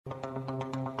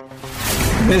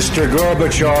Mr.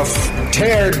 Gorbachev,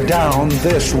 tear down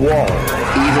this wall.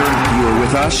 Either you are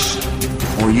with us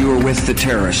or you are with the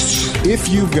terrorists. If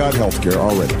you've got health care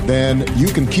already, then you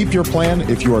can keep your plan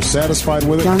if you are satisfied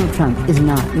with it. Donald Trump is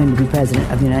not going to be president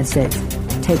of the United States.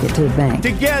 Take it to the bank.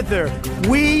 Together,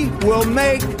 we will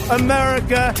make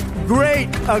America great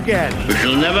again. We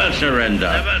shall never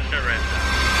surrender.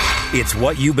 It's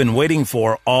what you've been waiting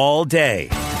for all day.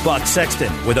 Buck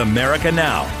Sexton with America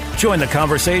Now. Join the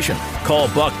conversation. Call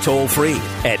Buck toll-free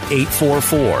at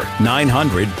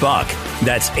 844-900-BUCK.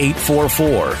 That's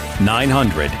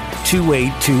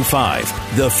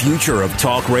 844-900-2825. The future of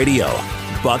talk radio.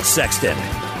 Buck Sexton.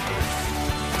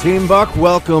 Team Buck,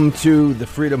 welcome to the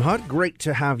Freedom Hut. Great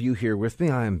to have you here with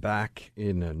me. I am back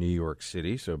in New York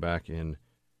City, so back in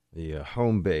the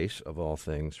home base of all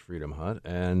things Freedom Hut,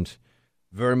 and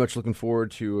very much looking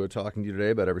forward to talking to you today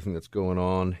about everything that's going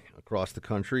on across the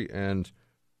country and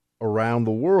around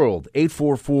the world.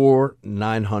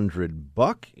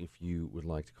 844-900-BUCK if you would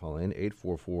like to call in.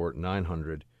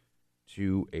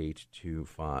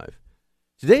 844-900-2825.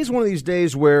 Today's one of these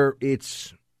days where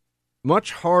it's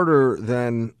much harder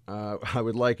than I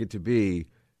would like it to be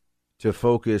to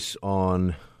focus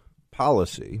on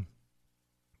policy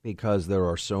because there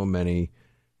are so many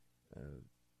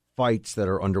fights that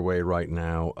are underway right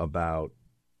now about,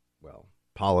 well,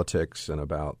 politics and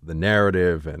about the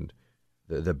narrative and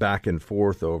the back and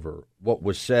forth over what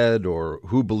was said or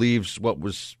who believes what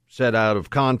was said out of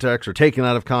context or taken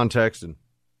out of context. And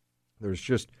there's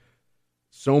just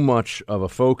so much of a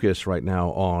focus right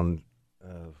now on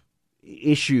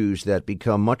issues that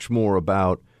become much more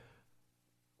about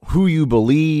who you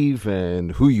believe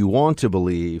and who you want to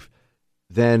believe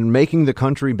than making the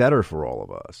country better for all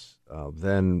of us,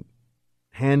 than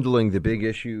handling the big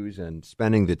issues and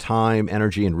spending the time,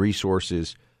 energy, and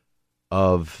resources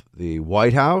of the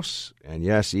White House and,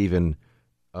 yes, even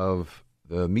of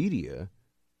the media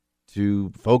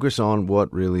to focus on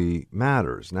what really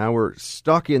matters. Now we're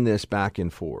stuck in this back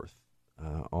and forth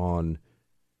on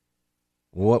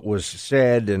what was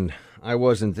said, and I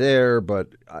wasn't there, but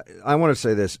I want to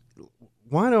say this.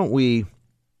 Why don't we,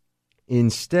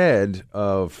 instead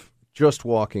of just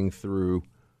walking through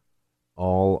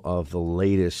all of the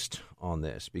latest on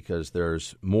this, because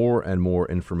there's more and more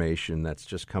information that's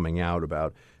just coming out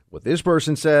about what this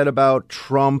person said about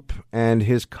Trump and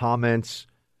his comments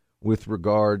with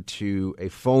regard to a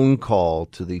phone call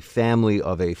to the family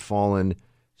of a fallen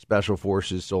Special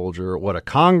Forces soldier, what a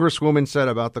congresswoman said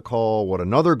about the call, what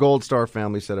another Gold Star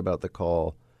family said about the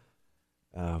call.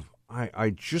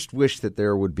 I just wish that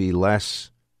there would be less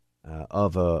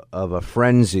of a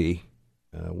frenzy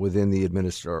within the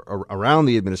around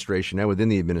the administration and within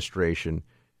the administration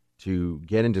to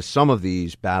get into some of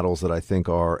these battles that I think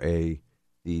are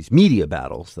these media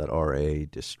battles that are a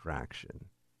distraction.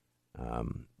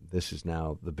 This is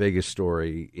now the biggest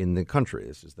story in the country.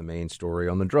 This is the main story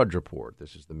on the Drudge Report.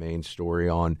 This is the main story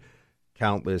on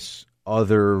countless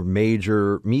other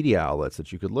major media outlets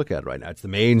that you could look at right now. It's the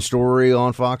main story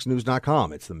on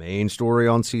FoxNews.com. It's the main story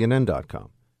on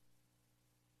CNN.com.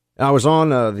 I was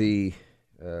on the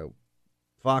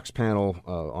Fox panel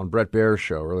on Bret Baier's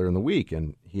show earlier in the week,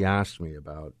 and he asked me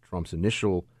about Trump's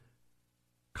initial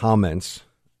comments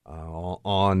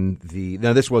on the.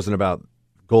 Now, this wasn't about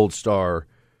Gold Star.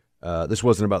 This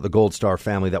wasn't about the Gold Star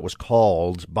family that was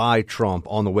called by Trump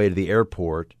on the way to the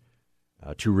airport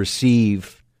to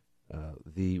receive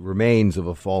the remains of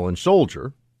a fallen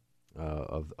soldier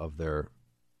of the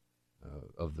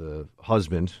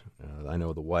husband. I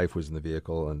know the wife was in the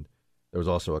vehicle, and there was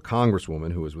also a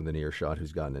congresswoman who was within earshot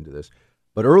who's gotten into this.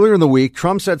 But earlier in the week,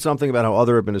 Trump said something about how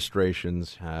other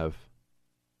administrations have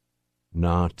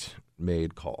not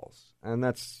made calls, and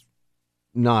that's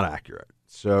not accurate.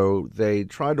 So they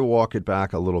tried to walk it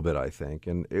back a little bit, I think,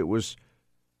 and it was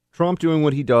Trump doing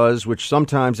what he does, which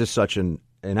sometimes is such an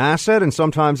asset and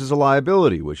sometimes is a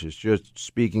liability, which is just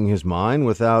speaking his mind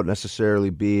without necessarily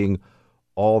being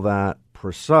all that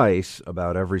precise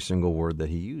about every single word that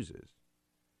he uses.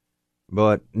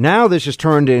 But now this has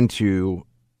turned into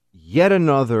yet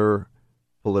another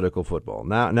political football.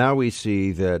 Now we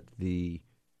see that the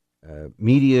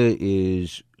media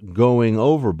is going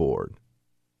overboard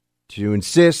to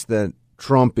insist that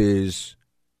Trump is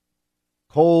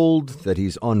cold, that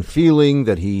he's unfeeling,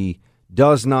 that he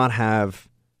does not have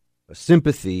a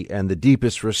sympathy and the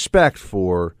deepest respect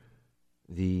for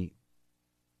the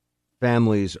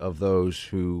families of those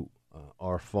who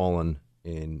are fallen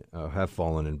in have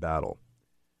fallen in battle.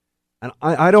 And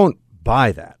I don't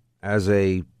buy that as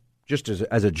a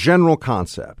general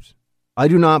concept. I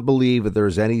do not believe that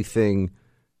there's anything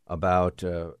about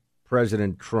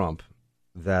President Trump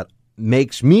that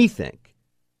makes me think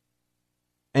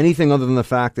anything other than the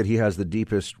fact that he has the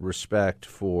deepest respect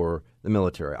for the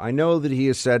military. I know that he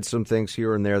has said some things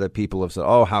here and there that people have said,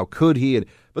 oh, how could he?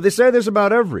 But they say this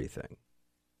about everything.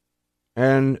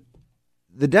 And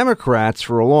the Democrats,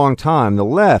 for a long time, the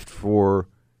left, for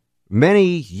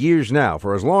many years now,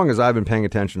 for as long as I've been paying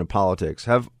attention to politics,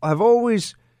 have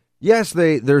always, yes,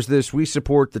 there's this, we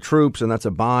support the troops, and that's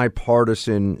a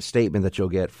bipartisan statement that you'll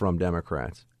get from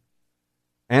Democrats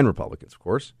and Republicans, of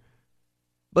course.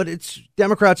 But it's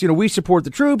Democrats, we support the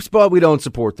troops, but we don't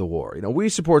support the war. We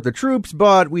support the troops,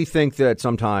 but we think that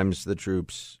sometimes the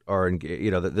troops are,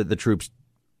 the troops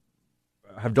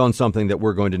have done something that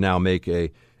we're going to now make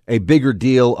a bigger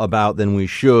deal about than we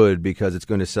should because it's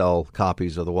going to sell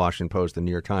copies of the Washington Post and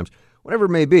New York Times, whatever it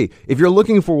may be. If you're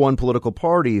looking for one political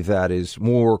party that is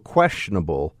more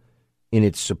questionable in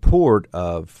its support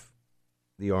of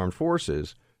the armed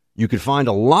forces, you could find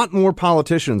a lot more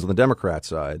politicians on the Democrat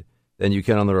side than you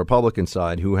can on the Republican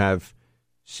side who have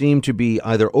seemed to be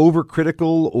either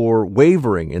overcritical or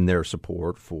wavering in their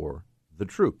support for the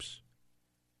troops.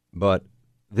 But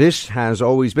this has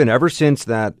always been, ever since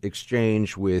that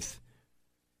exchange with,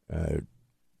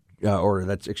 or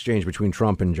that exchange between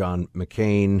Trump and John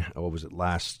McCain, what was it,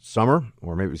 last summer?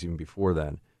 Or maybe it was even before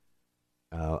then.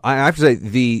 I have to say,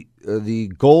 the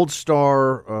Gold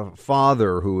Star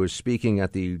father who was speaking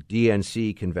at the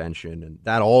DNC convention, and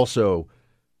that also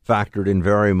factored in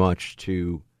very much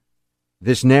to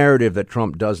this narrative that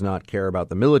Trump does not care about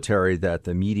the military, that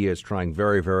the media is trying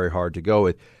very, very hard to go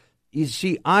with. You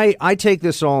see, I take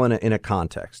this all in a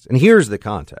context, and here's the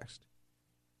context.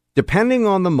 Depending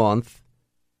on the month,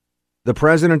 the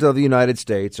President of the United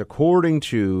States, according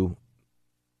to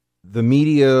the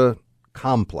media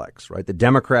complex, right, the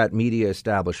Democrat media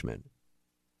establishment,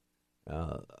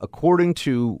 according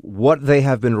to what they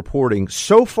have been reporting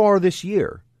so far this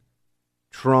year,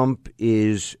 Trump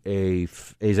is a,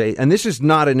 and this is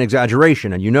not an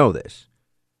exaggeration, and you know this,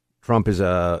 Trump is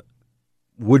a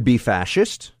would-be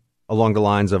fascist along the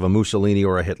lines of a Mussolini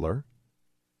or a Hitler.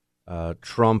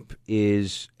 Trump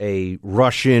is a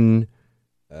Russian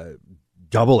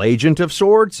double agent of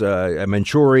sorts, a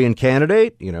Manchurian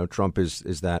candidate. Trump is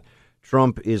that.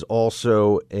 Trump is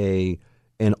also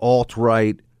an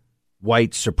alt-right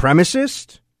white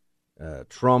supremacist.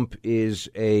 Trump is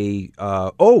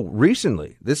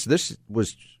recently, this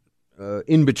was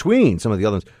in between some of the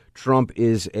other ones. Trump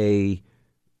is a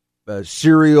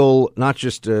serial, not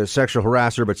just a sexual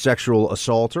harasser, but sexual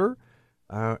assaulter.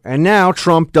 And now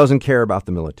Trump doesn't care about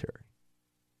the military.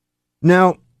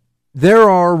 Now, there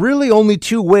are really only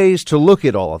two ways to look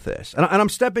at all of this. And I'm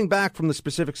stepping back from the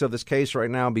specifics of this case right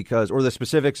now or the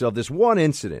specifics of this one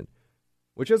incident,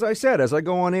 which, as I said, as I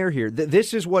go on air here,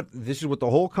 this is what the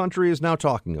whole country is now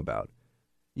talking about.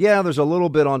 Yeah, there's a little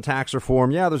bit on tax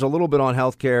reform. Yeah, there's a little bit on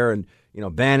health care and,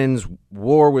 Bannon's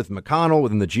war with McConnell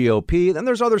within the GOP. Then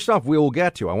there's other stuff we will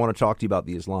get to. I want to talk to you about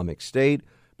the Islamic State.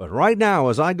 But right now,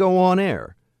 as I go on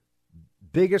air,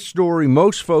 biggest story,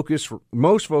 most focus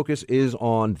is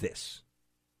on this,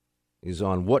 is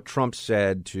on what Trump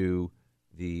said to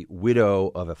the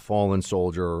widow of a fallen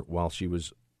soldier while she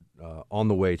was on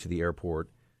the way to the airport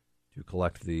to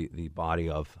collect the body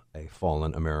of a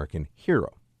fallen American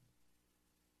hero.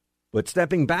 But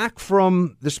stepping back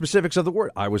from the specifics of the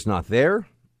word, I was not there.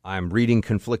 I'm reading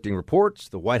conflicting reports.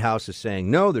 The White House is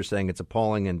saying no. They're saying it's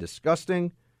appalling and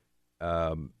disgusting,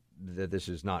 that this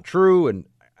is not true. And,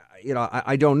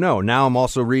 I don't know. Now I'm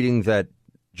also reading that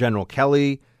General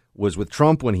Kelly was with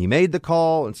Trump when he made the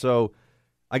call. And so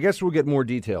I guess we'll get more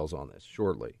details on this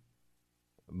shortly.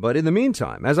 But in the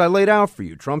meantime, as I laid out for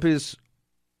you, Trump is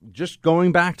just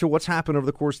going back to what's happened over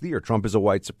the course of the year. Trump is a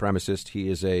white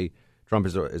supremacist. Trump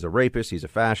is a rapist. He's a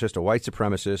fascist, a white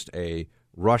supremacist, a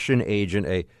Russian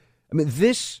agent.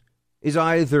 This is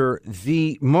either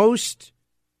the most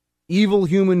evil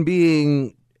human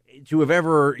being to have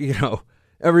ever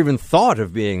even thought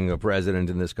of being a president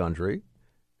in this country.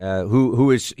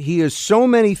 He is so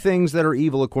many things that are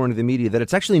evil according to the media that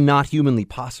it's actually not humanly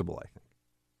possible, I think.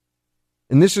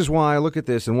 And this is why I look at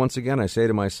this, and once again, I say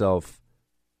to myself,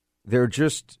 they're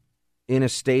just in a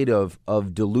state of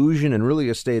delusion and really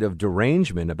a state of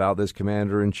derangement about this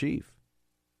commander-in-chief.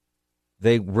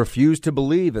 They refuse to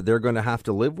believe that they're going to have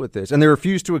to live with this, and they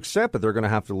refuse to accept that they're going to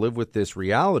have to live with this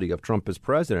reality of Trump as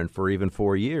president for even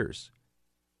 4 years.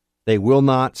 They will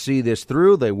not see this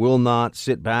through. They will not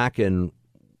sit back and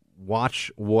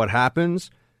watch what happens.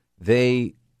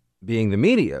 They, being the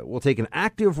media, will take an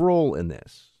active role in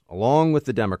this, along with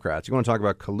the Democrats. You want to talk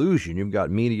about collusion? You've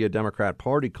got media Democrat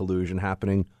Party collusion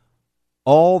happening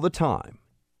all the time.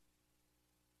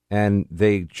 And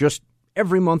they just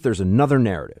every month there's another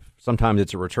narrative. Sometimes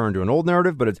it's a return to an old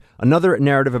narrative, but it's another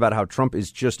narrative about how Trump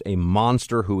is just a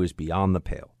monster who is beyond the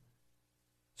pale.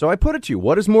 So I put it to you,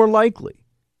 what is more likely?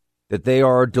 That they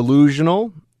are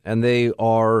delusional and they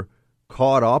are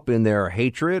caught up in their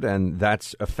hatred and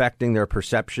that's affecting their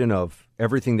perception of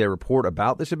everything they report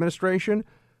about this administration,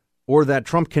 or that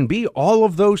Trump can be all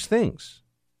of those things?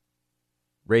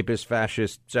 Rapist,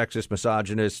 fascist, sexist,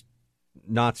 misogynist,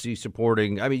 Nazi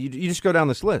supporting. I mean, you just go down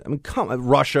this list. I mean,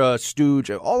 Russia,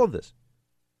 stooge, all of this.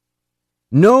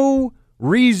 No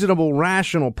reasonable,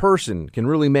 rational person can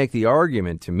really make the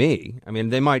argument to me. I mean,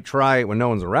 they might try it when no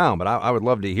one's around, but I would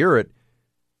love to hear it,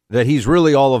 that he's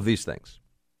really all of these things.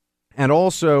 And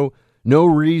also, no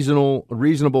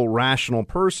reasonable, rational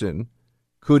person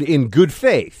could, in good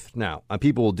faith. Now,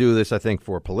 people will do this, I think,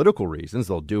 for political reasons.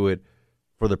 They'll do it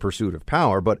for the pursuit of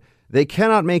power, but they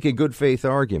cannot make a good faith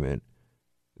argument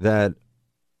that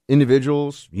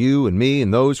individuals, you and me,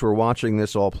 and those who are watching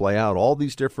this all play out, all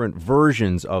these different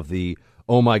versions of the,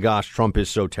 oh my gosh, Trump is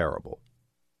so terrible,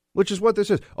 which is what this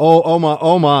is.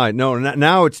 Oh my, no,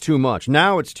 now it's too much.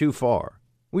 Now it's too far.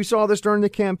 We saw this during the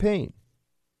campaign.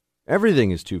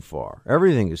 Everything is too far.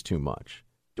 Everything is too much.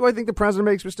 Do I think the president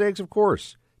makes mistakes? Of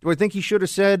course. Do I think he should have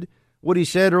said what he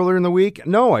said earlier in the week?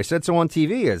 No, I said so on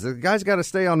TV. The guy's got to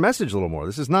stay on message a little more.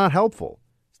 This is not helpful.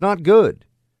 It's not good.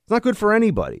 It's not good for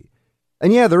anybody.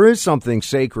 And yeah, there is something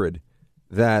sacred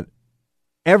that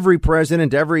every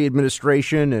president, every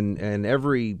administration, and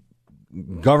every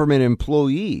government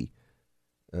employee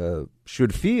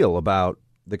should feel about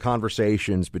the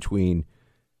conversations between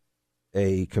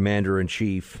a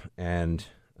commander-in-chief and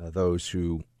those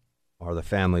who are the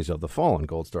families of the fallen,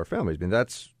 Gold Star families. I mean,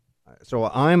 that's so.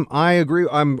 I agree.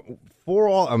 I'm for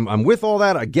all. I'm with all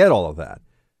that. I get all of that.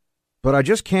 But I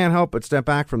just can't help but step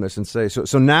back from this and say,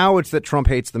 so now it's that Trump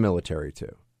hates the military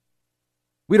too.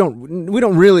 We're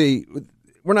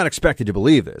not expected to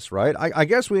believe this, right? I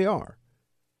guess we are.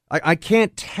 I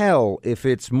can't tell if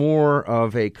it's more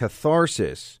of a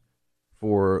catharsis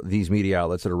for these media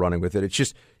outlets that are running with it. It's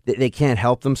just they can't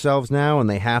help themselves now and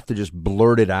they have to just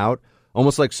blurt it out.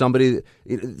 Almost like some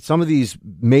of these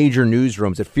major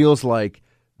newsrooms, it feels like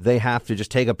they have to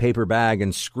just take a paper bag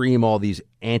and scream all these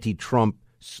anti-Trump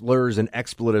slurs and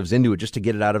expletives into it just to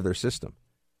get it out of their system.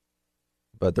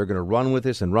 But they're going to run with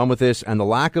this, and the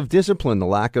lack of discipline, the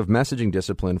lack of messaging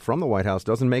discipline from the White House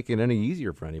doesn't make it any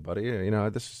easier for anybody. You know,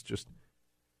 this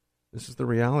is the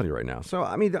reality right now. So,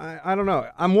 I mean, I don't know.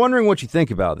 I'm wondering what you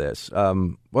think about this.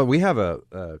 Well, we have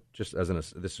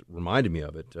this reminded me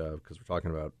of it because we're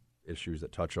talking about issues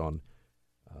that touch on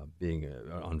being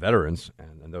on veterans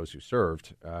and those who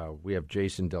served. We have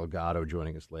Jason Delgado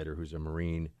joining us later, who's a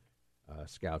Marine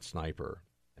Scout sniper,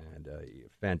 and a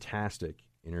fantastic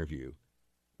interview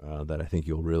that I think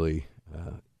you'll really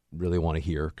want to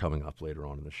hear coming up later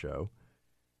on in the show.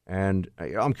 And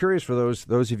I'm curious for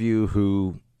those of you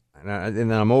who,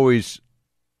 and I'm always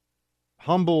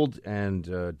humbled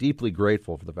and deeply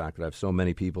grateful for the fact that I have so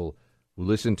many people who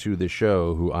listen to the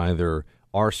show who either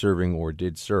are serving or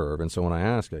did serve. And so when I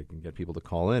ask, I can get people to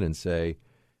call in and say,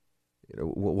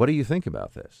 what do you think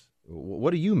about this?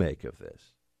 What do you make of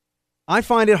this? I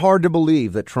find it hard to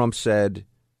believe that Trump said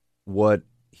what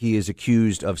he is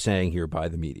accused of saying here by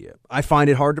the media. I find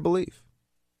it hard to believe.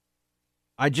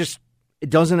 It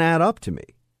doesn't add up to me.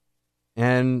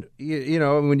 And,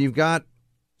 when you've got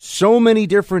so many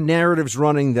different narratives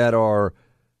running that are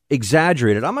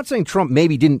exaggerated, I'm not saying Trump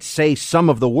maybe didn't say some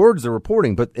of the words they're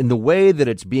reporting, but in the way that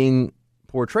it's being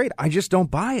portrayed, I just don't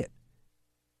buy it.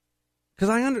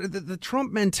 Because the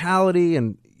Trump mentality,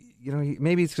 and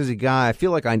maybe it's because he's a guy. I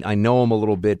feel like I know him a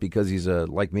little bit because he's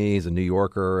like me. He's a New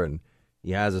Yorker, and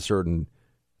he has a certain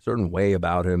way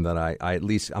about him that I at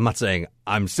least, I'm not saying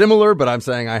I'm similar, but I'm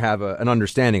saying I have an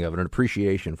understanding of it, an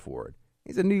appreciation for it.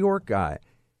 He's a New York guy.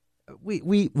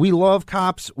 We love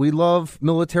cops. We love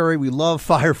military. We love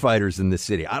firefighters in this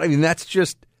city. I mean, I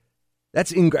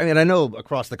know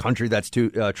across the country that's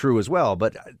true as well.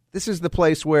 But this is the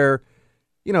place where,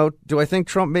 do I think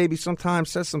Trump maybe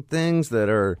sometimes says some things that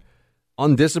are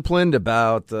undisciplined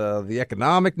about the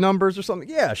economic numbers or something?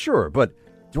 Yeah, sure. But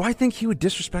do I think he would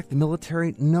disrespect the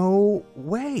military? No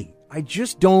way. I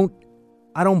don't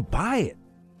buy it.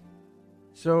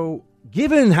 So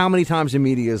given how many times the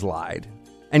media has lied,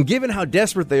 and given how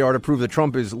desperate they are to prove that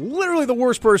Trump is literally the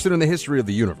worst person in the history of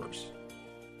the universe,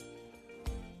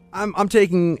 I'm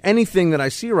taking anything that I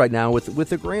see right now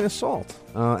with a grain of salt.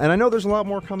 And I know there's a lot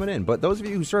more coming in. But those of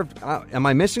you who served, am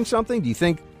I missing something? Do you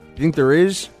think there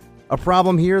is a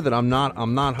problem here that I'm not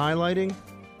highlighting?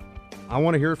 I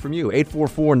want to hear it from you.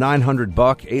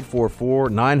 844-900-BUCK,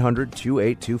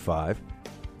 844-900-2825.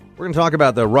 We're going to talk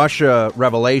about the Russia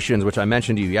revelations, which I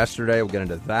mentioned to you yesterday. We'll get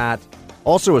into that.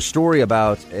 Also, a story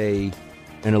about an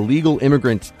illegal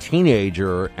immigrant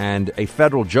teenager and a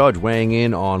federal judge weighing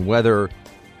in on whether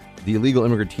the illegal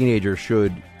immigrant teenager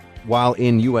should, while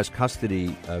in U.S.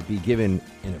 custody, be given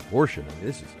an abortion. I mean,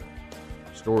 this is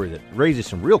a story that raises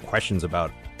some real questions about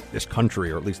this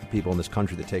country, or at least the people in this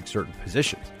country that take certain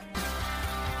positions.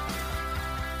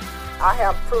 I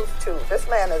have proof, too. This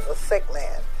man is a sick man.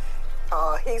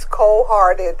 He's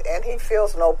cold-hearted, and he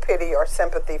feels no pity or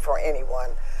sympathy for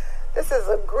anyone. This is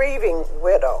a grieving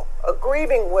widow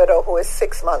who is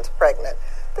 6 months pregnant.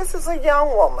 This is a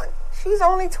young woman. She's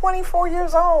only 24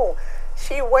 years old.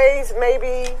 She weighs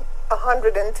maybe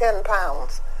 110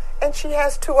 pounds, and she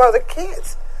has 2 other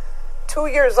kids, 2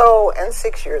 years old and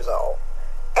 6 years old.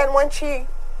 And when she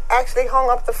actually hung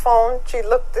up the phone, she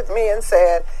looked at me and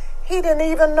said, he didn't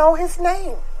even know his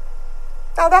name.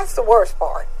 Now, that's the worst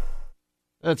part.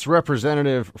 That's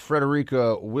Representative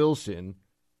Frederica Wilson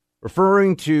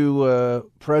referring to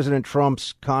President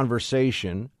Trump's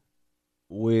conversation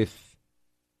with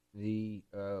the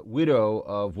widow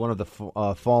of one of the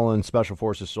fallen Special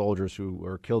Forces soldiers who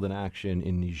were killed in action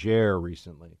in Niger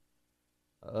recently.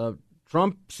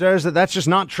 Trump says that that's just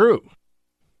not true.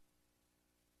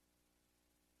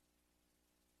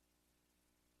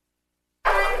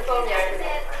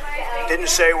 Didn't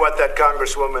say what that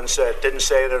congresswoman said. Didn't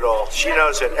say it at all. She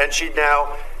knows it, and she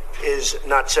now is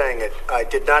not saying it. I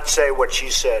did not say what she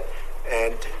said,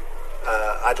 and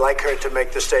I'd like her to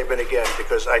make the statement again,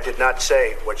 because I did not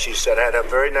say what she said. I had a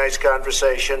very nice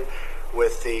conversation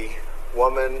with the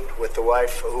woman, with the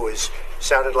wife, who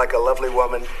sounded like a lovely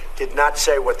woman. Did not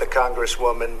say what the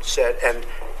congresswoman said, and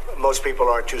most people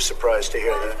aren't too surprised to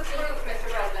hear that. What is the proof, Mr.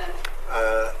 President?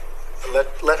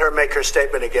 Let her make her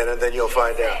statement again, and then you'll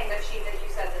find out.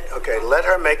 Okay, let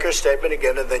her make her statement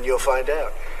again, and then you'll find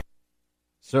out.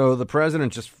 So the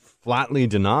president just flatly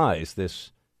denies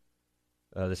this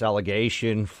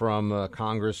allegation from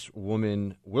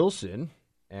Congresswoman Wilson,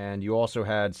 and you also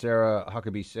had Sarah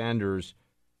Huckabee Sanders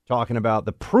talking about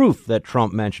the proof that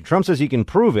Trump mentioned. Trump says he can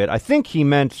prove it. I think he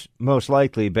meant most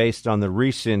likely, based on the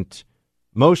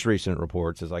most recent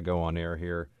reports, as I go on air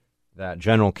here, that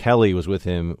General Kelly was with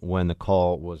him when the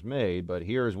call was made. But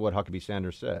here's what Huckabee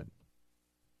Sanders said.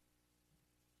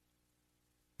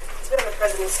 It's been in the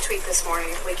president's tweet this morning,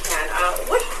 if we can.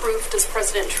 What proof does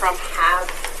President Trump have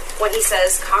when he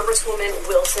says Congresswoman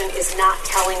Wilson is not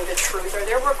telling the truth? Are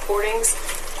there recordings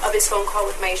of his phone call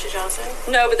with Maisha Johnson?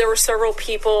 No, but there were several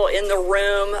people in the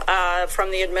room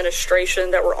from the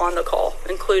administration that were on the call,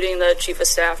 including the Chief of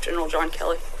Staff, General John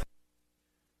Kelly.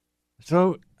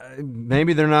 So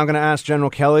maybe they're not going to ask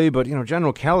General Kelly, but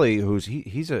General Kelly,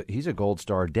 he's a Gold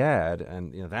Star dad,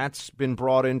 and that's been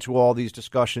brought into all these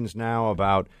discussions now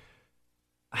about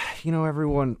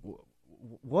everyone.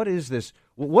 What is this?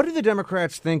 What do the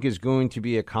Democrats think is going to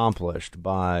be accomplished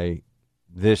by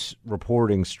this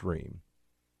reporting stream?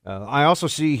 I also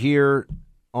see here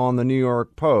on the New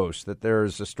York Post that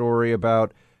there's a story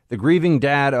about the grieving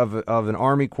dad of an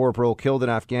Army corporal killed in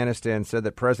Afghanistan said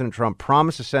that President Trump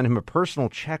promised to send him a personal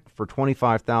check for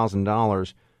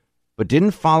 $25,000, but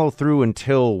didn't follow through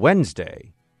until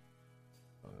Wednesday.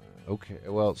 Okay,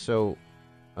 well, so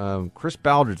Chris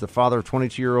Baldridge, the father of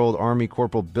 22-year-old Army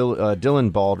Corporal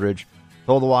Dylan Baldridge,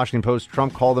 told the Washington Post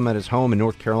Trump called him at his home in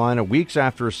North Carolina weeks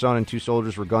after his son and 2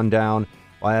 soldiers were gunned down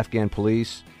by Afghan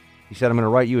police. He said, "I'm going to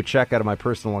write you a check out of my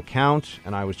personal account,"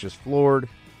 and I was just floored.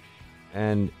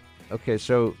 And okay,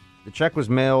 so the check was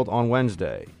mailed on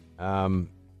Wednesday.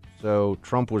 So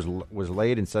Trump was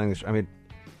late in sending this. I mean,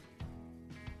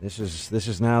 this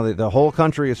is now the whole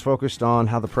country is focused on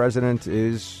how the president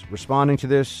is responding to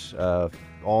this.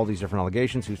 All these different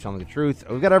allegations, who's telling the truth.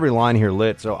 We've got every line here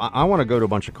lit, so I want to go to a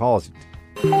bunch of calls.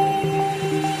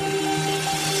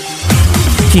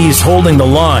 He's holding the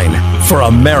line for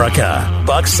America.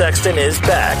 Buck Sexton is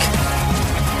back.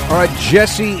 All right,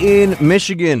 Jesse in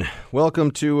Michigan.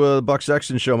 Welcome to the Buck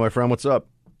Sexton Show, my friend. What's up?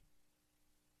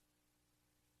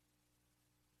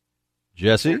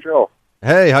 Jesse? Hey, Joe.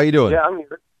 Hey, how you doing? Yeah,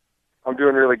 I'm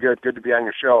doing really good. Good to be on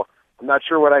your show. I'm not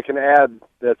sure what I can add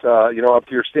that's up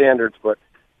to your standards, but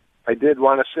I did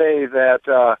want to say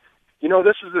that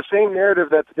this is the same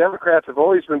narrative that the Democrats have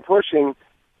always been pushing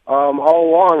all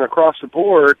along across the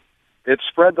board. It's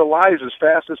spread the lies as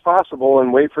fast as possible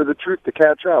and wait for the truth to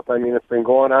catch up. I mean, it's been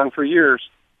going on for years.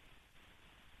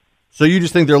 So you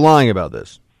just think they're lying about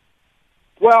this?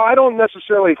 Well, I don't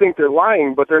necessarily think they're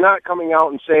lying, but they're not coming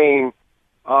out and saying,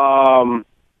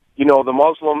 the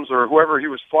Muslims or whoever he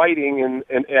was fighting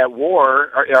in at war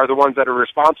are the ones that are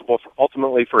responsible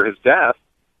ultimately for his death.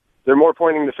 they're more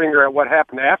pointing the finger at what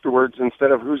happened afterwards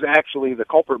instead of who's actually the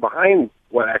culprit behind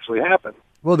what actually happened.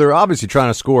 Well, they're obviously trying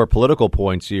to score political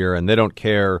points here, and they don't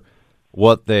care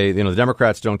what the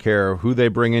Democrats don't care who they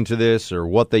bring into this or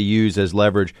what they use as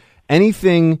leverage.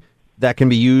 Anything that can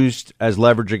be used as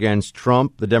leverage against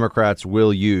Trump, the Democrats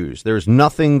will use. There's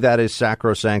nothing that is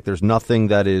sacrosanct. There's nothing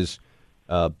that is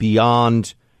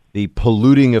beyond the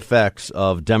polluting effects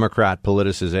of Democrat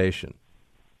politicization.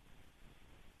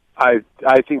 I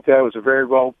think that was a very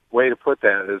well way to put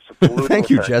that. It's a polluting Thank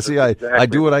you, effect. Jesse. Exactly. I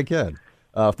do what I can.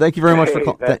 Thank you very much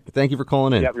for thank you for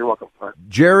calling in. Yeah, you're welcome. Right.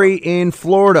 Jerry in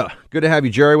Florida. Good to have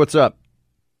you, Jerry. What's up?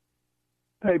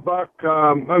 Hey, Buck.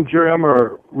 I'm Jerry. I'm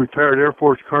a retired Air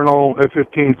Force colonel,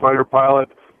 F-15 fighter pilot.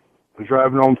 I was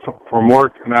driving home from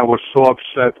work, and I was so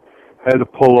upset, I had to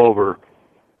pull over.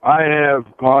 I have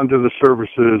gone to the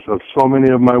services of so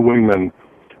many of my wingmen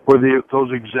where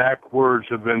those exact words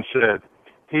have been said.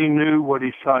 He knew what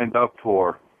he signed up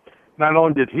for. Not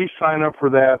only did he sign up for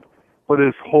that, but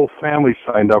his whole family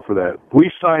signed up for that.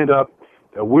 We signed up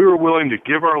that we were willing to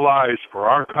give our lives for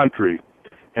our country,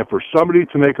 and for somebody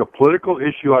to make a political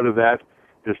issue out of that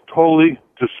is totally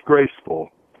disgraceful.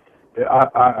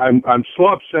 I'm so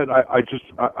upset.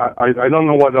 I don't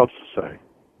know what else to say.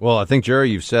 Well, I think, Jerry,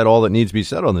 you've said all that needs to be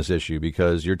said on this issue,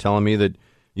 because you're telling me that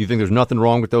you think there's nothing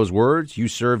wrong with those words. You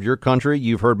served your country.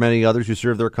 You've heard many others who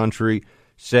served their country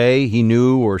say he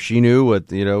knew or she knew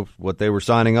what they were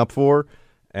signing up for.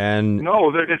 And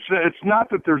no, it's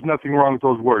not that there's nothing wrong with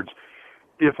those words.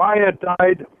 If I had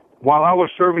died while I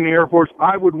was serving the Air Force,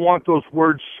 I would want those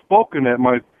words spoken at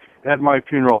my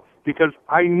funeral, because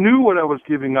I knew what I was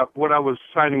giving up, what I was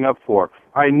signing up for.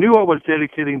 I knew I was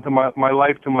dedicating to my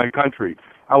life to my country.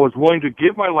 I was willing to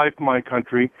give my life to my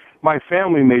country. My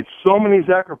family made so many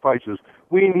sacrifices.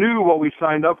 We knew what we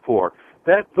signed up for.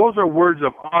 Those are words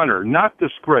of honor, not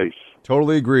disgrace.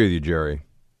 Totally agree with you, Jerry.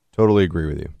 Totally agree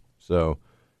with you. So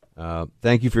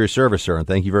thank you for your service, sir, and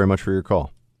thank you very much for your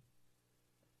call.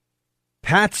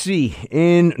 Patsy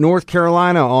in North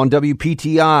Carolina on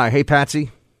WPTI. Hey,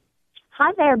 Patsy.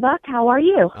 Hi there, Buck. How are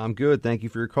you? I'm good. Thank you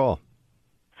for your call.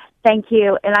 Thank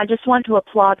you. And I just want to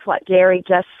applaud what Gary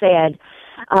just said.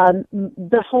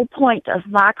 The whole point of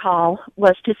my call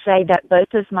was to say that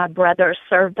both of my brothers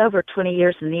served over 20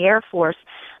 years in the Air Force.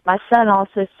 My son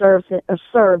also served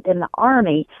in the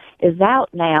Army, is out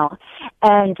now.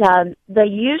 And the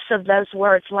use of those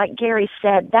words, like Gary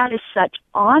said, that is such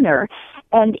honor.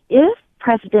 And if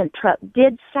President Trump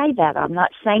did say that, I'm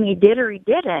not saying he did or he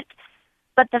didn't,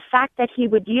 but the fact that he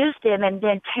would use them and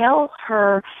then tell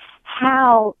her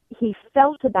how he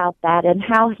felt about that and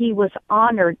how he was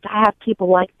honored to have people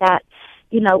like that,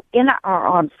 in our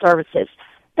armed services,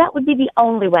 that would be the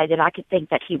only way that I could think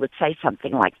that he would say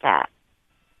something like that.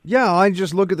 Yeah, I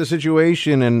just look at the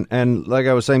situation and like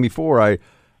I was saying before,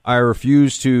 I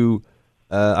refuse to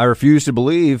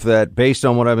believe that, based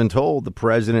on what I've been told, the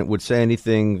president would say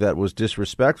anything that was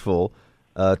disrespectful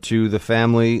to the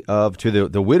family to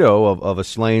the widow of a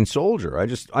slain soldier. I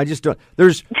just don't.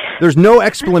 There's no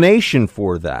explanation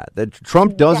for that. That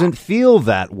Trump doesn't feel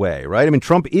that way, right? I mean,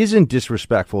 Trump isn't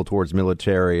disrespectful towards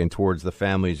military and towards the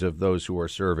families of those who are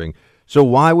serving. So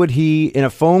why would he, in a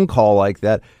phone call like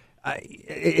that?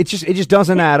 It just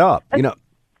doesn't add up,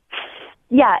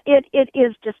 Yeah, it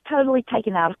is just totally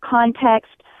taken out of context.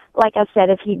 Like I said,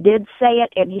 if he did say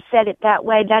it and he said it that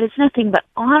way, that is nothing but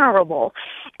honorable.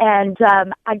 And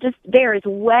there is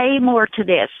way more to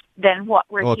this than what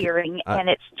we're hearing, and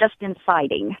it's just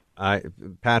inciting.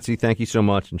 Patsy, thank you so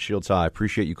much, and Shields High, I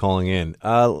appreciate you calling in.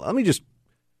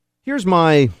 Here's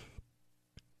my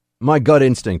gut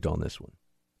instinct on this one.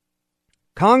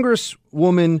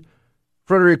 Congresswoman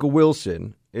Frederica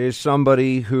Wilson is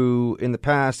somebody who in the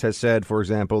past has said, for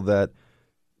example, that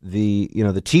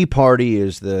the Tea Party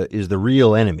is the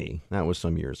real enemy. That was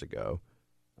some years ago.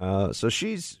 So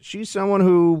she's someone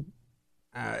who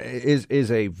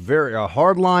is a very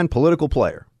hardline political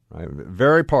player, right?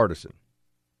 Very partisan.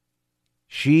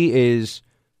 She is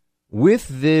with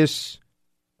this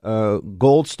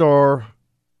Gold Star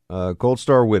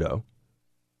widow,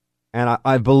 and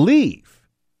I believe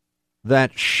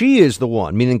that she is the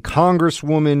one, meaning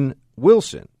Congresswoman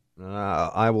Wilson.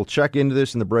 I will check into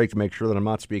this in the break to make sure that I'm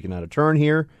not speaking out of turn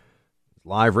here.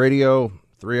 Live radio,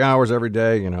 3 hours every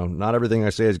day. Not everything I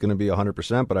say is going to be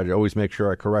 100%, but I always make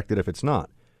sure I correct it if it's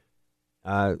not.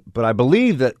 But I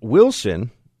believe that Wilson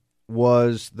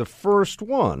was the first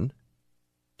one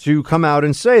to come out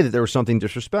and say that there was something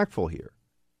disrespectful here.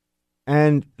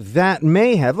 And that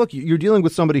may have, look, you're dealing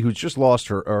with somebody who's just lost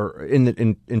her, or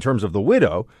in terms of the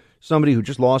widow, somebody who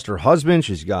just lost her husband.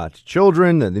 She's got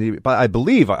children. But I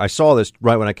believe I saw this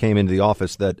right when I came into the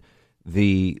office that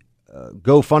the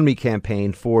GoFundMe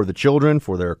campaign for the children,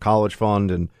 for their college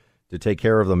fund, and to take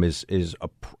care of them is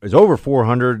over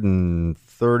 $430,000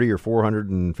 or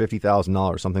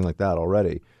 $450,000, something like that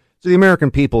already. So the American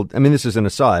people, I mean, this is an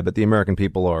aside, but the American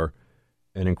people are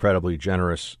an incredibly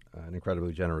generous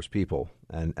people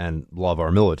and love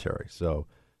our military. So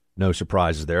no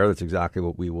surprises there. That's exactly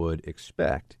what we would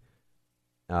expect.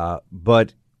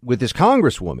 But with this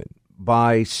congresswoman,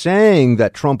 by saying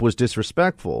that Trump was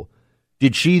disrespectful,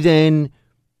 did she then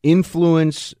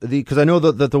influence because I know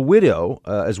that the widow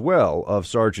as well of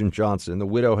Sergeant Johnson, the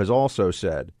widow has also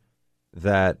said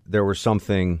that there was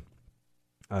something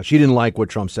she didn't like what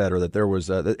Trump said, or that there was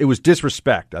that it was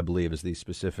disrespect, I believe is the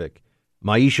specific.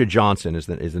 Maisha Johnson is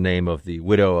the name of the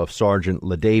widow of Sergeant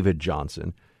LaDavid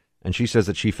Johnson. And she says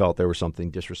that she felt there was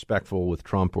something disrespectful with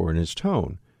Trump or in his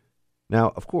tone.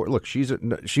 Now, of course, look, she's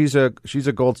a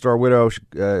Gold Star widow.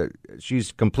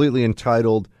 She's completely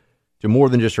entitled to more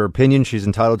than just her opinion. She's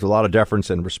entitled to a lot of deference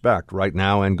and respect right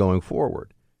now and going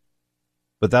forward.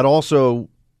 But that also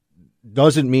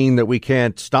doesn't mean that we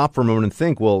can't stop for a moment and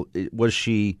think, well, was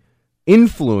she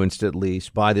influenced at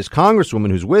least by this congresswoman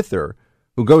who's with her,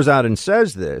 who goes out and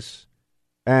says this,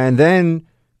 and then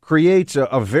creates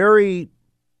a very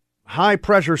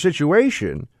high-pressure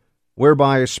situation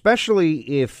whereby,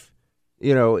 especially if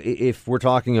we're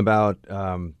talking about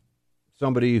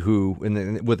somebody who,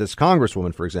 with this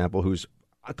congresswoman, for example, who's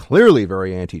clearly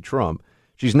very anti-Trump,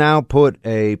 she's now put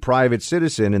a private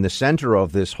citizen in the center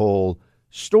of this whole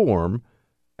storm,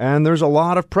 and there's a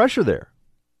lot of pressure there.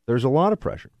 There's a lot of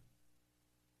pressure.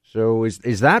 So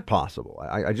is that possible?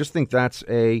 I just think that's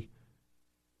a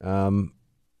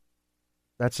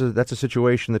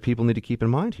situation that people need to keep in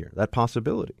mind here, that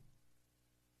possibility.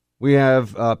 We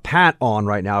have Pat on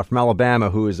right now from Alabama,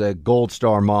 who is a Gold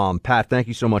Star mom. Pat, thank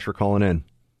you so much for calling in.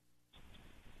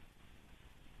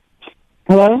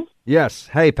 Hello? Yes.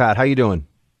 Hey, Pat, how you doing?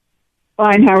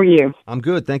 Fine, how are you? I'm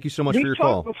good. Thank you so much for your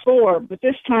call. We talked before, but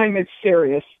this time it's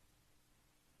serious.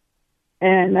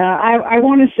 And I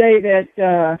want to say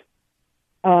that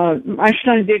my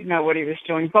son did know what he was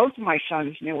doing. Both of my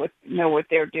sons know what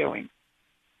they're doing.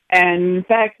 And in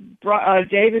fact,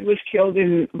 David was killed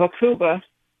in Bakuba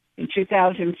in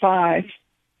 2005,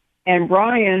 and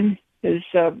Brian, his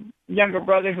younger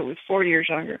brother, who was 4 years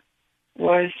younger,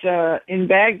 was in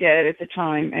Baghdad at the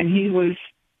time, and he was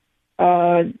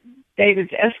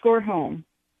David's escort home.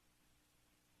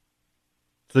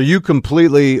 So you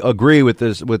completely agree with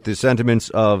this, with the sentiments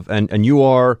of, and you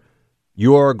are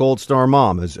a Gold Star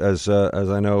mom, as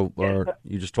I know,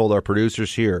 you just told our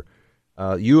producers here.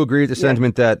 You agree with the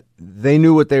sentiment that they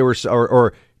knew what they were,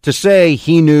 or to say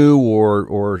he knew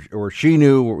or she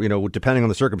knew, depending on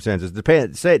the circumstances.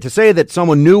 To say that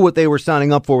someone knew what they were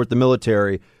signing up for with the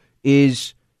military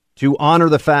is to honor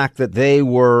the fact that they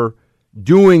were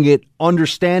doing it,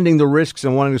 understanding the risks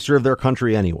and wanting to serve their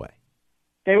country anyway.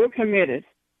 They were committed.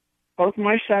 Both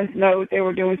my sons know what they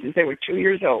were doing since they were 2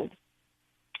 years old.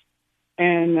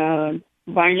 And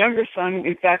my younger son,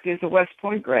 in fact, is a West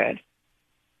Point grad.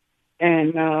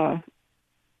 And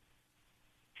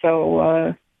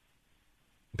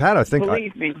Pat, I think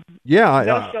believe me,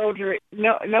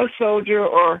 no soldier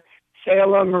or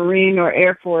sailor, Marine, or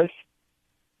Air Force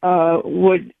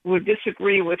would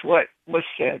disagree with what was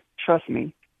said. Trust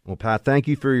me. Well, Pat, thank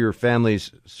you for your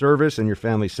family's service and your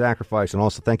family's sacrifice, and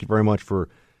also thank you very much for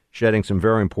shedding some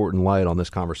very important light on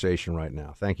this conversation right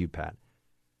now. Thank you, Pat.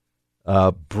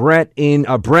 Brent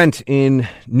in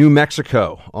New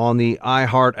Mexico on the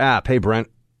iHeart app. Hey, Brent.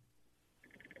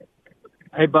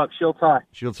 Hey, Buck. Shields high.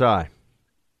 Shields high.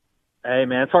 Hey,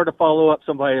 man, it's hard to follow up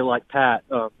somebody like Pat.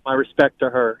 My respect to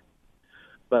her.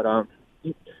 But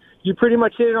you pretty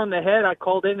much hit it on the head. I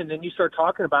called in, and then you started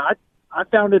talking about it. I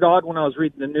found it odd when I was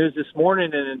reading the news this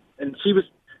morning, and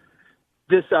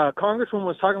this congresswoman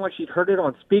was talking like she'd heard it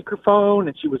on speakerphone,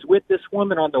 and she was with this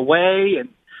woman on the way, and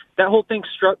that whole thing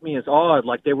struck me as odd,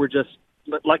 like they were just,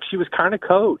 like she was kind of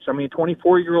coached. I mean, a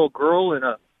 24-year-old girl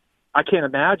I can't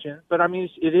imagine, but I mean,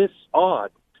 it is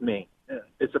odd to me.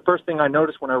 It's the first thing I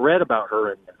noticed when I read about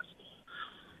her in this.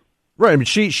 Right. I mean,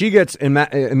 she gets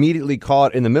immediately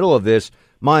caught in the middle of this.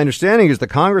 My understanding is the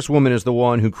congresswoman is the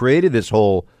one who created this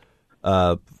whole,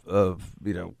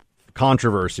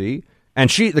 controversy. And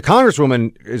the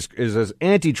congresswoman is as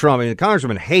anti-Trump. I mean, the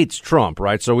congresswoman hates Trump,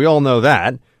 right? So we all know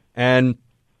that. And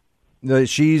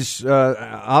she's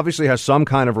obviously has some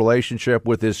kind of relationship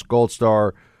with this Gold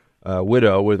Star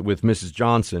widow, with Mrs.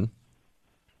 Johnson.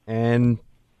 And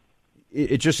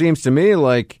it just seems to me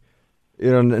like,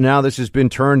 now this has been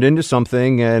turned into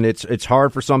something, and it's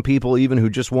hard for some people even who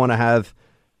just want to have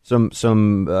some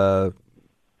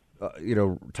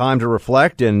time to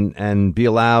reflect and be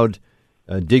allowed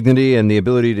dignity and the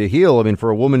ability to heal. I mean, for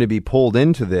a woman to be pulled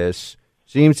into this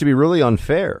seems to be really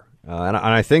unfair. And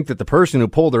I think that the person who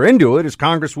pulled her into it is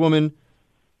Congresswoman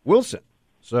Wilson.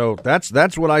 So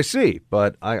that's what I see.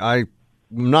 But I'm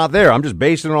not there. I'm just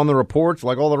basing it on the reports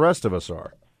like all the rest of us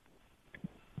are.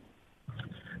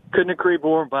 Couldn't agree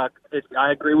more, Buck.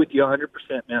 I agree with you 100%,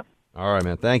 man. All right,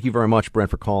 man. Thank you very much, Brent,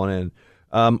 for calling in.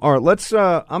 All right, let's.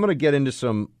 I'm going to get into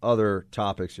some other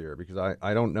topics here because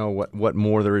I don't know what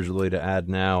more there is really to add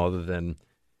now other than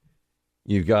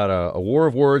you've got a war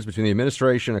of words between the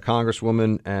administration, a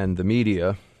congresswoman, and the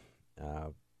media.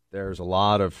 There's a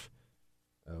lot of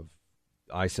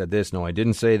I said this, no, I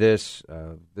didn't say this.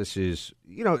 This is,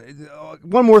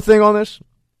 one more thing on this.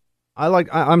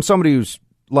 I'm somebody who's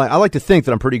I like to think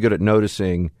that I'm pretty good at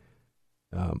noticing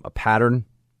a pattern.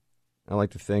 I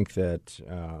like to think that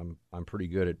I'm pretty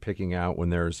good at picking out when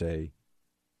there's a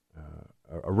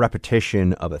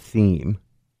repetition of a theme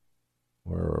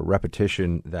or a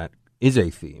repetition that is a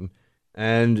theme.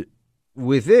 And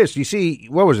with this, you see,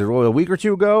 what was it, a week or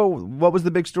two ago? What was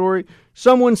the big story?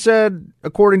 Someone said,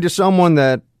 according to someone,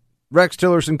 that Rex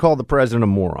Tillerson called the president a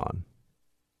moron.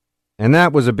 And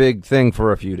that was a big thing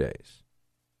for a few days.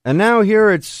 And now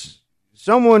here it's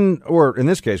someone, or in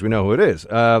this case, we know who it is.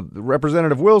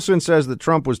 Representative Wilson says that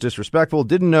Trump was disrespectful,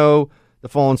 didn't know the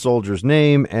fallen soldier's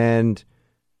name, and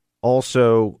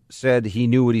also said he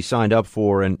knew what he signed up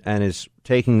for and is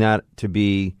taking that to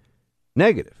be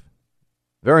negative.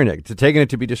 Very negative, taking it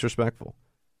to be disrespectful.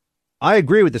 I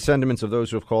agree with the sentiments of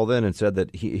those who have called in and said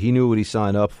that he knew what he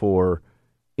signed up for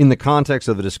in the context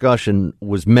of the discussion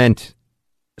was meant,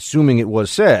 assuming it was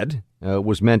said,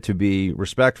 was meant to be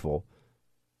respectful.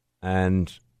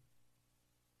 And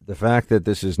the fact that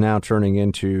this is now turning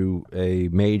into a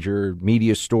major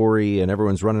media story and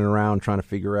everyone's running around trying to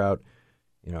figure out,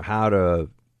 how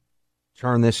to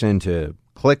turn this into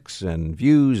clicks and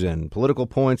views and political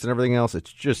points and everything else,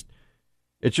 it's just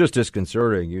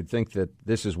disconcerting. You'd think that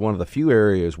this is one of the few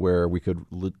areas where we could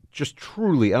just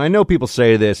truly, and I know people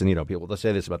say this, and they'll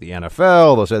say this about the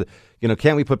NFL, they'll say,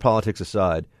 can't we put politics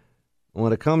aside?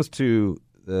 When it comes to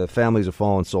the families of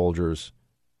fallen soldiers,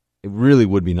 it really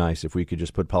would be nice if we could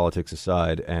just put politics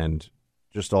aside and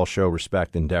just all show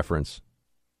respect and deference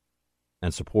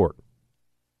and support.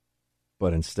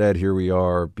 But instead, here we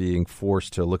are being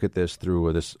forced to look at this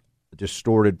through this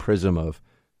distorted prism of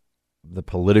the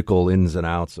political ins and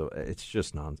outs. It's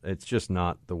just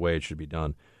not the way it should be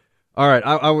done. All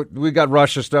right, we got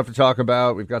Russia stuff to talk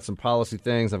about. We've got some policy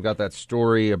things. I've got that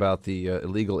story about the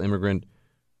illegal immigrant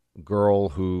girl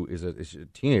who is a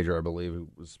teenager, I believe, who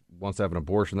wants to have an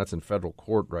abortion. That's in federal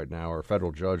court right now, or a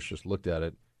federal judge just looked at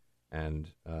it.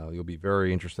 And you'll be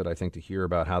very interested, I think, to hear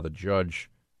about how the judge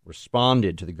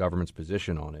responded to the government's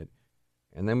position on it.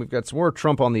 And then we've got some more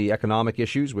Trump on the economic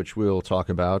issues, which we'll talk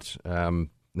about,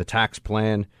 the tax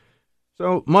plan.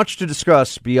 So much to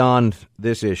discuss beyond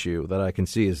this issue that I can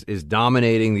see is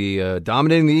dominating the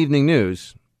evening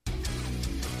news.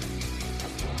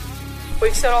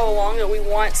 We've said all along that we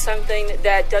want something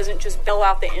that doesn't just bail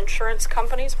out the insurance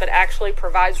companies, but actually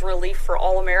provides relief for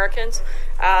all Americans.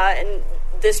 And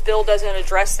this bill doesn't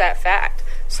address that fact.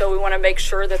 So we want to make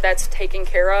sure that that's taken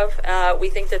care of. We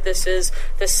think that this is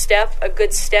a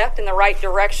good step in the right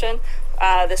direction.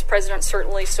 This president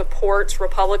certainly supports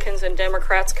Republicans and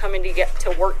Democrats coming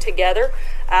to work together,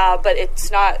 but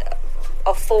it's not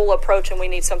a full approach, and we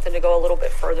need something to go a little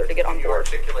bit further to get on board.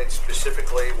 Can you articulate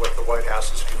specifically what the White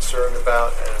House is concerned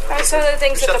about? Some of the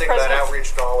things that the president, about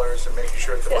outreach dollars and making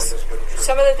sure that the money is good.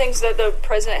 Some of the things that the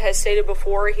president has stated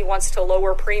before, he wants to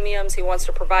lower premiums, he wants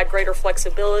to provide greater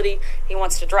flexibility, he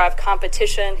wants to drive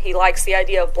competition, he likes the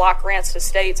idea of block grants to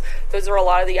states. Those are a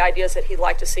lot of the ideas that he'd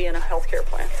like to see in a health care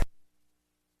plan.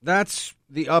 That's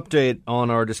the update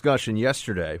on our discussion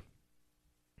yesterday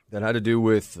that had to do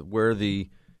with where the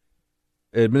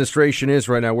administration is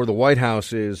right now, where the White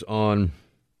House is on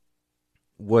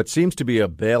what seems to be a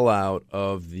bailout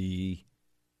of the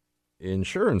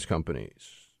insurance companies,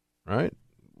 right?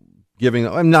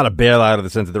 I'm not a bailout in the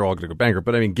sense that they're all going to go bankrupt,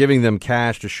 but I mean giving them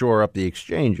cash to shore up the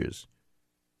exchanges.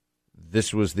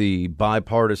 This was the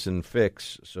bipartisan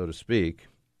fix, so to speak,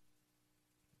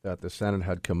 that the Senate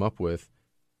had come up with.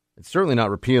 It's certainly not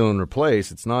repeal and replace.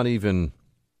 It's not even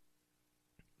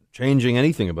changing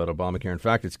anything about Obamacare. In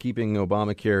fact, it's keeping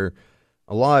Obamacare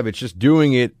alive. It's just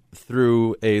doing it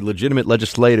through a legitimate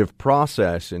legislative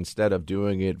process instead of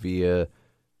doing it via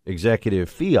executive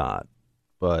fiat.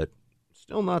 But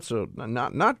still not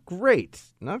great.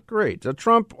 Not great.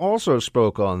 Trump also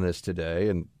spoke on this today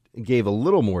and gave a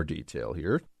little more detail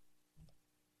here.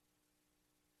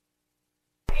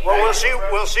 What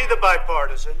We'll see the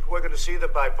bipartisan. We're going to see the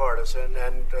bipartisan,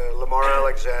 and Lamar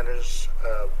Alexander's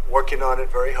working on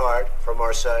it very hard from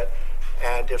our side.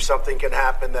 And if something can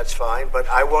happen, that's fine. But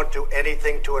I won't do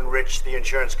anything to enrich the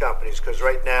insurance companies, because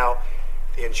right now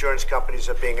the insurance companies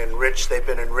are being enriched. They've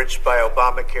been enriched by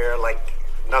Obamacare like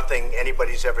nothing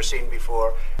anybody's ever seen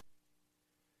before.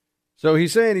 So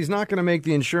he's saying he's not going to make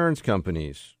the insurance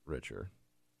companies richer.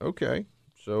 Okay,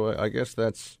 so I guess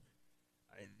that's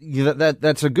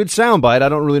a good soundbite. I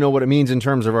don't really know what it means in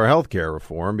terms of our health care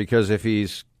reform, because if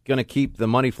he's going to keep the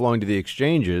money flowing to the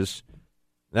exchanges,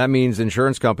 that means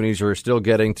insurance companies are still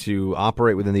getting to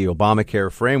operate within the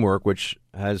Obamacare framework, which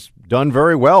has done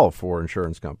very well for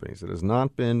insurance companies. It has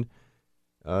not been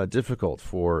difficult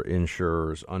for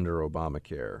insurers under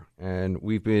Obamacare. And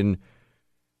we've been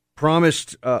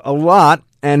promised a lot,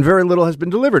 and very little has been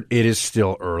delivered. It is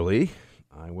still early.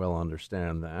 I well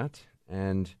understand that.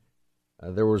 And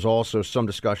there was also some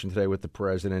discussion today with the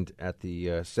president at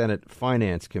the Senate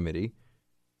Finance Committee,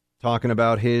 talking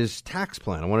about his tax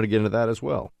plan. I wanted to get into that as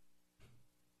well.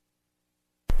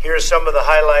 Here's some of the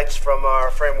highlights from our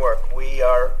framework. We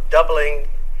are doubling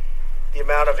the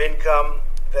amount of income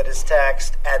that is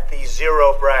taxed at the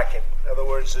zero bracket. In other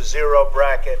words, the zero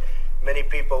bracket, many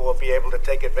people will be able to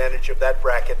take advantage of that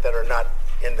bracket that are not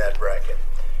in that bracket.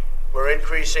 We're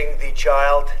increasing the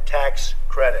child tax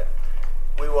credit.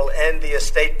 We will end the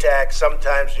estate tax,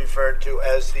 sometimes referred to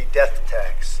as the death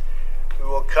tax. We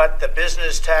will cut the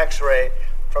business tax rate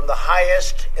from the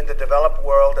highest in the developed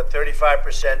world at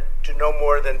 35% to no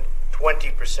more than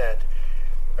 20%.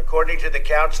 According to the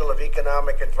Council of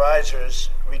Economic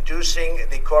Advisors, reducing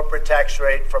the corporate tax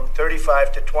rate from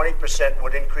 35 to 20%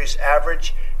 would increase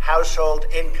average household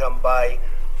income by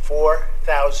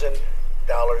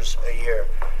 $4,000 a year.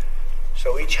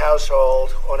 So each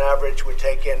household, on average, would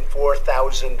take in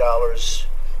 $4,000,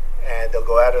 and they'll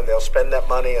go out and they'll spend that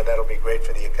money, and that'll be great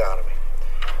for the economy.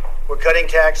 We're cutting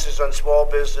taxes on small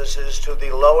businesses to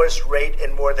the lowest rate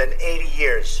in more than 80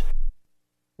 years.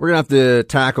 We're going to have to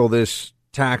tackle this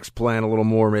tax plan a little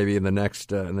more maybe in the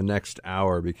next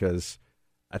hour, because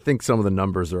I think some of the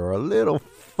numbers are a little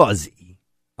fuzzy.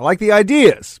 I like the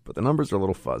ideas, but the numbers are a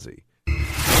little fuzzy.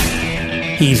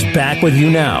 He's back with you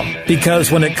now,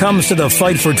 because when it comes to the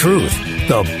fight for truth,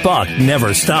 the buck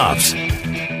never stops.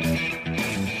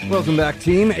 Welcome back,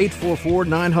 team.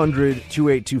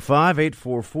 844-900-2825,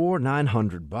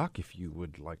 844-900-BUCK if you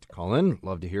would like to call in.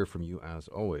 Love to hear from you as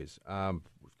always.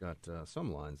 We've got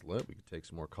some lines lit. We could take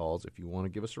some more calls if you want to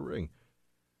give us a ring.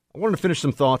 I wanted to finish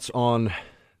some thoughts on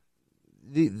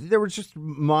there was just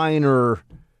minor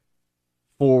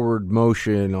forward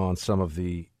motion on some of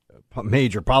the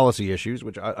major policy issues,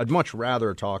 which I'd much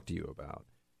rather talk to you about.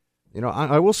 You know,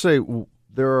 I will say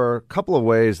there are a couple of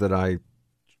ways that I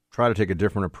try to take a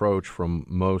different approach from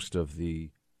most of the,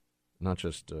 not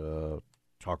just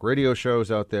talk radio shows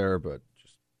out there, but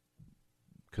just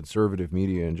conservative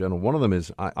media in general. One of them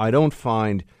is I don't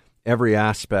find every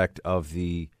aspect of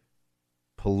the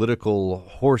political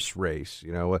horse race,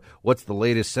 you know, what's the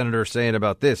latest senator saying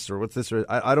about this, or what's this, or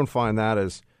I don't find that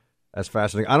as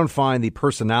fascinating. I don't find the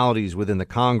personalities within the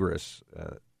Congress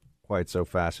quite so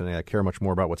fascinating. I care much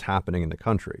more about what's happening in the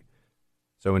country.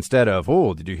 So instead of,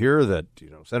 oh, did you hear that,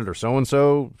 Senator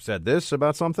so-and-so said this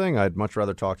about something? I'd much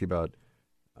rather talk to you about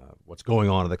what's going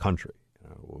on in the country,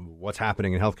 what's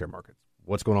happening in healthcare markets,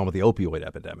 what's going on with the opioid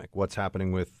epidemic, what's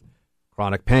happening with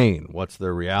chronic pain, what's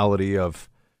the reality of,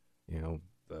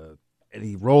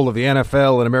 the role of the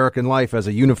NFL in American life as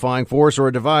a unifying force or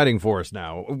a dividing force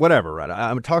now, whatever. Right?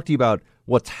 I'm going to talk to you about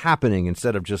what's happening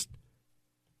instead of just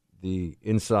the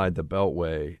inside the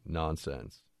beltway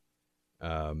nonsense.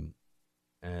 And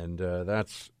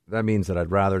that means that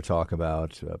I'd rather talk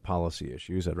about policy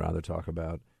issues. I'd rather talk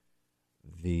about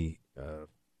the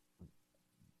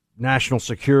national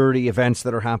security events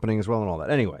that are happening as well and all that.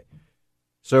 Anyway,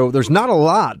 so there's not a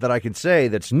lot that I can say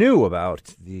that's new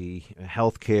about the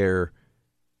healthcare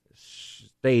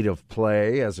state of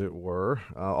play, as it were,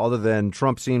 other than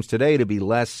Trump seems today to be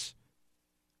less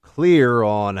clear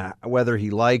on whether he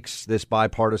likes this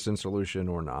bipartisan solution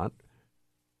or not.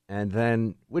 And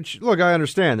then, which, look, I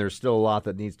understand there's still a lot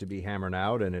that needs to be hammered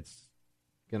out, and it's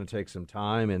going to take some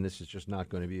time, and this is just not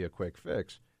going to be a quick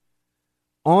fix.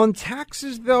 On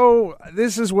taxes, though,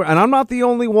 this is where, and I'm not the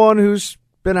only one who's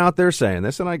been out there saying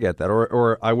this, and I get that,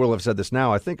 or I will have said this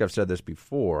now. I think I've said this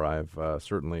before. I've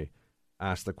certainly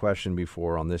asked the question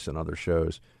before on this and other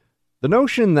shows. The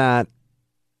notion that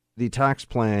the tax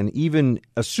plan, even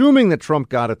assuming that Trump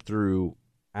got it through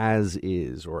as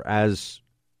is or as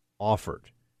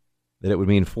offered, that it would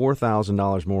mean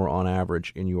 $4,000 more on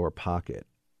average in your pocket.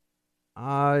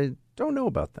 I don't know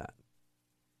about that.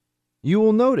 you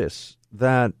will notice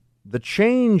that the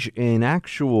change in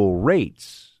actual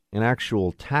rates, in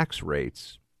actual tax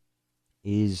rates,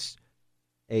 is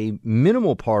a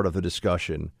minimal part of the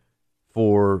discussion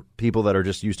for people that are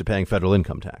just used to paying federal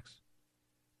income tax.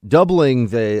 Doubling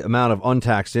the amount of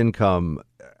untaxed income,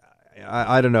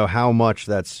 I don't know how much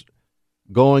that's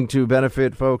going to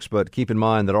benefit folks, but keep in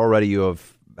mind that already you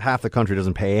have half the country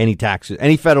doesn't pay any taxes,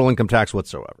 any federal income tax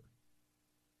whatsoever.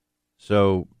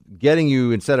 So getting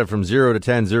you, instead of from 0 to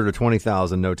 10, 0 to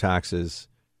 20,000, no taxes.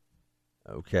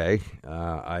 Okay.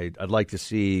 I'd like to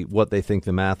see what they think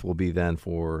the math will be then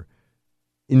for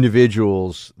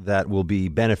individuals that will be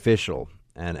beneficial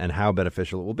and how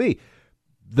beneficial it will be.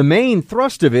 The main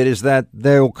thrust of it is that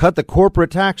they'll cut the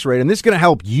corporate tax rate, and this is going to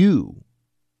help you.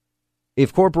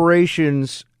 If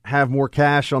corporations have more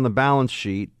cash on the balance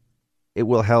sheet, it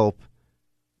will help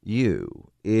you.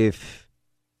 If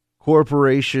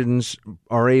corporations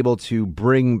are able to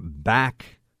bring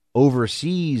back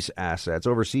overseas assets,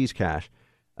 overseas cash,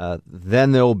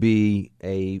 then there'll be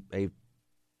a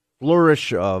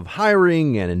flourish of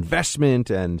hiring and investment,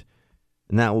 and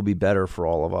that will be better for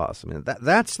all of us. I mean,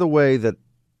 that's the way that,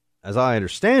 as I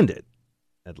understand it,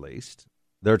 at least,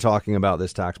 they're talking about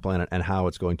this tax plan and how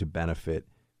it's going to benefit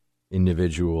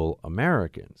individual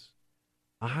Americans.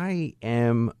 I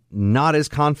am not as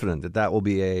confident that that will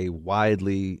be a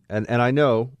widely, and I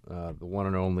know the one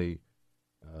and only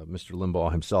Mr.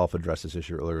 Limbaugh himself addressed this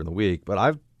issue earlier in the week, but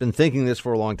I've been thinking this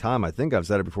for a long time. I think I've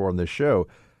said it before on this show.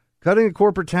 Cutting the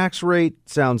corporate tax rate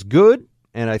sounds good,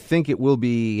 and I think it will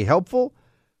be helpful,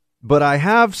 but I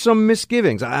have some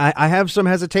misgivings. I have some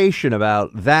hesitation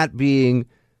about that being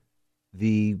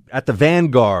at the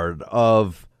vanguard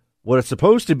of what is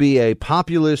supposed to be a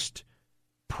populist,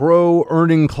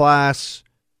 pro-earning class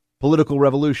political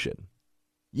revolution.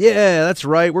 Yeah, that's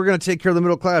right. We're going to take care of the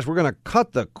middle class. We're going to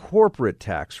cut the corporate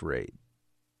tax rate.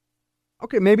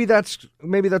 Okay, maybe that's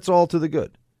all to the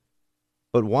good.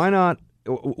 But why not?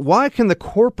 Why can the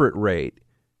corporate rate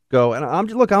go? And I'm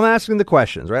asking the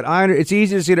questions, right? It's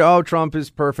easy to see that, oh, Trump is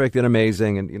perfect and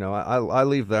amazing, and I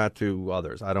leave that to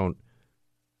others. I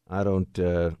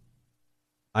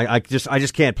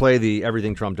just can't play the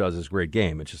everything Trump does is great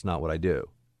game. It's just not what I do.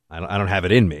 I don't have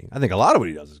it in me. I think a lot of what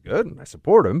he does is good, and I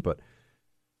support him.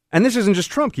 And this isn't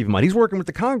just Trump. Keep in mind, he's working with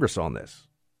the Congress on this.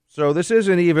 So this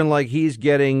isn't even like he's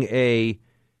getting a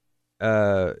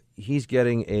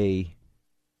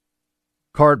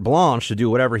carte blanche to do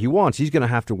whatever he wants. He's going to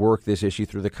have to work this issue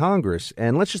through the Congress.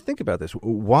 And let's just think about this.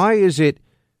 Why is it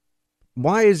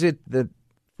that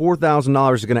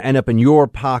 $4,000 is going to end up in your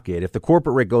pocket if the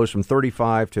corporate rate goes from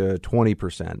 35 to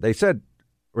 20%? They said,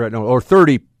 or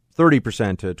 30%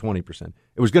 to 20%.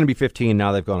 It was going to be 15.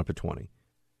 Now they've gone up to 20.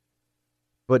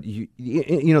 But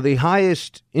the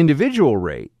highest individual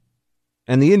rate,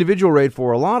 and the individual rate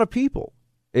for a lot of people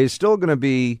is still going to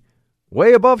be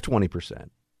way above 20%,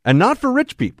 and not for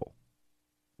rich people.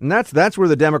 And that's where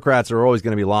the Democrats are always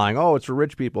going to be lying. Oh, it's for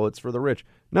rich people. It's for the rich.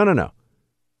 No.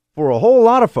 For a whole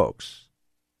lot of folks,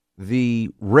 the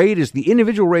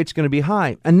individual rate's going to be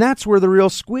high, and that's where the real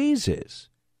squeeze is.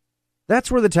 That's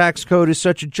where the tax code is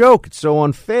such a joke. It's so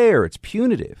unfair. It's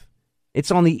punitive.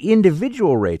 It's on the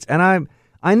individual rates, and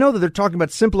I know that they're talking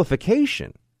about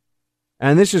simplification.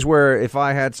 And this is where if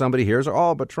I had somebody here,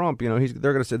 but Trump, they're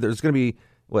going to say there's going to be,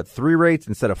 3 rates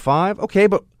instead of 5? Okay,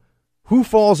 but who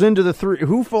falls into the 3?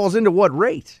 Who falls into what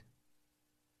rate?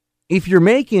 If you're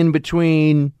making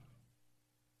between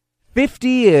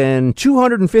 $50,000 and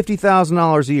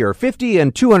 $250,000 a year, $50,000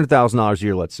 and $200,000 a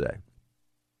year, let's say,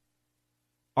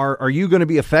 are you going to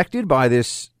be affected by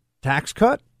this tax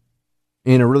cut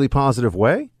in a really positive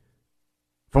way?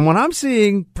 From what I'm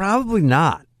seeing, probably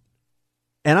not.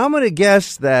 And I'm going to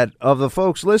guess that of the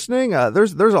folks listening,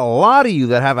 there's a lot of you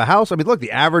that have a house. I mean, look,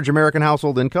 the average American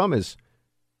household income is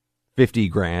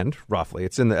 $50,000 roughly.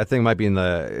 It's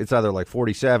it's either like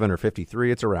 47 or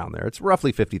 53. It's around there. It's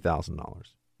roughly $50,000.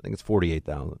 I think it's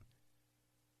 48,000.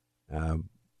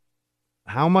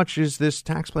 How much is this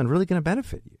tax plan really going to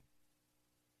benefit you?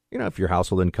 If your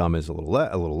household income is a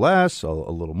little less, a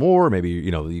little more, maybe,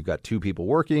 you've got 2 people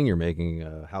working, you're making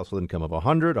a household income of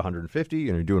 100, 150,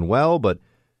 and you're doing well. But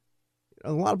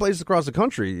a lot of places across the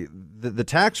country, the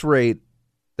tax rate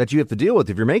that you have to deal with,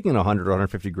 if you're making 100 or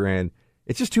 150 grand,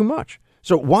 it's just too much.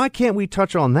 So why can't we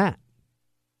touch on that?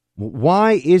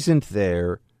 Why isn't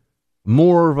there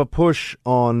more of a push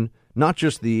on not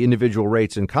just the individual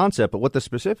rates and concept, but what the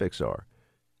specifics are?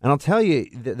 And I'll tell you,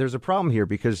 there's a problem here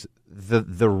because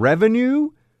the revenue,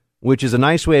 which is a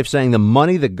nice way of saying the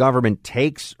money the government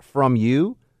takes from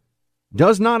you,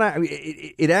 does not.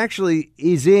 It actually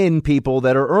is in people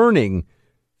that are earning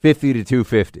 $50 to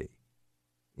 $250.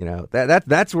 You know,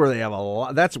 that's where they have a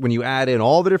lot. That's when you add in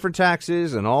all the different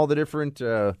taxes and all the different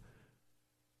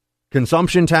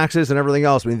consumption taxes and everything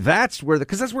else. I mean, that's where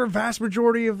because that's where a vast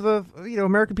majority of the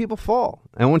American people fall.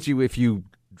 And if you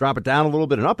drop it down a little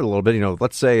bit and up it a little bit,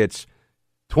 let's say it's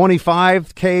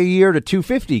 $25K a year to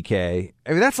 $250K. I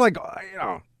mean, that's like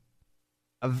a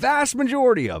vast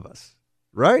majority of us,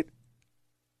 right?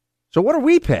 So what are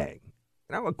we paying?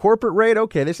 A corporate rate?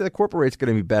 Okay, they say the corporate rate's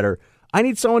going to be better. I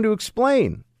need someone to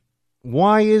explain.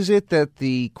 Why is it that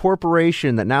the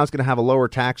corporation that now is going to have a lower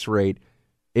tax rate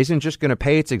isn't just going to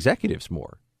pay its executives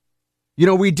more?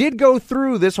 We did go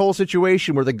through this whole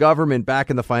situation where the government back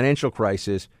in the financial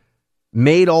crisis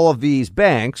made all of these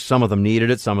banks, some of them needed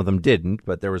it, some of them didn't,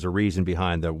 but there was a reason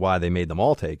behind why they made them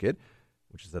all take it,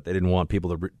 which is that they didn't want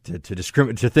people to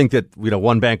discriminate, to think that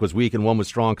one bank was weak and one was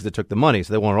strong because it took the money.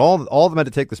 So they wanted all of them had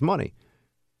to take this money.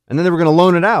 And then they were going to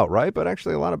loan it out, right? But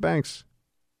actually, a lot of banks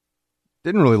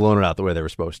didn't really loan it out the way they were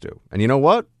supposed to. And you know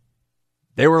what?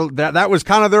 They were that was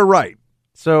kind of their right.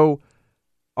 So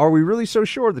are we really so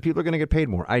sure that people are going to get paid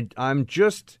more? I'm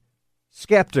just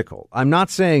skeptical. I'm not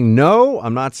saying no.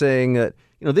 I'm not saying that,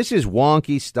 this is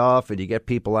wonky stuff and you get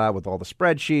people out with all the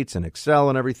spreadsheets and Excel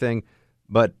and everything.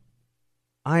 But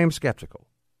I am skeptical.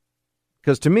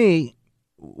 Because to me,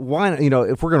 why,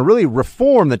 if we're going to really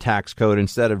reform the tax code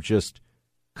instead of just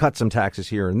cut some taxes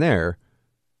here and there,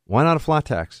 why not a flat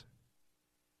tax?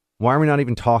 Why are we not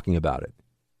even talking about it?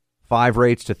 5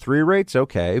 rates to 3 rates?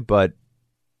 Okay, but,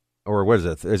 or what is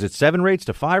it? Is it 7 rates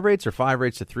to 5 rates or 5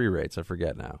 rates to 3 rates? I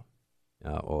forget now.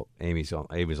 Amy's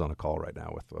on a call right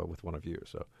now with one of you.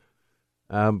 So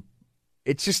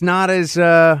it's just not as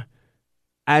the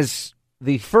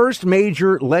first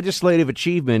major legislative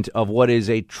achievement of what is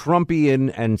a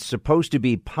Trumpian and supposed to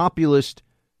be populist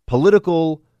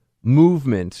political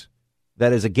movement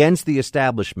that is against the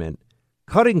establishment.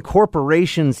 Cutting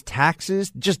corporations'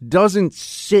 taxes just doesn't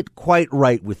sit quite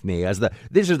right with me.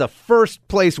 This is the first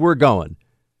place we're going.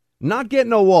 Not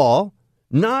getting a wall,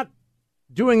 not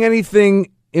doing anything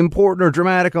important or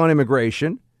dramatic on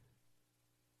immigration,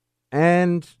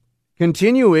 and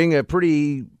continuing with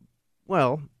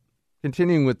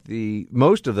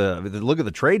most of the look at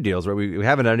the trade deals, right? We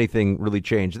haven't had anything really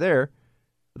change there.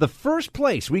 The first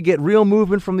place we get real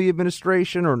movement from the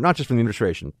administration, or not just from the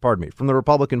administration, pardon me, from the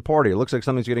Republican Party, it looks like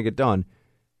something's going to get done,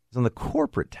 is on the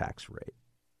corporate tax rate.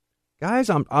 Guys,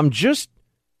 I'm just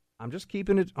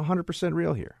keeping it 100%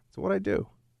 real here. That's what I do.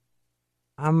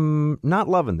 I'm not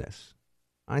loving this.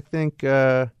 I think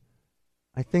that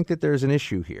there's an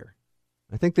issue here.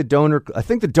 I think the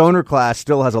donor class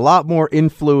still has a lot more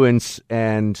influence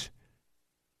and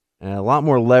a lot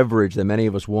more leverage than many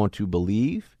of us want to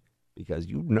believe, because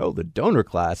the donor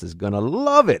class is going to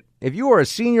love it. If you are a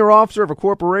senior officer of a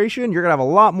corporation, you're going to have a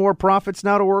lot more profits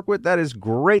now to work with. That is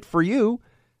great for you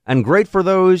and great for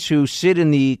those who sit in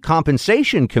the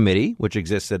compensation committee, which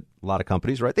exists at a lot of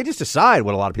companies, right? They just decide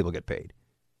what a lot of people get paid.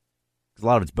 A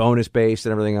lot of it's bonus-based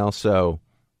and everything else. So,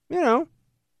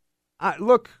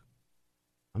 look,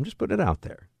 I'm just putting it out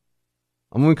there.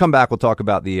 When we come back, we'll talk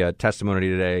about the testimony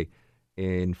today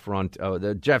in front of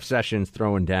the Jeff Sessions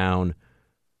throwing down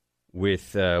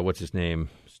with, what's his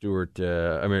name?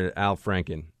 Al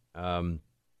Franken. And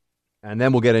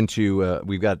then we'll get into,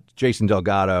 we've got Jason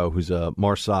Delgado, who's a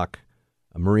MARSOC,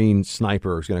 a Marine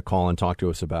sniper, who's going to call and talk to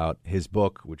us about his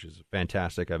book, which is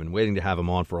fantastic. I've been waiting to have him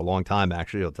on for a long time,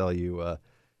 actually. He'll tell you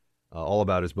all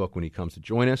about his book when he comes to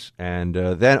join us. And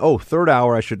then, third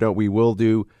hour, I should note, we will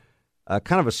do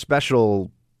kind of a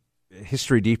special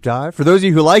history deep dive. For those of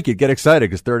you who like it, get excited,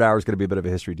 because third hour is going to be a bit of a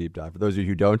history deep dive. For those of you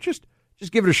who don't, just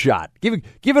give it a shot. Give it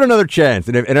another chance.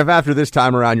 And if after this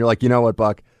time around you're like, you know what,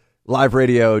 Buck, live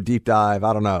radio deep dive,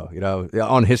 I don't know,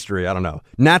 on history, I don't know.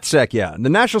 NatSec, yeah. The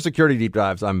national security deep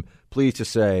dives, I'm pleased to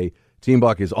say, Team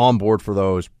Buck is on board for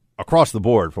those across the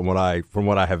board from what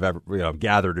I have ever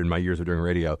gathered in my years of doing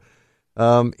radio.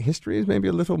 History is maybe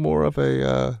a little more of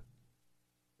an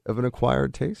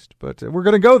acquired taste, but we're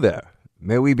going to go there.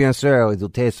 Mais oui, bien sûr, it'll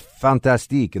taste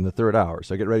fantastique in the third hour,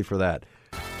 so get ready for that.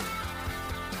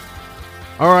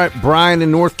 All right, Brian in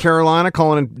North Carolina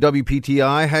calling in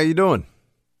WPTI. How you doing?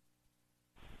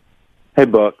 Hey,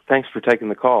 Buck. Thanks for taking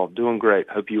the call. Doing great.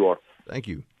 Hope you are. Thank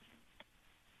you.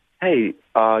 Hey,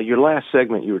 your last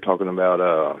segment you were talking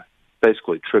about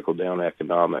basically trickle-down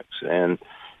economics, and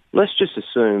let's just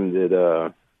assume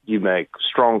that you make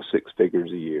strong 6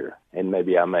 figures a year, and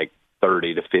maybe I make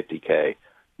 30 to 50K,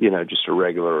 just a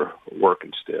regular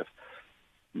working stiff.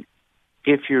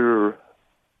 If your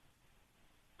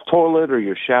toilet or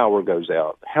your shower goes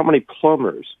out, how many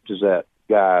plumbers does that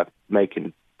guy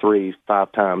making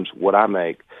 3-5 times what I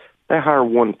make? They hire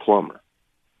one plumber.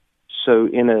 So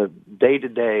in a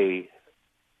day-to-day,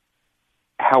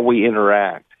 how we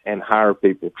interact and hire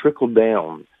people, trickle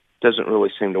down doesn't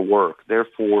really seem to work.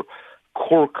 Therefore,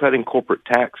 cutting corporate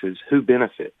taxes, who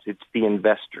benefits? It's the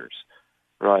investors,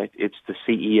 right? It's the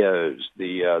CEOs,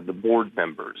 the board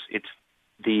members. It's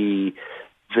the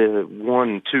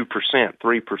 1%, 2%,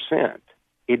 3%.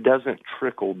 It doesn't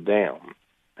trickle down.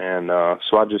 And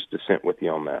so I just dissent with you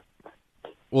on that.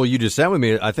 Well, you dissent with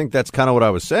me. I think that's kind of what I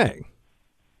was saying.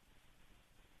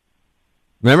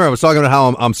 Remember, I was talking about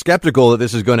how I'm skeptical that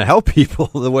this is going to help people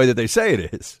the way that they say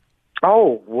it is.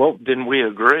 Oh, well, then we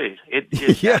agree.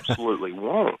 It absolutely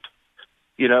won't.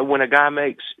 You know, when a guy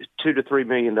makes $2 to $3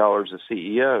 million as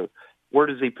CEO, where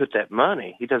does he put that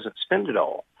money? He doesn't spend it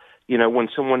all. You know, when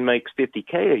someone makes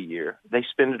 $50K a year, they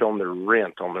spend it on their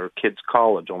rent, on their kids'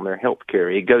 college, on their health care.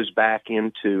 It goes back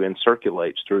into and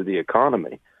circulates through the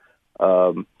economy.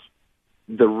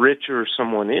 The richer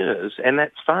someone is, and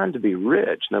that's fine to be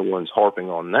rich, no one's harping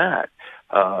on that,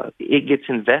 it gets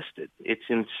invested. It's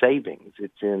in savings.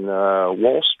 It's in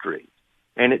Wall Street,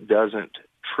 and it doesn't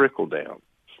trickle down.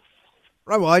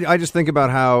 Right. Well, I just think about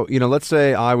how, you know, let's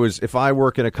say if I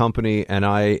work in a company and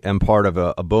I am part of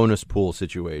a bonus pool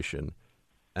situation,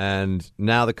 and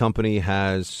now the company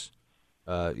has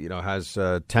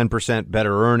 10%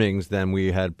 better earnings than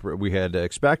we had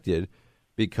expected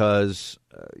because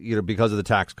of the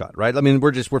tax cut. Right. I mean,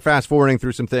 we're fast forwarding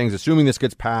through some things, assuming this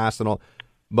gets passed and all.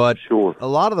 But sure, a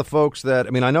lot of the folks I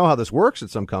know how this works at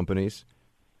some companies.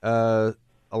 A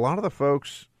lot of the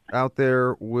folks out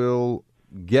there will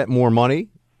get more money,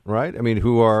 right? I mean,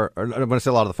 when I say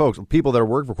a lot of the folks, people that are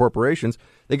working for corporations,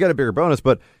 they get a bigger bonus.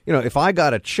 But, you know, if I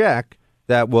got a check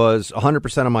that was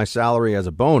 100% of my salary as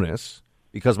a bonus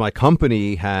because my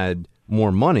company had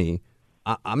more money,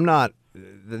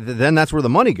 then that's where the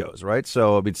money goes, right?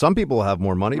 So, I mean, some people will have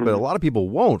more money, but a lot of people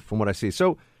won't from what I see.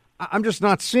 So I'm just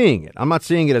not seeing it. I'm not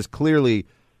seeing it as clearly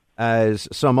as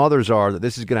some others are, that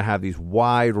this is going to have these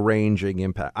wide-ranging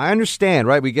impact. I understand,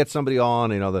 right? We get somebody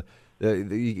on, you know,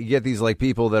 you get these like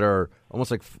people that are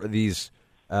almost like these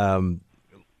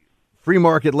free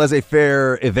market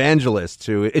laissez-faire evangelists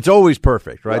who it's always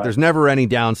perfect, right? There's never any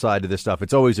downside to this stuff.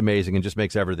 It's always amazing and just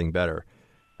makes everything better.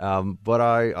 But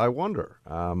I wonder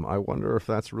if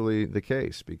that's really the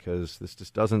case, because this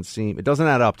just doesn't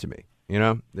add up to me. You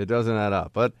know, it doesn't add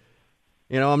up. But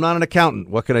you know, I'm not an accountant.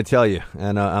 What can I tell you?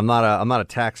 And I'm not a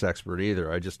tax expert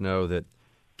either. I just know that.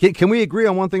 Can we agree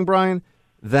on one thing, Brian?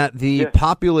 That the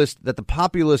populist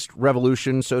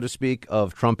revolution, so to speak,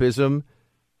 of Trumpism,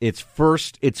 its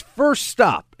first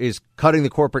stop is cutting the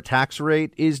corporate tax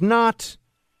rate is not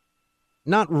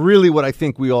really what I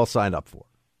think we all signed up for.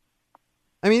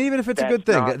 I mean, even if it's a good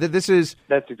thing,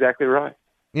 that's exactly right.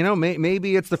 You know,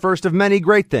 maybe it's the first of many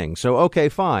great things. So okay,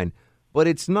 fine, but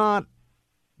it's not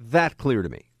that clear to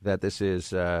me that this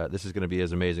is going to be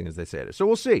as amazing as they say it is. So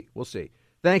we'll see.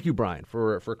 Thank you, Brian,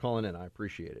 for calling in. I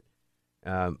appreciate it.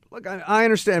 Look, I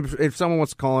understand if someone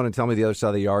wants to call in and tell me the other side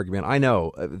of the argument. I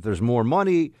know if there's more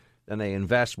money, then they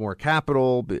invest more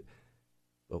capital. But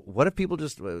what if people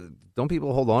don't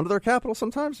people hold on to their capital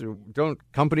sometimes? Don't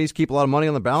companies keep a lot of money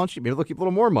on the balance sheet? Maybe they'll keep a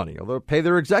little more money, or they'll pay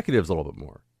their executives a little bit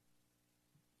more.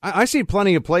 I see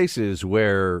plenty of places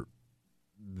where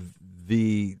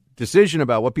the decision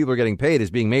about what people are getting paid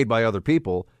is being made by other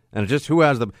people, and it's just who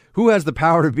has the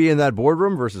power to be in that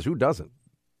boardroom versus who doesn't.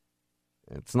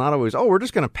 It's not always, we're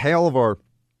just going to pay all of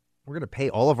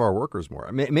our workers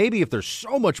more. Maybe if there's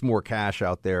so much more cash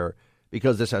out there,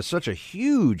 because this has such a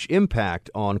huge impact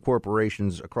on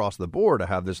corporations across the board to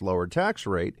have this lowered tax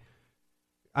rate,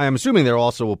 I am assuming there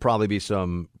also will probably be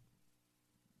some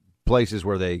places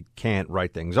where they can't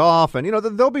write things off. And, you know,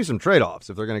 there'll be some trade-offs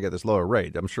if they're going to get this lower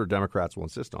rate. I'm sure Democrats will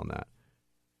insist on that.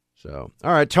 So,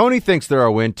 all right, Tony thinks they're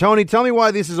a win. Tony, tell me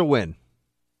why this is a win.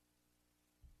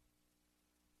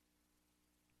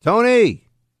 Tony.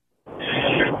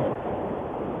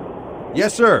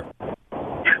 Yes, sir.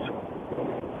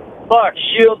 Buck,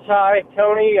 Shields, hi.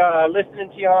 Tony, listening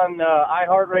to you on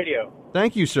iHeartRadio.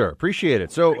 Thank you, sir. Appreciate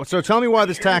it. So tell me why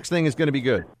this tax thing is going to be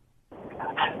good.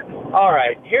 All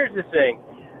right, here's the thing.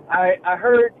 I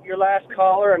heard your last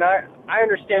caller, and I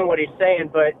understand what he's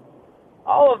saying, but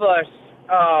all of us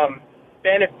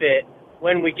benefit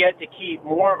when we get to keep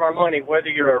more of our money, whether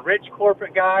you're a rich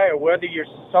corporate guy or whether you're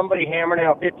somebody hammering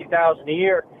out $50,000 a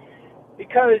year,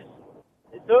 because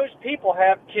those people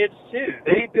have kids too.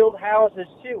 They build houses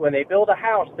too. When they build a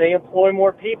house, they employ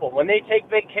more people. When they take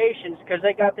vacations, because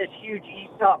they got this huge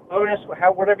ESOP bonus,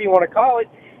 whatever you want to call it,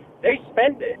 they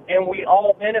spend it, and we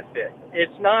all benefit.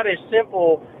 It's not as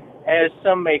simple as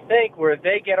some may think, where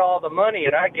they get all the money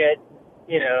and I get,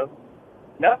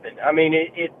 nothing. I mean,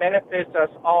 it benefits us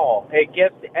all. It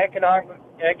gets the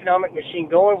economic machine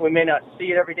going. We may not see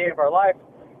it every day of our life,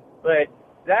 but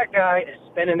that guy is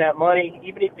spending that money.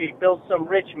 Even if he builds some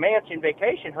rich mansion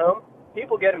vacation home,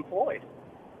 people get employed.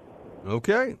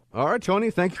 Okay. All right,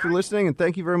 Tony, thank you for listening, and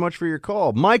thank you very much for your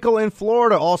call. Michael in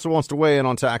Florida also wants to weigh in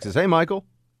on taxes. Hey, Michael.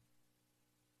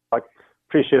 I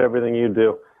appreciate everything you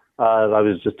do. I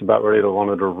was just about ready to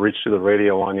reach to the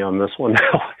radio on you on this one.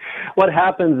 What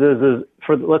happens is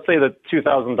for, let's say that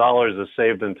 $2,000 is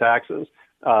saved in taxes.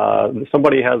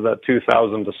 Somebody has that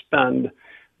 $2,000 to spend.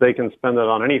 They can spend it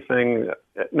on anything.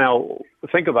 Now,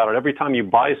 think about it. Every time you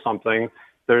buy something,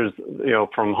 there's,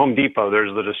 from Home Depot,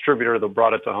 there's the distributor that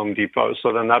brought it to Home Depot.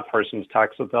 So then that person's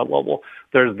taxed at that level.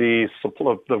 There's the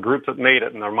group that made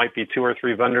it, and there might be 2 or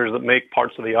 3 vendors that make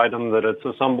parts of the item that it's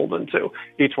assembled into.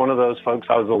 Each one of those folks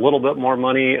has a little bit more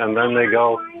money, and then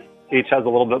each has a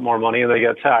little bit more money, and they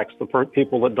get taxed. The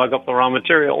people that dug up the raw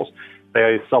materials,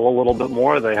 they sell a little bit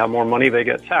more, they have more money, they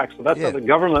get taxed. So that's how the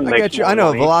government makes get you. more I know,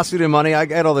 money. velocity of money, I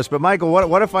get all this. But, Michael,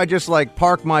 what if I just,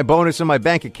 park my bonus in my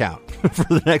bank account for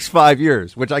the next 5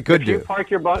 years, which I could do? If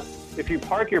you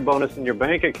park your bonus in your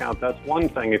bank account, that's one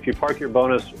thing. If you park your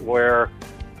bonus where,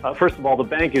 first of all, the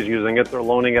bank is using it, they're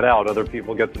loaning it out. Other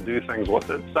people get to do things with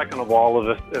it. Second of all,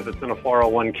 if it's in a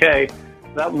 401k,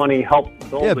 that money helps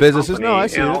build the businesses. company. No, I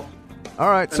see it. All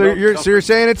right, so you're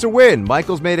saying it's a win.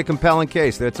 Michael's made a compelling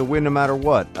case that it's a win no matter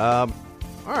what. All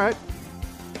right,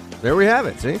 there we have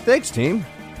it. See, thanks, team.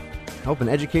 Helping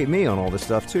educate me on all this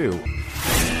stuff too.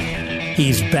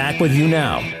 He's back with you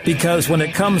now because when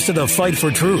it comes to the fight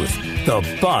for truth,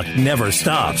 the buck never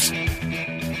stops.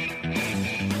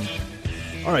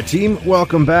 All right, team,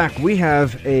 welcome back. We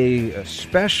have a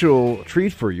special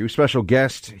treat for you, special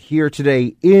guest here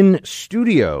today in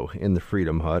studio in the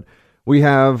Freedom Hut. We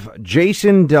have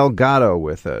Jason Delgado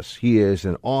with us. He is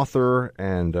an author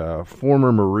and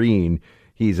former Marine.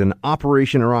 He's an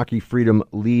Operation Iraqi Freedom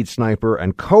lead sniper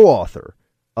and co-author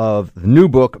of the new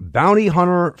book, Bounty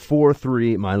Hunter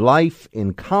 4-3, My Life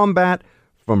in Combat,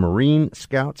 From Marine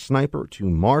Scout Sniper to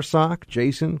MARSOC.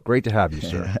 Jason, great to have you,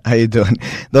 sir. How you doing?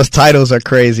 Those titles are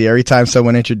crazy. Every time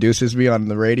someone introduces me on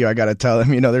the radio, I got to tell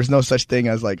them, there's no such thing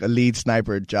as a lead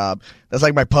sniper job. That's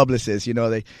like my publicist,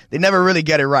 they never really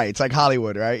get it right. It's like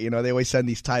Hollywood, right? They always send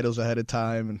these titles ahead of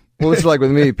time. And well, it's like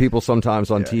with me, people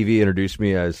sometimes on TV introduce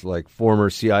me as former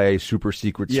CIA super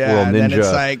secret squirrel ninja. And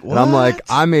it's like, what? And I'm like,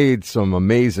 I made some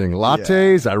amazing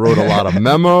lattes. I wrote a lot of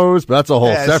memos, but that's a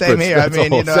whole separate, same here. That's a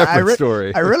whole separate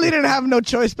story. I really didn't have no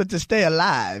choice but to stay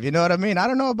alive. You know what I mean? I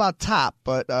don't know about top,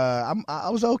 but I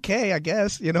was okay, I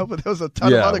guess. But there was a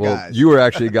ton of other guys. You were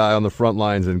actually a guy on the front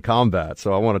lines in combat,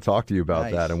 so I want to talk to you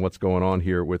about that and what's going on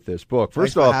here with this book.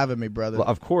 Thanks for having me, brother.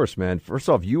 Of course, man. First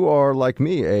off, you are like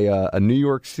me, a New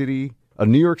York City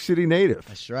native.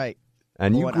 That's right.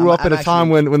 And you grew up at a time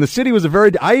when the city was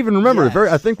I even remember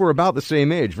I think we're about the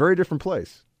same age. Very different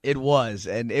place. It was,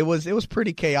 and it was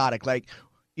pretty chaotic.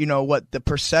 What the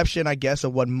perception, I guess,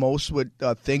 of what most would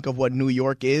think of what New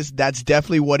York is, that's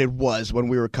definitely what it was when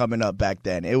we were coming up back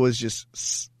then. It was just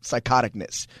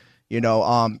psychoticness,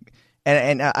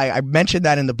 and I mentioned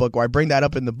that in the book, or I bring that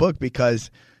up in the book because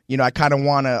I kind of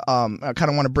want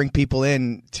to bring people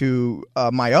in to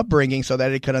my upbringing so that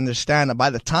they could understand that by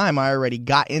the time I already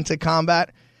got into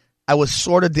combat, I was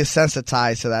sort of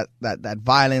desensitized to that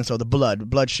violence or the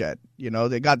bloodshed.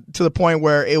 They got to the point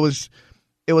where it was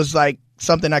like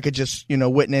something I could just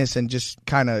witness and just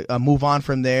kind of move on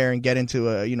from there and get into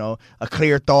a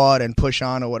clear thought and push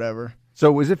on or whatever.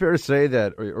 So is it fair to say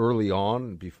that early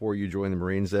on, before you joined the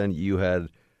Marines, then you had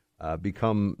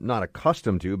become not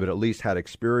accustomed to, but at least had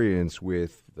experience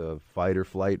with the fight or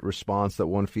flight response that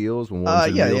one feels when one's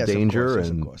in real danger?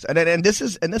 Of course. And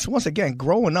this once again,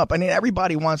 growing up, I mean,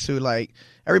 everybody wants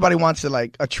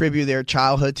to attribute their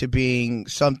childhood to being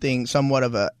somewhat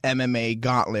of a MMA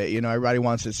gauntlet. Everybody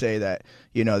wants to say that,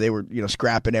 they were,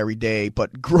 scrapping every day,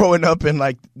 but growing up in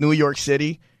New York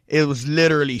City, it was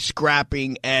literally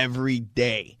scrapping every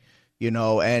day.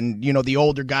 And the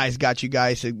older guys got you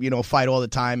guys to, fight all the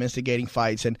time, instigating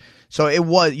fights. And so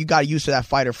you got used to that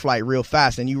fight or flight real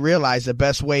fast. And you realize the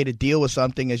best way to deal with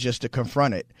something is just to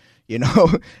confront it,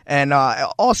 And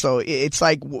also, it's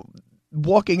like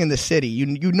walking in the city.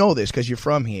 You know this because you're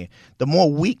from here. The more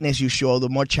weakness you show, the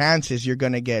more chances you're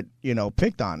going to get,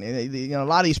 picked on. A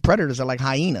lot of these predators are like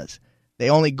hyenas. They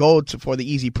only go for the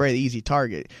easy prey, the easy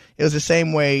target. It was the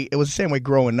same way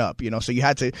growing up, So you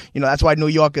had to, that's why New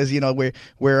Yorkers, we have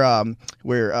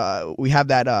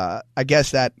that, I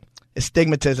guess that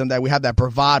stigmatism that we have, that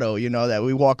bravado, that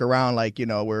we walk around like,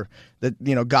 we're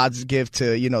God's gift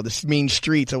to, the mean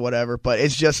streets or whatever. But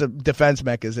it's just a defense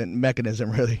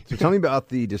mechanism, really. So tell me about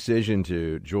the decision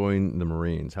to join the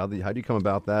Marines. How do you come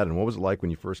about that, and what was it like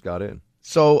when you first got in?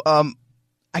 So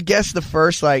I guess the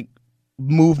first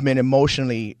movement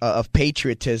emotionally of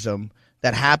patriotism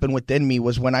that happened within me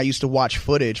was when I used to watch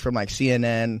footage from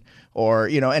CNN or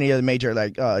any other major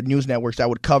news networks that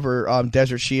would cover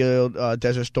Desert Shield,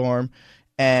 Desert Storm,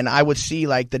 and I would see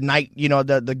the night,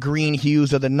 the green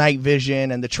hues of the night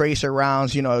vision and the tracer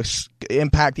rounds,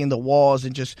 impacting the walls,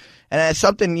 and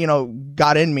something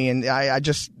got in me, and I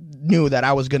just knew that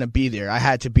I was going to be there. I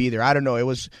had to be there. I don't know. It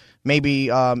was maybe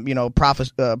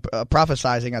prophesizing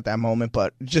at that moment,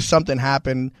 but just something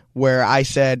happened where I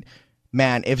said,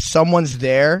 man, if someone's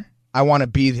there, I want to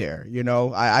be there.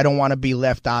 I don't want to be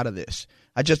left out of this.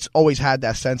 I just always had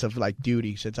that sense of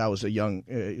duty since I was a young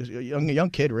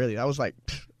kid. Really, I was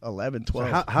 11, 12.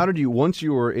 So how did you, once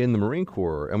you were in the Marine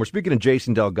Corps, and we're speaking to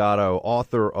Jason Delgado,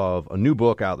 author of a new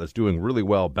book out that's doing really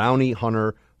well, Bounty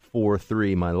Hunter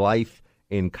 4-3, My Life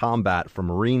in Combat from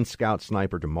Marine Scout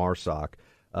Sniper to MARSOC.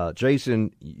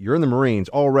 Jason, you're in the Marines,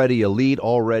 already elite,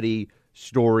 already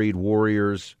storied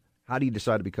warriors. How do you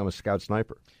decide to become a Scout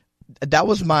Sniper? That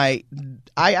was I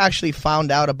actually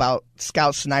found out about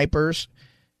Scout Snipers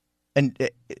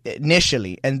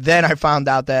initially, and then I found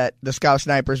out that the Scout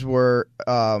Snipers were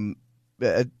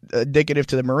indicative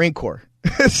to the Marine Corps.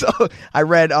 So I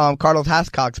read Carlos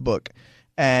Hascock's book,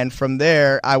 and from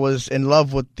there I was in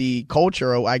love with the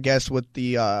culture, I guess, with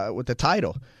the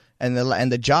title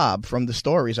and the job from the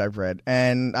stories I've read.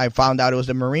 And I found out it was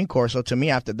the Marine Corps. So to me,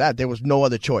 after that, there was no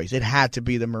other choice. It had to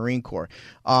be the Marine Corps.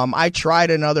 I tried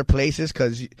in other places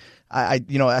because I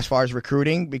as far as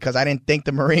recruiting, because I didn't think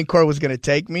the Marine Corps was going to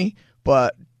take me.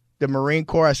 But the Marine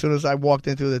Corps, as soon as I walked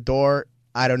in through the door,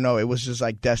 I don't know, it was just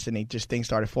like destiny. Just things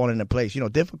started falling into place.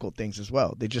 Difficult things as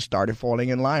well. They just started falling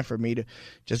in line for me to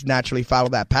just naturally follow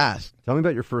that path. Tell me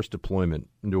about your first deployment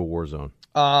into a war zone.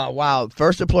 Wow.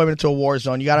 First deployment to a war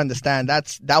zone. You got to understand,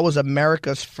 that was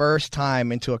America's first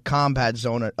time into a combat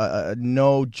zone, a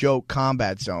no-joke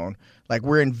combat zone.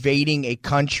 We're invading a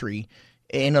country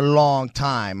in a long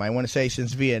time. I want to say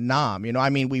since Vietnam.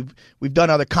 We've done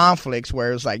other conflicts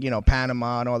where it was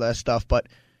Panama and all that stuff, but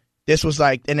this was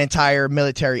an entire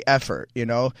military effort,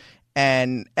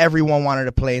 and everyone wanted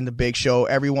to play in the big show.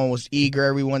 Everyone was eager.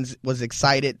 Everyone was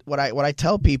excited. What I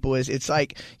tell people is it's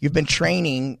like you've been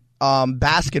training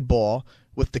basketball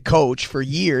with the coach for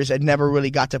years and never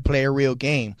really got to play a real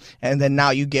game, and then now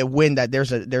you get wind that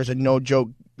there's a no joke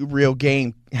real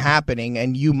game happening,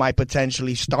 and you might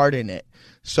potentially start in it.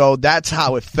 So that's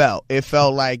how it felt. It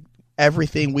felt like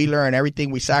everything we learned,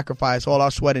 everything we sacrificed, all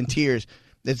our sweat and tears,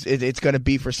 it's going to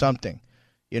be for something,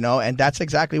 and that's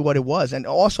exactly what it was. And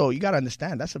also, you got to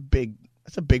understand, that's a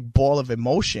big ball of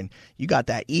emotion. You got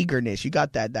that eagerness, you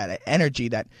got that energy,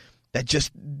 that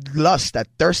just lust, that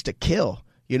thirst to kill,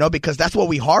 because that's what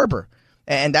we harbor,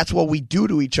 and that's what we do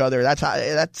to each other.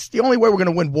 That's the only way we're going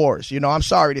to win wars. I'm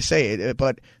sorry to say it,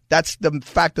 but that's the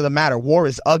fact of the matter. War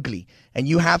is ugly, and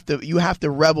you have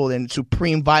to revel in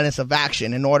supreme violence of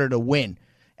action in order to win.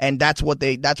 And that's what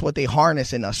they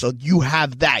harness in us. So you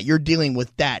have that. You're dealing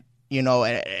with that,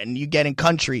 and you get in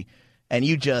country and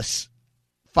you just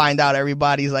find out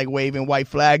everybody's waving white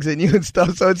flags at you and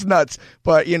stuff. So it's nuts.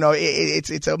 But,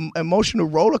 it's an emotional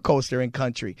roller coaster in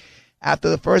country. After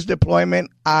the first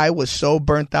deployment, I was so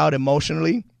burnt out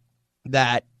emotionally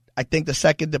that I think the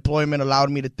second deployment allowed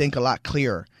me to think a lot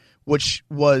clearer, which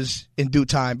was in due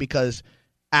time, because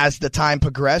as the time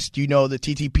progressed, the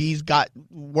TTPs got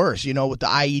worse, with the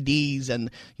IEDs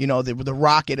and, the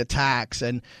rocket attacks.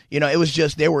 And, it was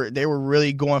just they were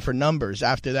really going for numbers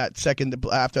after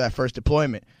that first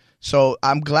deployment. So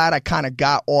I'm glad I kind of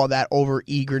got all that over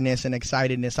eagerness and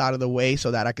excitedness out of the way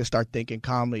so that I could start thinking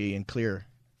calmly and clear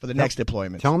for the next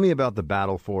deployment. Tell me about the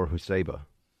battle for Husaybah.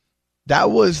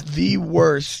 That was the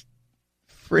worst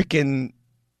freaking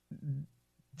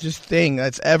just thing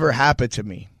that's ever happened to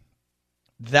me.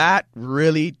 That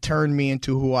really turned me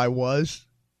into who I was.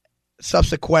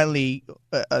 Subsequently,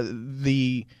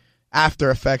 the after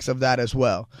effects of that as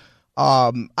well.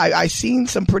 I seen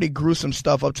some pretty gruesome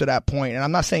stuff up to that point, and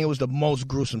I'm not saying it was the most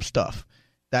gruesome stuff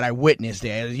that I witnessed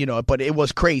there, but it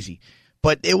was crazy.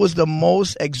 But it was the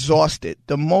most exhausted,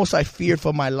 the most I feared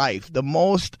for my life, the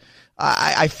most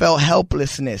I felt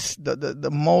helplessness,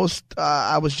 the most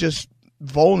I was just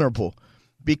vulnerable.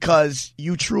 Because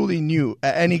you truly knew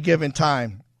at any given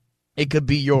time it could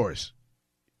be yours.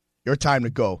 Your time to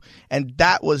go. And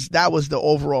that was the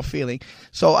overall feeling.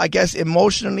 So I guess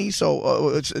emotionally,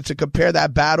 to compare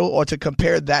that battle or to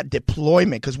compare that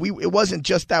deployment, because it wasn't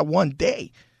just that one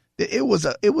day. It was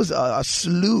a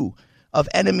slew of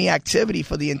enemy activity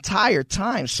for the entire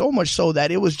time, so much so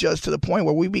that it was just to the point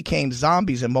where we became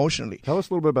zombies emotionally. Tell us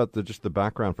a little bit about the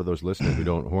background for those listeners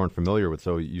who aren't familiar with.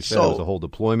 So you said it was a whole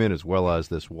deployment as well as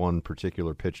this one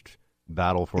particular pitched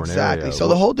battle for an area. Exactly. So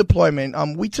the whole deployment,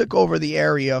 we took over the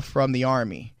area from the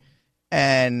Army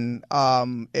and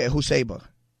Husayba.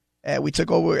 We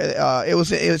took over. It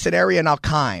was an area in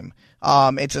Al-Qaim.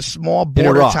 It's a small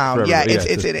border town. Yeah,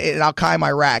 it's in Al-Qaim,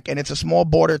 Iraq, and it's a small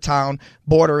border town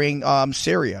bordering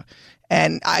Syria.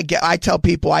 And I tell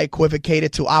people I equivocate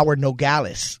it to our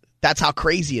Nogales. That's how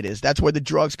crazy it is. That's where the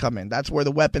drugs come in. That's where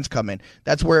the weapons come in.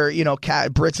 That's where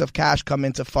Brits of cash come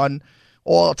in to fund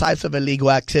all types of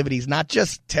illegal activities, not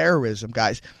just terrorism,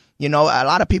 guys. A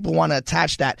lot of people want to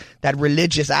attach that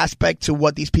religious aspect to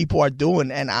what these people are doing.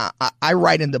 And I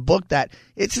write in the book that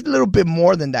it's a little bit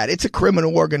more than that. It's a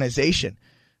criminal organization.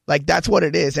 Like, that's what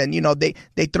it is. And,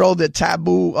 they throw the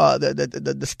taboo,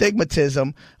 the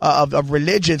stigmatism of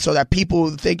religion so that people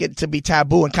think it to be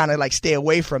taboo and kind of like stay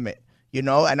away from it.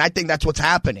 And I think that's what's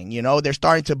happening. They're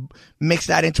starting to mix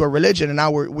that into a religion, and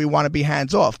now we want to be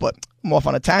hands off. But I'm off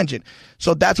on a tangent.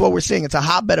 So that's what we're seeing. It's a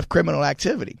hotbed of criminal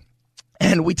activity.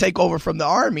 And we take over from the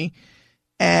Army.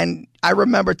 And I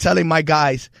remember telling my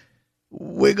guys,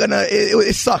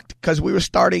 it sucked because we were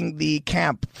starting the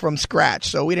camp from scratch.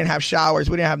 So we didn't have showers.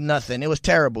 We didn't have nothing. It was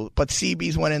terrible. But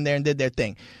CBs went in there and did their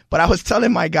thing. But I was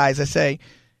telling my guys, I say,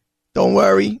 don't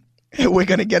worry. We're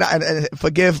going to get out. And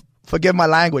forgive my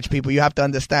language, people. You have to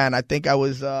understand. I think I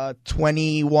was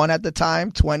 21 at the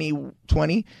time,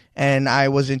 20, and I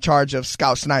was in charge of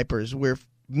scout snipers. We're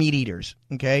meat eaters,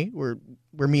 okay? We're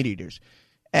meat eaters.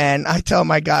 And I tell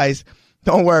my guys,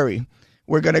 don't worry.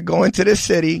 We're going to go into this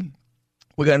city.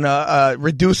 We're going to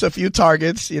reduce a few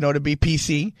targets, to be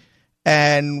PC.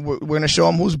 And we're going to show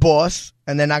them who's boss.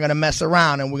 And they're not going to mess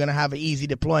around. And we're going to have an easy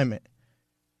deployment.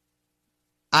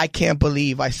 I can't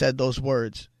believe I said those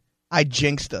words. I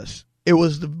jinxed us. It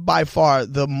was by far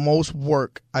the most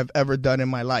work I've ever done in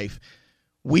my life.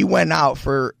 We went out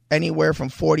for anywhere from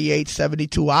 48,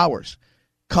 72 hours.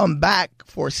 Come back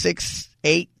for 6,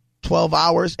 8, 12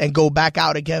 hours and go back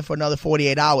out again for another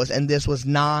 48 hours. And this was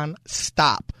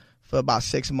non-stop for about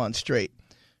 6 months straight.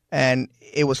 And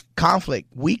it was conflict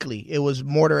weekly. It was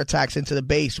mortar attacks into the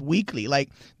base weekly. Like,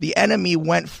 the enemy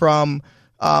went from,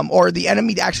 the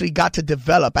enemy actually got to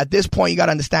develop. At this point, you got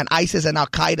to understand, ISIS and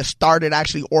Al-Qaeda started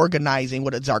actually organizing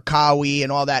with Zarqawi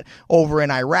and all that over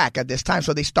in Iraq at this time.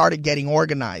 So they started getting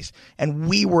organized. And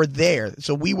we were there.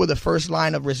 So we were the first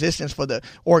line of resistance for the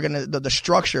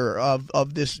structure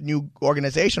of this new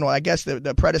organization, or I guess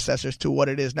the predecessors to what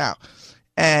it is now.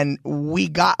 And we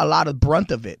got a lot of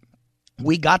brunt of it.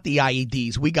 We got the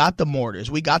IEDs. We got the mortars.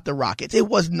 We got the rockets. It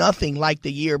was nothing like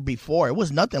the year before. It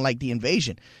was nothing like the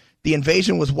invasion. The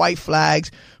invasion was white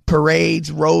flags,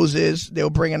 parades, roses. They were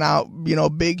bringing out,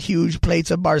 big, huge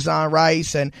plates of Barzan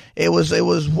rice, and it was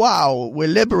wow. We're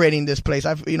liberating this place.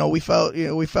 We felt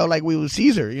like we were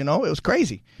Caesar. It was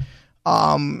crazy.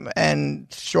 And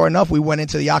sure enough, we went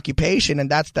into the occupation, and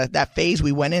that's that phase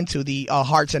we went into, the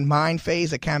hearts and mind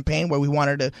phase, the campaign where we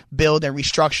wanted to build and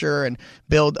restructure and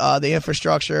build the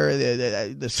infrastructure,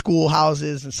 the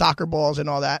schoolhouses and soccer balls and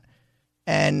all that.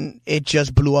 And it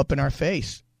just blew up in our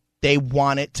face. They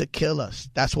wanted to kill us.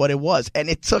 That's what it was. And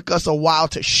it took us a while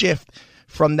to shift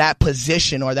from that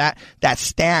position or that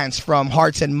stance from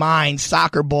hearts and minds,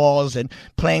 soccer balls and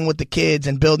playing with the kids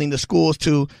and building the schools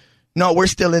to, no, we're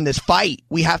still in this fight.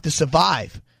 We have to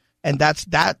survive. And that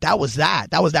was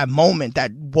that moment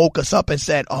that woke us up and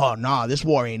said, oh, no, this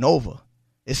war ain't over.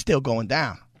 It's still going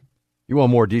down. You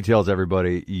want more details,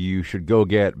 everybody, you should go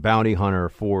get Bounty Hunter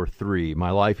 4-3, My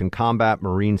Life in Combat,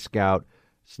 Marine Scout,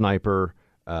 Sniper,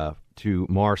 to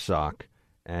MARSOC.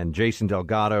 And Jason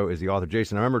Delgado is the author.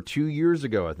 Jason, I remember 2 years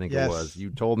ago, I think it was, you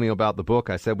told me about the book.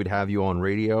 I said we'd have you on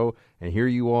radio, and here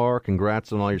you are.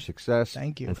 Congrats on all your success.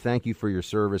 Thank you. And thank you for your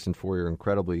service and for your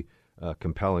incredibly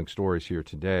compelling stories here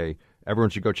today. Everyone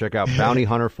should go check out Bounty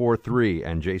Hunter 4-3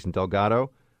 and Jason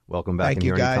Delgado. Welcome back. Thank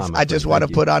you, guys. I just want to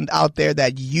put out there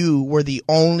that you were the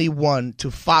only one to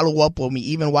follow up with me.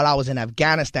 Even while I was in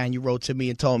Afghanistan, you wrote to me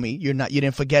and told me you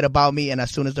didn't forget about me. And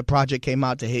as soon as the project came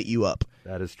out, to hit you up.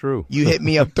 That is true. You hit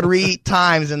me up 3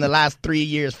 times in the last 4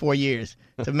 years.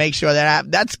 to make sure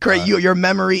that's great. Your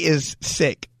memory is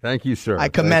sick. Thank you, sir. I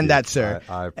commend that, sir.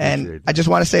 I appreciate that. I just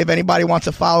want to say, if anybody wants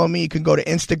to follow me, you can go to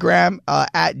Instagram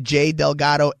at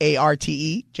jdelgado,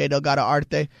 ARTE, jdelgado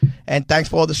arte. And thanks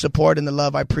for all the support and the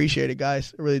love. I appreciate it,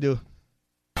 guys. I really do.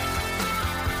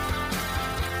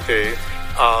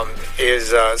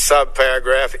 Is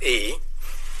subparagraph E,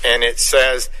 and it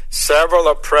says several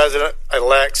of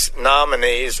President-elect's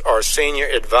nominees or senior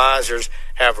advisors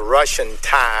have Russian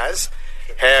ties.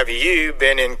 Have you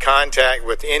been in contact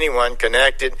with anyone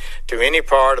connected to any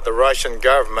part of the Russian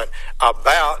government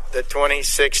about the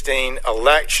 2016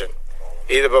 election,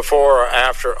 either before or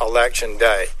after Election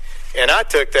Day? And I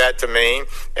took that to mean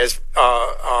as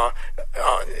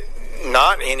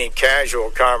not any casual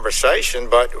conversation,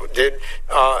 but did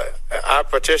I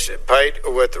participate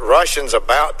with Russians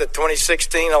about the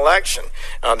 2016 election,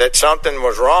 that something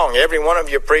was wrong? Every one of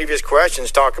your previous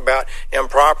questions talk about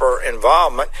improper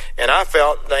involvement, and I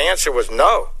felt the answer was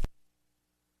no.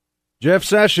 Jeff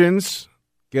Sessions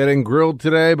getting grilled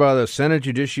today by the Senate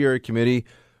Judiciary Committee.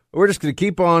 We're just going to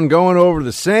keep on going over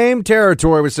the same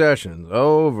territory with Sessions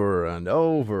over and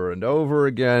over and over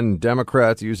again.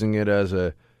 Democrats using it as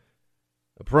a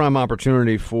prime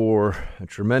opportunity for a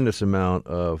tremendous amount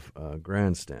of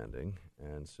grandstanding.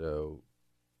 And so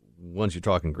once you're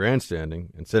talking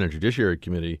grandstanding and Senate Judiciary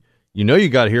Committee, you know you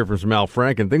got to hear from some Al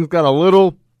Franken. Things got a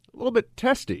little bit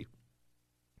testy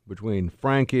between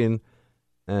Franken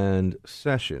and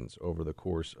Sessions over the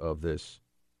course of this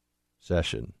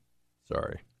session.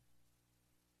 Sorry.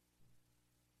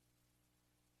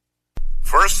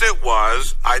 First it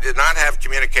was, I did not have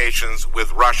communications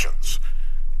with Russians,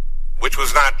 which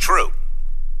was not true.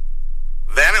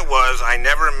 Then it was, I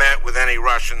never met with any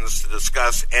Russians to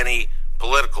discuss any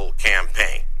political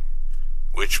campaign,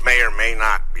 which may or may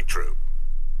not be true.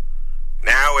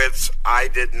 Now it's, I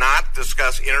did not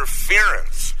discuss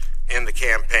interference in the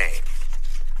campaign,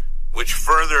 which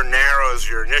further narrows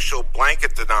your initial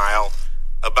blanket denial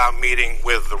about meeting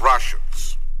with the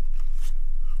Russians.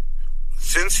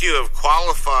 Since you have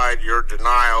qualified your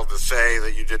denial to say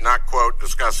that you did not, quote,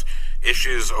 discuss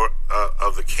issues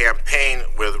of the campaign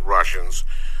with Russians,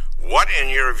 what, in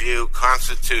your view,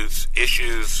 constitutes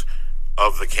issues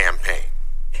of the campaign?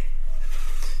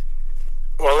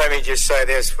 Well, let me just say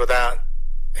this without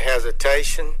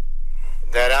hesitation,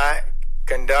 that I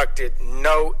conducted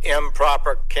no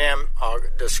improper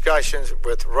discussions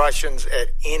with Russians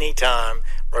at any time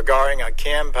regarding a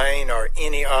campaign or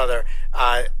any other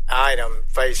item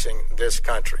facing this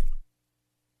country.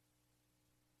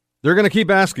 They're going to keep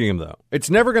asking him, though. It's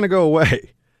never going to go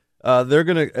away. They're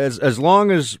going to, as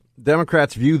long as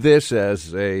Democrats view this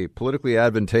as a politically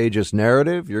advantageous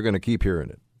narrative, you're going to keep hearing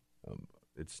it.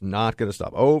 It's not going to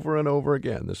stop over and over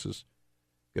again. This is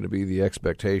going to be the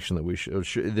expectation that we should.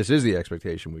 This is the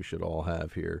expectation we should all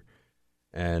have here,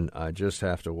 and I just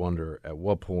have to wonder at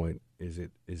what point is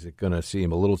it going to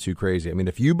seem a little too crazy? I mean,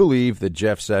 if you believe that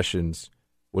Jeff Sessions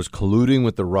was colluding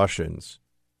with the Russians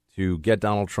to get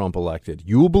Donald Trump elected,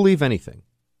 you will believe anything.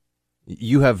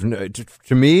 You have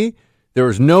to me, there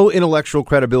is no intellectual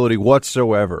credibility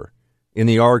whatsoever in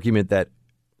the argument that,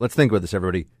 let's think about this,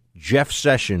 everybody, Jeff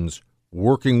Sessions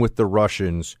working with the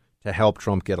Russians to help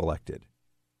Trump get elected.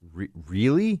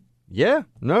 Really? Yeah.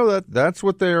 No, that's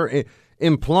what they're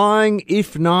implying,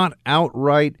 if not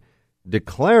outright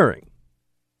declaring.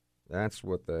 That's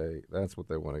what they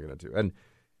want to get into. And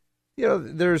you know,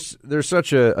 there's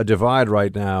such a divide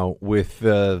right now with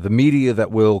the media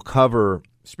that will cover,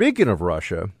 speaking of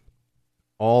Russia,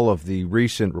 all of the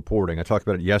recent reporting. I talked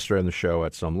about it yesterday on the show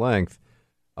at some length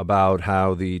about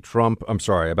how the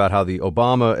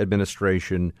Obama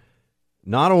administration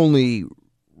not only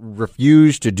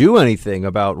refused to do anything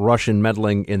about Russian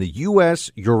meddling in the U.S.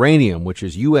 uranium, which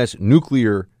is U.S.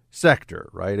 nuclear sector,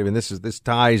 right? I mean, this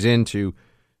ties into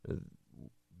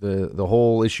the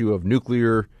whole issue of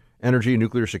nuclear energy,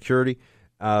 nuclear security.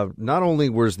 Not only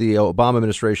was the Obama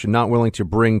administration not willing to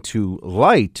bring to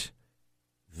light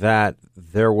that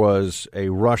there was a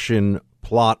Russian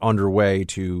plot underway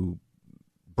to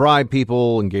bribe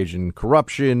people, engage in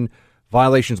corruption,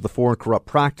 violations of the Foreign Corrupt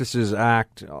Practices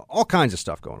Act, all kinds of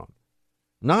stuff going on.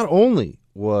 Not only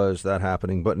was that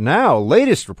happening, but now,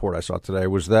 latest report I saw today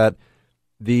was that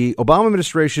the Obama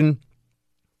administration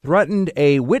threatened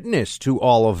a witness to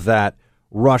all of that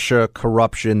Russia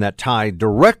corruption that tied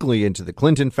directly into the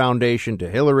Clinton Foundation, to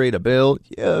Hillary, to Bill.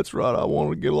 Yeah, that's right. I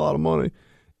wanted to get a lot of money.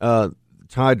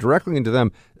 Tied directly into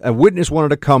them. A witness wanted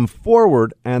to come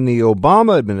forward, and the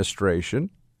Obama administration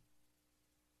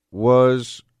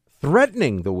was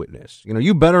threatening the witness.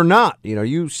 You better not.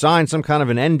 You signed some kind of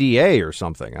an NDA or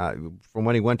something from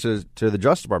when he went to the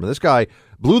Justice Department. This guy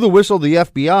blew the whistle to the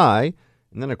FBI,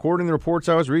 and then according to the reports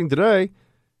I was reading today,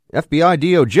 FBI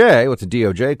DOJ, what's a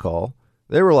DOJ call,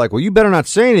 they were like, well, you better not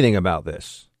say anything about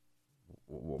this.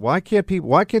 Why can't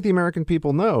the American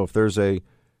people know if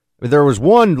there was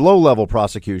one low-level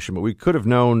prosecution, but we could have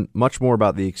known much more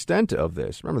about the extent of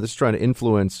this. Remember, this is trying to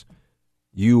influence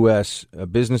U.S.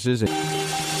 businesses.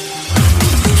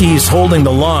 He's holding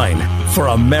the line for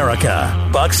America.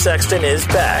 Buck Sexton is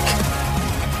back.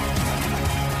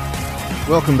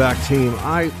 Welcome back, team.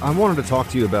 I wanted to talk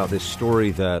to you about this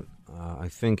story that I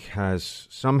think has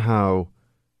somehow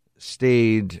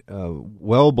stayed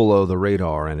well below the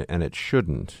radar, and it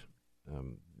shouldn't.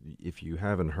 If you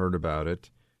haven't heard about it,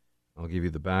 I'll give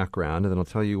you the background, and then I'll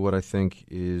tell you what I think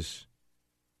is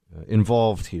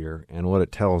involved here and what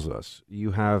it tells us.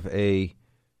 You have a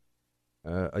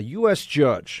U.S.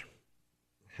 judge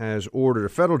a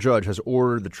federal judge has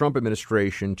ordered the Trump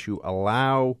administration to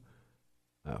allow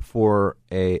for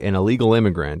an illegal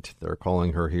immigrant, they're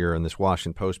calling her here in this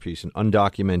Washington Post piece, an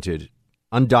undocumented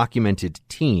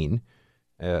teen,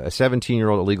 a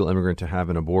 17-year-old illegal immigrant, to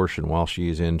have an abortion while she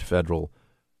is in federal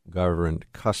government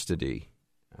custody.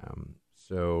 And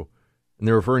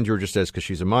they're referring to her just because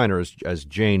she's a minor as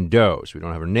Jane Doe. So we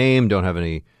don't have her name, don't have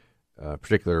any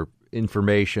particular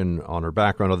information on her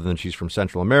background other than she's from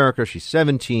Central America. She's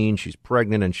 17, she's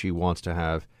pregnant, and she wants to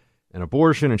have an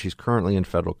abortion, and she's currently in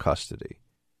federal custody.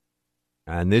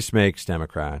 And this makes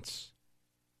Democrats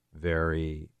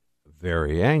very,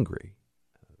 very angry.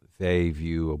 They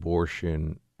view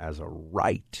abortion as a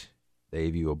right. They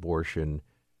view abortion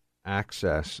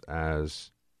access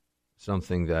as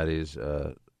something that is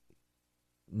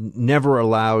never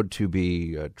allowed to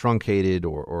be truncated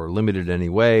or limited in any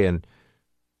way. And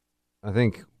I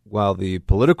think while the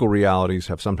political realities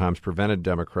have sometimes prevented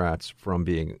Democrats from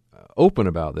being open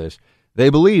about this,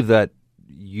 they believe that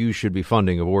you should be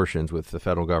funding abortions with the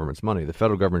federal government's money. The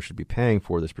federal government should be paying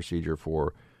for this procedure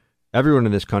for everyone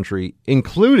in this country,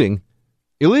 including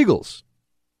illegals.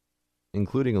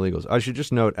 I should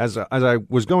just note, as I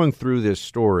was going through this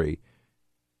story,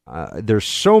 there's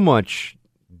so much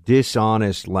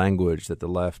dishonest language that the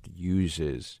left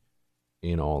uses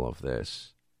in all of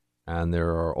this. And there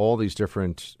are all these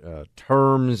different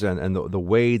terms and the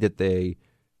way that they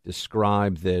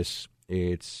describe this.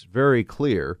 It's very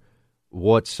clear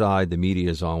what side the media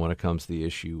is on when it comes to the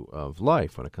issue of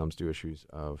life, when it comes to issues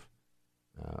of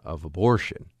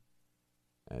abortion.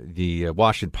 The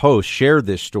Washington Post shared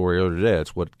this story earlier today.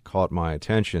 It's what caught my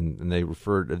attention, and they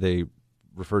referred to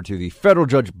the federal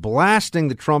judge blasting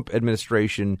the Trump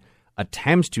administration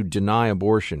attempts to deny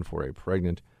abortion for a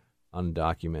pregnant,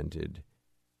 undocumented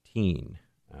teen.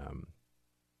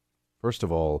 First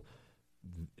of all,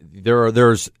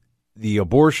 there's the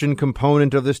abortion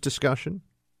component of this discussion,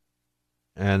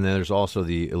 and there's also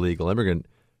the illegal immigrant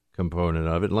component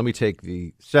of it. Let me take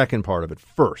the second part of it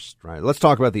first. Right? Let's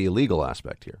talk about the illegal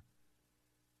aspect here,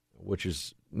 which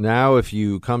is now if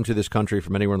you come to this country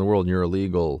from anywhere in the world and you're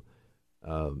illegal,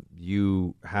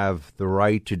 you have the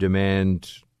right to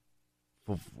demand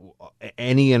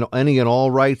any and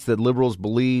all rights that liberals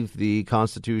believe the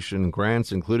Constitution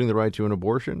grants, including the right to an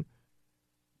abortion.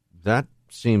 That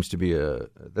seems to be a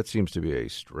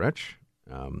stretch.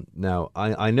 Now,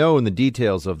 I know in the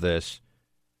details of this,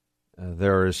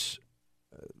 there's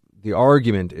the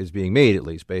argument is being made, at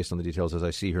least based on the details as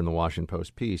I see here in the Washington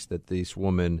Post piece, that this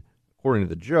woman, according to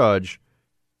the judge,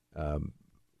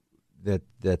 that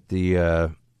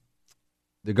the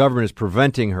government is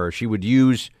preventing her. She would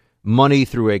use money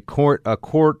through a court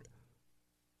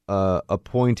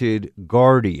appointed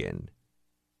guardian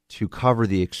to cover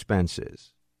the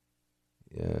expenses.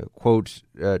 Quote,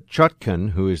 Chutkan,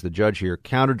 who is the judge here,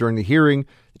 countered during the hearing,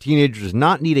 the teenager does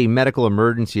not need a medical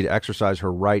emergency to exercise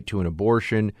her right to an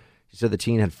abortion. She said the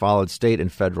teen had followed state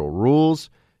and federal rules.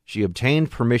 She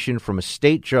obtained permission from a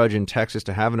state judge in Texas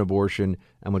to have an abortion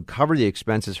and would cover the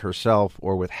expenses herself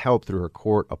or with help through her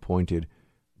court-appointed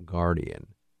guardian.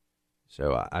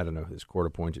 So I don't know who this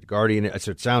court-appointed guardian is.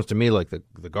 It sounds to me like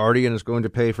the guardian is going to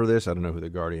pay for this. I don't know who the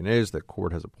guardian is. The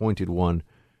court has appointed one.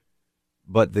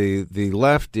 But the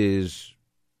left is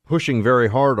pushing very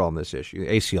hard on this issue.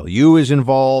 ACLU is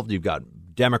involved. You've got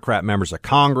Democrat members of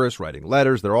Congress writing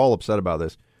letters. They're all upset about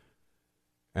this.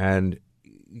 And,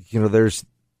 there's,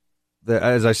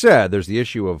 as I said, there's the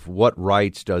issue of what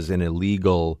rights does an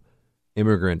illegal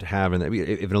immigrant have. And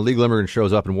if an illegal immigrant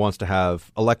shows up and wants to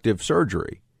have elective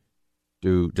surgery,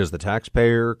 does the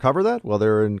taxpayer cover that while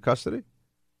they're in custody?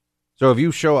 So if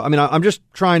you show, I mean, I'm just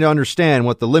trying to understand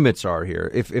what the limits are here.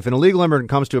 If an illegal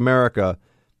immigrant comes to America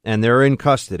and they're in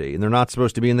custody and they're not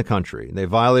supposed to be in the country, and they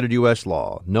violated U.S.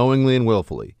 law knowingly and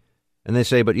willfully, and they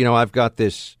say, but I've got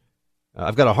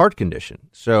a heart condition,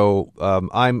 so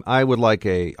I would like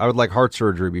heart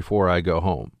surgery before I go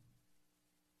home.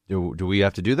 Do we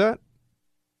have to do that?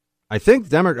 I think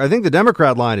the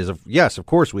Democrat line is yes, of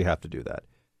course we have to do that,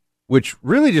 which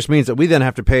really just means that we then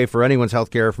have to pay for anyone's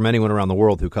health care from anyone around the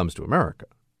world who comes to America.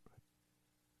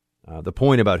 The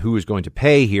point about who is going to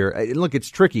pay here, look, it's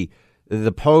tricky.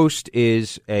 The Post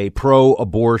is a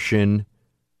pro-abortion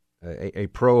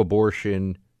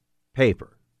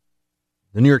paper.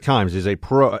 The New York Times is a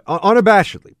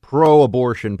unabashedly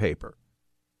pro-abortion paper.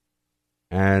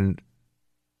 And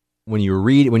when you're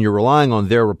relying on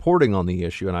their reporting on the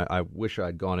issue, and I wish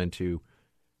I'd gone into,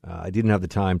 I didn't have the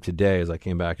time today as I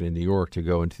came back into New York to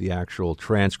go into the actual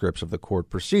transcripts of the court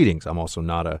proceedings. I'm also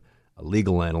not a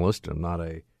legal analyst. I'm not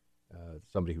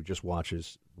somebody who just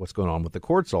watches what's going on with the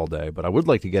courts all day. But I would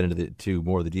like to get into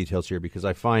more of the details here, because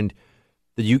I find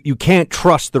that you can't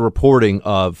trust the reporting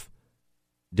of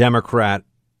Democrat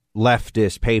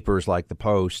leftist papers like the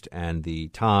Post and the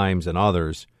Times and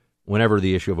others whenever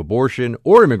the issue of abortion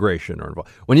or immigration are involved.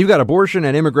 When you've got abortion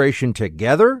and immigration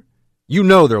together,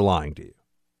 they're lying to you.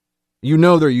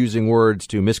 They're using words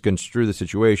to misconstrue the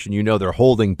situation. They're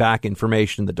holding back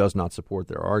information that does not support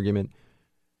their argument.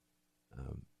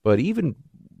 But even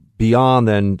beyond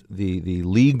then the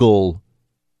legal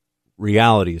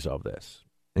realities of this,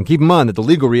 and keep in mind that the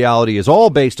legal reality is all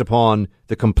based upon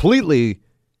the completely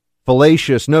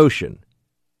fallacious notion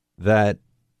that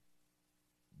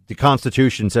the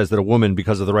Constitution says that a woman,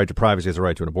 because of the right to privacy, has a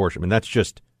right to an abortion. I mean,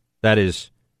 that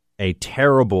is a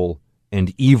terrible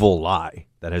and evil lie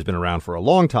that has been around for a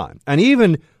long time. And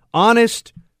even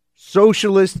honest,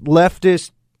 socialist,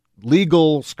 leftist,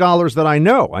 legal scholars that I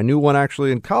knew one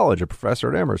actually in college, a professor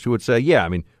at Amherst, who would say,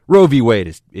 Roe v.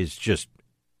 Wade is just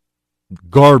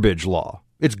garbage law.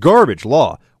 It's garbage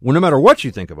law, no matter what you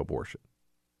think of abortion.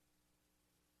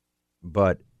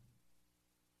 But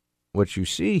what you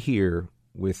see here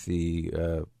with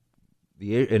an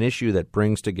issue that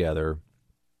brings together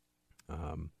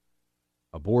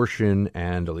abortion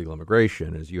and illegal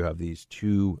immigration is you have these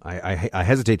two. I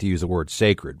hesitate to use the word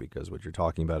sacred, because what you're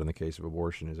talking about in the case of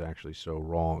abortion is actually so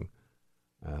wrong,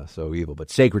 so evil, but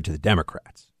sacred to the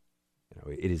Democrats.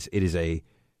 It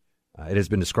has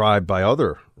been described by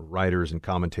other writers and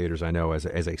commentators I know as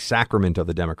a sacrament of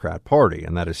the Democrat Party,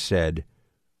 and that is said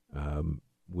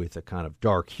with a kind of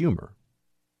dark humor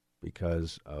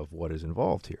because of what is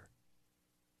involved here.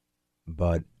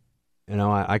 But,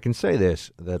 I can say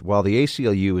this, that while the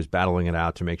ACLU is battling it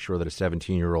out to make sure that a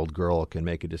 17-year-old girl can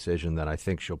make a decision that I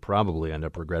think she'll probably end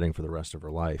up regretting for the rest of her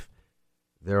life,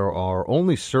 there are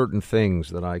only certain things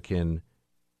that I can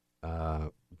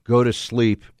go to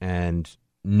sleep and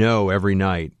know every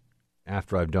night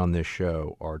after I've done this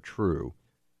show are true.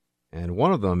 And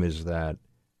one of them is that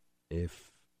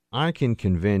if I can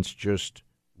convince just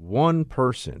one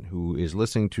person who is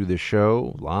listening to this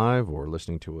show live or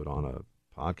listening to it on a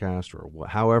podcast or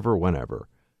however, whenever,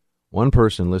 one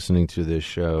person listening to this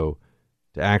show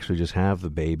to actually just have the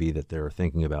baby that they're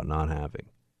thinking about not having,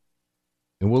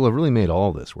 it will have really made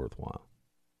all this worthwhile.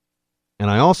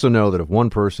 And I also know that if one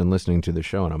person listening to the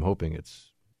show, and I'm hoping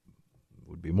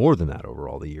would be more than that over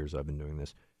all the years I've been doing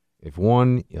this, if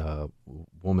one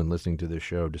woman listening to this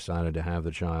show decided to have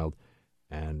the child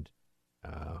and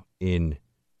in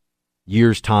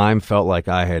years' time felt like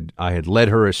I had led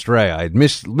her astray, I had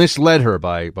misled her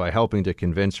by helping to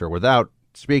convince her without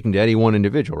speaking to any one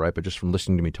individual, right, but just from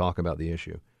listening to me talk about the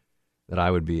issue, that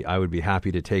I would be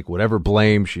happy to take whatever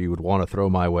blame she would want to throw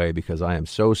my way, because I am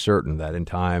so certain that in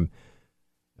time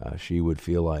she would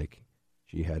feel like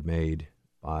she had made,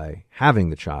 by having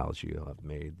the child, she will have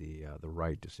made the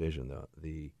right decision,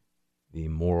 the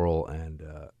moral and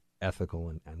ethical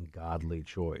and godly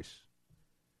choice.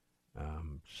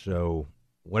 So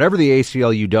whatever the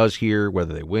ACLU does here,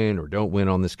 whether they win or don't win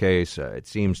on this case, it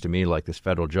seems to me like this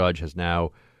federal judge has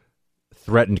now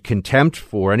threatened contempt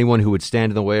for anyone who would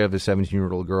stand in the way of a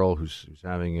 17-year-old girl who's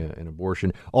having an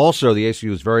abortion. Also, the ACLU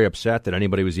was very upset that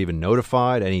anybody was even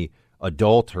notified, any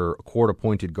adult, her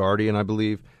court-appointed guardian, I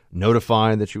believe,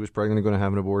 notified that she was pregnant and going to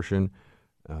have an abortion.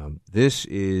 This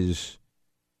is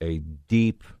a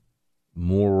deep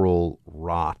moral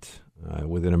rot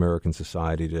within American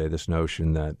society today, this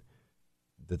notion that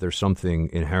there's something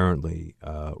inherently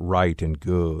right and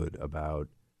good about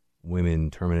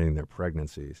women terminating their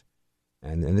pregnancies.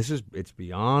 And this is it's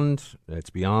beyond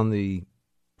the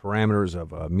parameters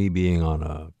of me being on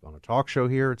a talk show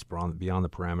here. It's beyond the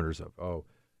parameters of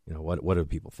what do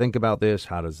people think about this?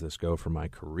 How does this go for my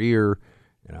career?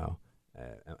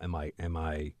 Am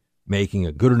I making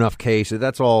a good enough case?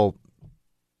 That's all.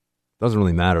 Doesn't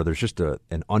really matter. There's just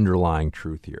an underlying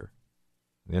truth here.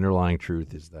 The underlying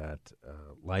truth is that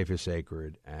life is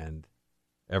sacred, and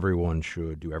everyone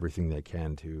should do everything they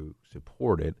can to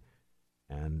support it.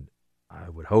 And I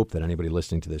would hope that anybody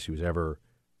listening to this who's ever,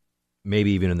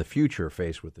 maybe even in the future,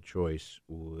 faced with the choice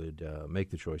would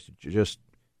make the choice to just,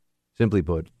 simply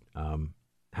put,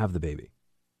 have the baby.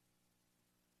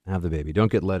 Have the baby.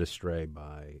 Don't get led astray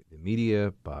by the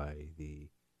media, by the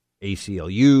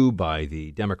ACLU, by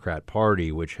the Democrat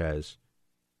Party, which has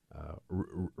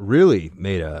really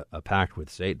made a pact with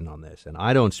Satan on this. And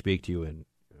I don't speak to you in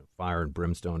fire and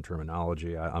brimstone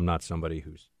terminology. I'm not somebody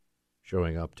who's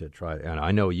showing up to try. And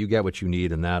I know you get what you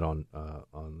need in that on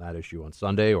that issue on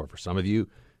Sunday, or for some of you,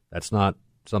 that's not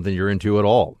something you're into at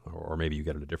all, or maybe you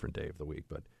get it a different day of the week.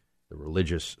 But the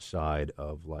religious side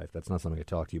of life, that's not something I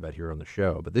talk to you about here on the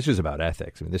show. But this is about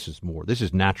ethics. I mean, this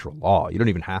is natural law. You don't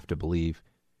even have to believe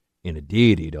in a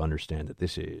deity to understand that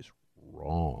this is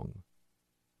wrong,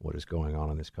 what is going on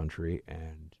in this country.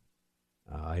 And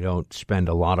I don't spend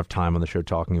a lot of time on the show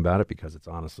talking about it because it's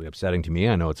honestly upsetting to me.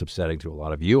 I know it's upsetting to a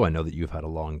lot of you. I know that you've had a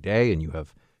long day and you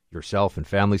have yourself and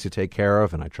families to take care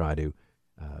of, and I try to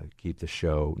keep the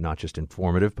show not just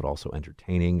informative but also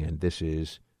entertaining. And this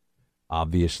is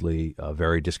obviously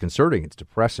very disconcerting. It's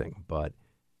depressing. But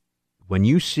when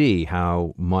you see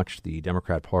how much the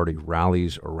Democrat Party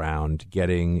rallies around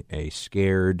getting a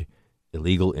scared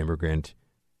illegal immigrant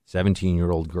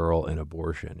 17-year-old girl an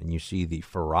abortion, and you see the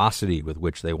ferocity with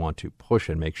which they want to push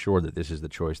and make sure that this is the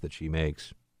choice that she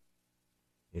makes,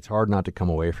 it's hard not to come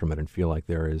away from it and feel like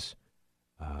there is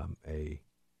a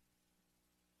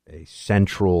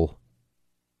central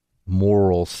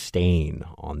moral stain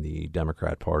on the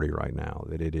Democrat Party right now,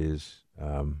 that it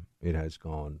has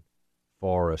gone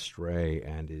far astray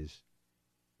and is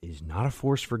not a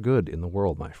force for good in the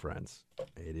world, my friends.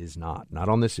 It is not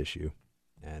on this issue.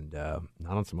 And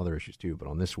not on some other issues, too. But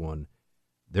on this one,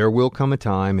 there will come a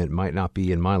time, it might not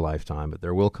be in my lifetime, but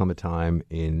there will come a time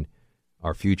in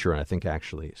our future, and I think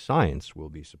actually science will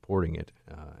be supporting it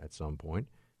at some point,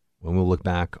 when we'll look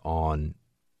back on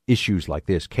issues like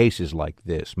this, cases like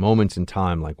this, moments in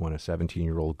time like when a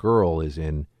 17-year-old girl is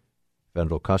in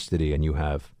federal custody and you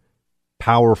have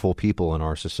powerful people in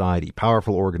our society,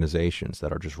 powerful organizations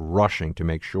that are just rushing to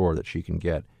make sure that she can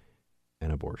get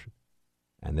an abortion.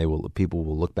 And people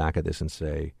will look back at this and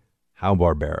say, how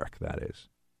barbaric that is.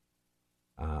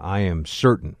 I am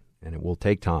certain, and it will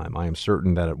take time, I am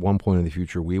certain that at one point in the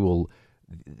future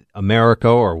America,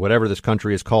 or whatever this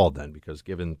country is called then, because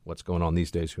given what's going on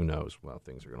these days, who knows how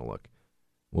things are going to look.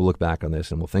 We'll look back on this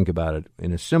and we'll think about it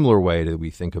in a similar way that we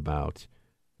think about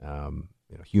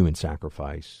human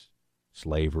sacrifice,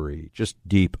 slavery, just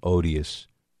deep, odious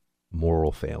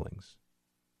moral failings.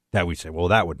 That we say, well,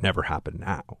 that would never happen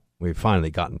now. We've finally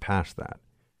gotten past that.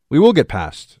 We will get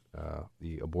past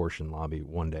the abortion lobby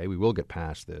one day. We will get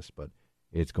past this, but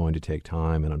it's going to take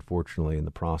time. And unfortunately, in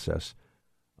the process,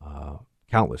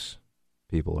 countless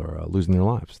people are losing their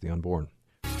lives, the unborn.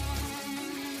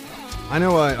 I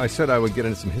know I said I would get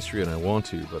into some history, and I want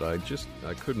to, but I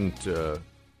couldn't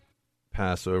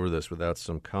pass over this without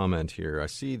some comment here. I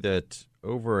see that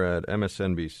over at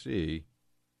MSNBC,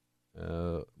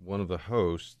 one of the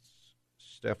hosts,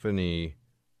 Stephanie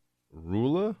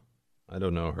Rula, I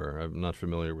don't know her. I'm not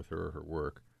familiar with her or her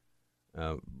work.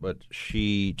 But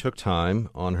she took time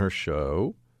on her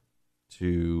show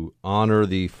to honor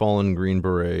the fallen Green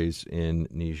Berets in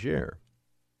Niger.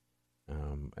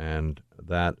 And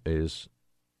that is,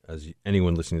 as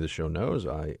anyone listening to the show knows,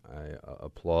 I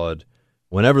applaud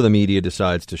whenever the media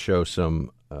decides to show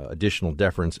some additional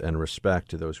deference and respect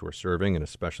to those who are serving, and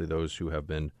especially those who have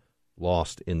been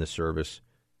lost in the service,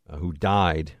 who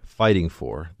died fighting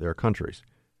for their countries.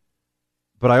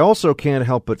 But I also can't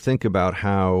help but think about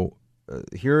how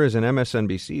here is an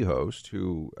MSNBC host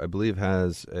who I believe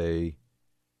has let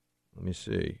me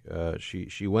see,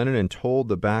 she went in and told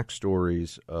the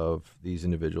backstories of these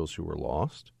individuals who were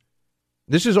lost.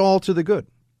 This is all to the good.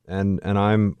 And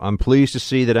I'm pleased to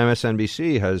see that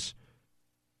MSNBC has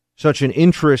such an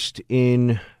interest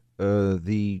in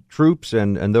the troops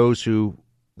and those who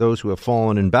have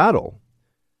fallen in battle.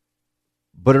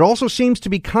 But it also seems to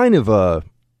be kind of a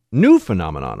new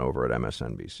phenomenon over at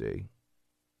MSNBC.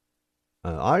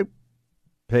 I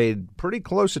paid pretty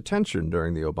close attention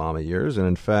during the Obama years, and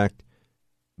in fact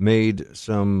made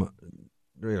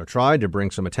tried to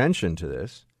bring some attention to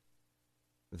this,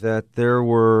 that there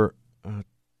were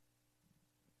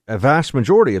a vast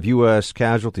majority of U.S.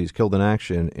 casualties killed in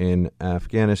action in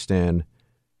Afghanistan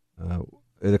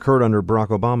it occurred under Barack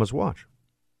Obama's watch.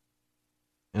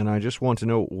 And I just want to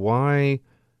know, why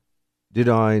did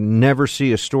I never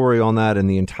see a story on that in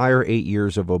the entire 8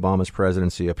 years of Obama's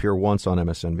presidency appear once on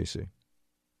MSNBC?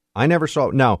 I never saw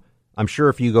it. Now, I'm sure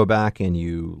if you go back and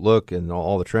you look in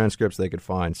all the transcripts, they could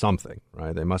find something,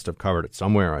 right? They must have covered it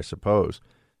somewhere, I suppose.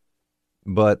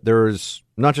 But there's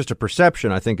not just a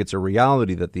perception. I think it's a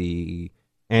reality that the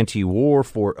anti-war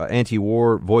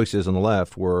voices on the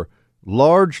left were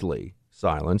largely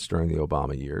silenced during the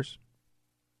Obama years.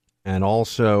 And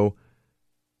also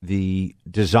the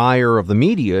desire of the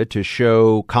media to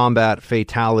show combat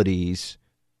fatalities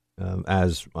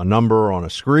as a number on a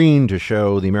screen to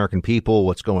show the American people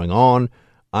what's going on.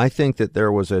 I think that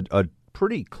there was a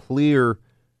pretty clear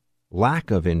lack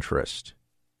of interest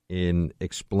in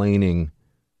explaining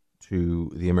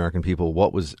to the American people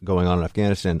what was going on in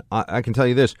Afghanistan. I can tell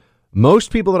you this.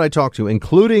 Most people that I talk to,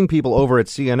 including people over at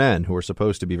CNN who are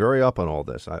supposed to be very up on all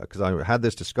this, because I had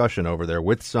this discussion over there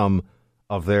with some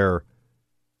of their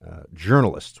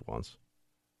journalists once.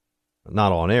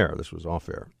 Not on air. This was off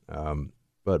air.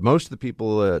 But most of the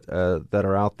people that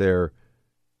are out there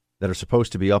that are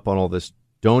supposed to be up on all this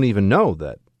don't even know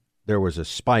that there was a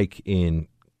spike in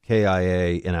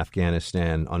KIA in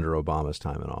Afghanistan under Obama's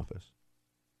time in office.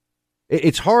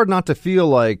 It's hard not to feel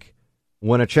like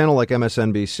when a channel like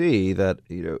MSNBC that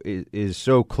is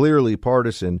so clearly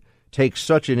partisan takes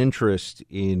such an interest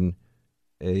in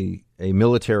a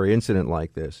military incident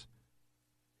like this,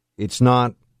 it's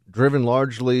not driven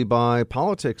largely by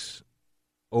politics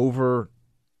over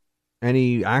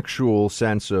any actual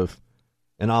sense of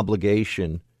an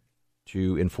obligation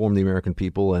to inform the American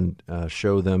people and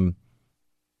show them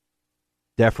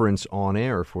deference on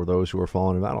air for those who are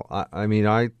fallen in battle.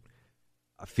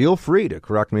 I feel free to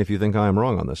correct me if you think I am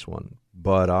wrong on this one,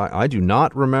 but I do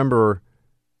not remember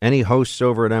any hosts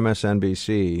over at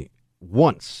MSNBC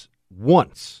once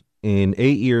in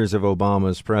 8 years of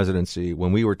Obama's presidency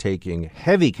when we were taking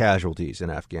heavy casualties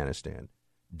in Afghanistan,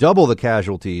 double the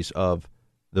casualties of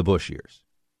the Bush years.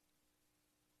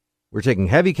 We're taking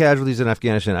heavy casualties in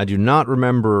Afghanistan. I do not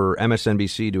remember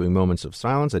MSNBC doing moments of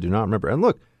silence. I do not remember. And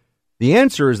look, the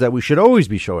answer is that we should always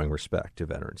be showing respect to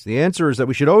veterans. The answer is that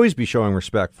we should always be showing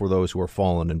respect for those who are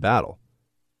fallen in battle.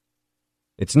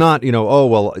 It's not, oh,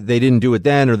 well, they didn't do it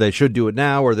then or they should do it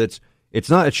now, or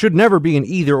it should never be an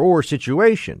either or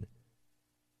situation.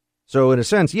 So in a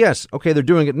sense, yes, okay, they're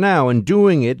doing it now, and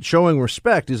doing it, showing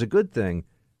respect is a good thing.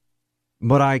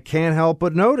 But I can't help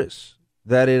but notice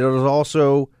that it is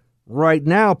also right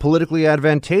now politically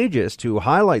advantageous to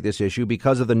highlight this issue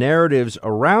because of the narratives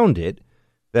around it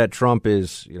that Trump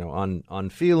is,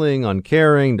 unfeeling,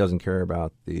 uncaring, doesn't care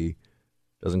about the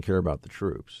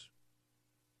troops.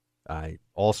 I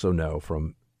also know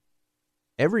from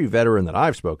every veteran that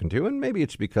I've spoken to, and maybe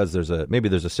it's because there's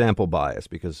a sample bias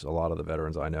because a lot of the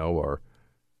veterans I know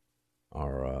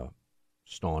are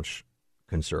staunch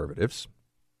conservatives.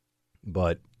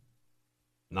 But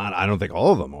I don't think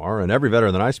all of them are. And every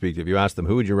veteran that I speak to, if you ask them,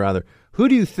 who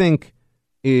do you think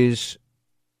is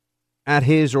at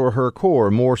his or her core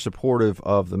more supportive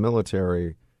of the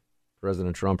military,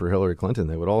 President Trump or Hillary Clinton?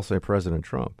 They would all say President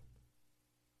Trump.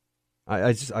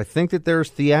 I think that there's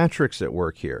theatrics at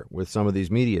work here with some of these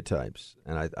media types.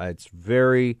 And it's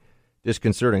very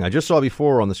disconcerting. I just saw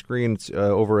before on the screen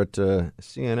over at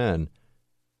CNN,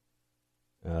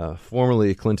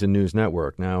 formerly Clinton News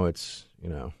Network. Now it's,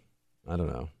 I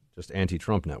don't know, just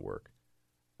anti-Trump network.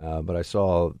 But I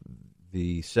saw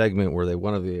the segment where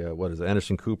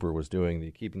Anderson Cooper was doing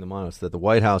the Keeping Them Honest, that the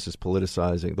White House is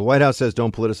politicizing. The White House says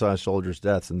don't politicize soldiers'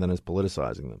 deaths and then is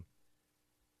politicizing them.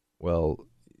 Well,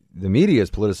 the media is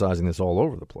politicizing this all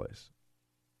over the place.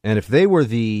 And if they were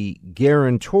the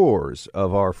guarantors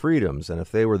of our freedoms, and if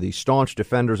they were the staunch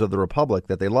defenders of the republic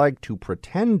that they like to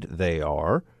pretend they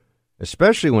are,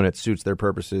 especially when it suits their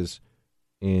purposes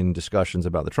in discussions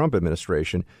about the Trump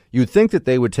administration, you'd think that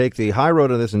they would take the high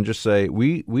road on this and just say,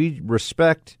 we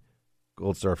respect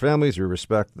Gold Star families, we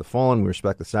respect the fallen, we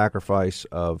respect the sacrifice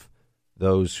of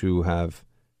those who have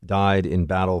died in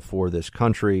battle for this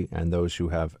country and those who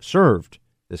have served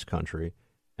this country,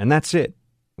 and that's it.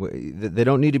 They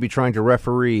don't need to be trying to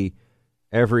referee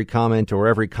every comment or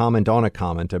every comment on a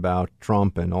comment about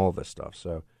Trump and all this stuff.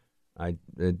 So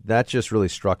that just really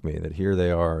struck me that here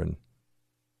they are, and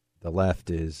the left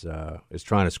is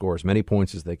trying to score as many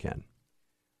points as they can.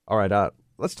 All right,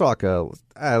 let's talk.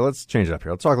 Let's change it up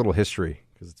here. Let's talk a little history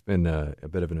because it's been a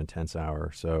bit of an intense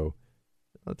hour. So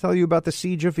I'll tell you about the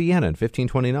Siege of Vienna in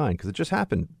 1529 because it just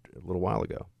happened a little while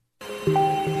ago.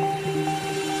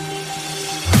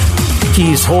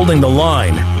 He's holding the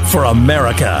line for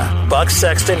America. Buck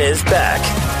Sexton is back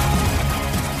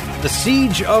The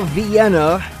Siege of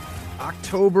Vienna,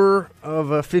 October of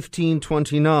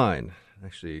 1529.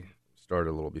 Actually, started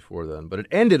a little before then, but it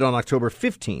ended on October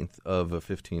 15th of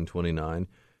 1529.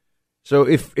 So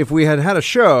if we had had a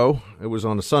show, it was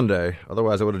on a Sunday.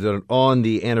 Otherwise, I would have done it on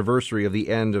the anniversary of the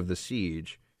end of the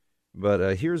siege.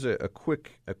 But here's a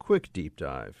quick deep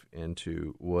dive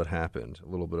into what happened. A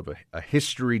little bit of a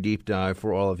history deep dive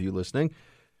for all of you listening.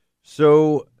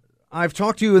 So I've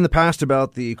talked to you in the past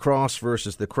about the Cross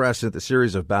versus the Crescent, the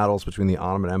series of battles between the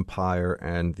Ottoman Empire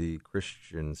and the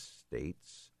Christian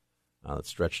states that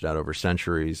stretched out over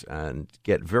centuries and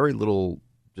get very little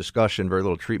discussion, very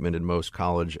little treatment in most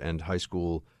college and high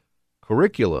school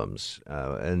curriculums.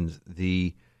 And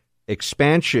the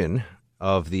expansion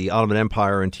of the Ottoman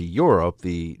Empire into Europe,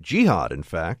 the jihad, in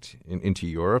fact, into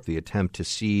Europe, the attempt to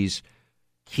seize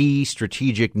key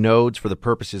strategic nodes for the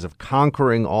purposes of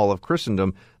conquering all of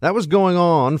Christendom, that was going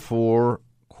on for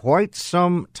quite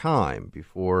some time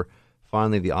before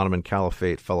finally the Ottoman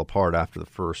Caliphate fell apart after the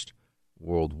First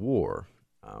World War.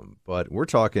 But we're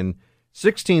talking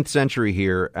 16th century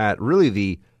here at really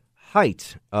the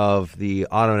height of the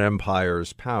Ottoman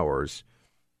Empire's powers,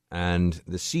 and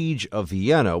the Siege of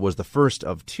Vienna was the first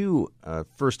of two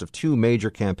major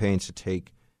campaigns to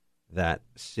take that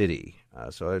city.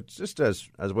 So it's just as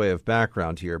a way of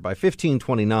background here. By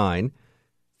 1529,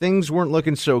 things weren't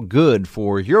looking so good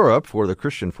for Europe, for the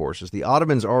Christian forces. The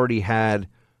Ottomans already had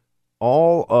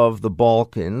all of the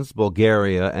Balkans,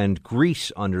 Bulgaria, and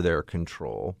Greece under their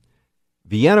control.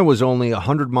 Vienna was only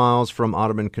 100 miles from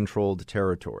Ottoman-controlled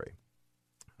territory.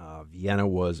 Vienna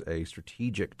was a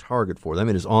strategic target for them.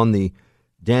 It is on the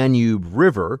Danube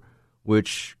River,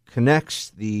 which connects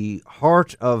the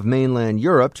heart of mainland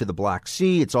Europe to the Black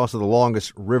Sea. It's also the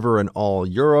longest river in all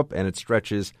Europe, and it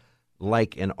stretches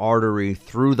like an artery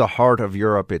through the heart of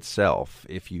Europe itself.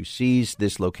 If you seize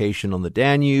this location on the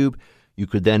Danube, you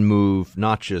could then move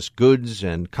not just goods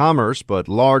and commerce, but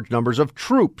large numbers of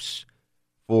troops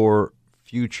for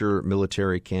future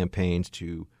military campaigns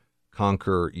to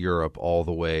conquer Europe all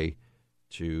the way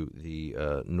to the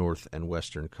north and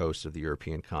western coasts of the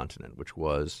European continent, which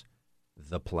was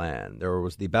the plan. There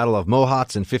was the Battle of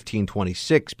Mohács in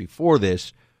 1526 before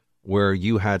this, where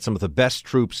you had some of the best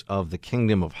troops of the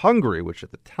Kingdom of Hungary, which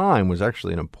at the time was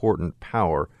actually an important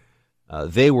power.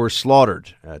 They were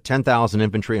slaughtered, 10,000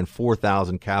 infantry and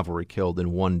 4,000 cavalry killed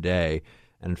in one day.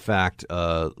 And in fact,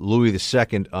 Louis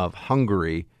II of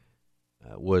Hungary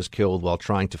was killed while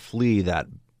trying to flee that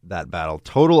battle.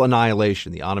 Total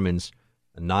annihilation. The Ottomans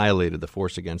annihilated the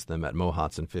force against them at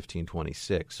Mohács in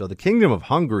 1526. So the Kingdom of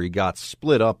Hungary got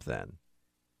split up then.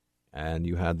 And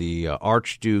you had the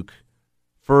Archduke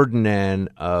Ferdinand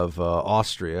of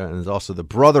Austria, and there's also the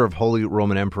brother of Holy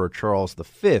Roman Emperor Charles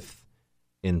V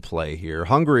in play here.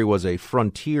 Hungary was a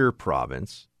frontier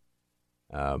province.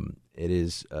 It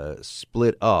is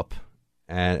split up,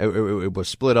 and it was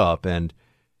split up, and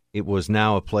it was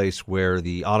now a place where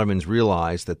the Ottomans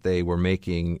realized that they were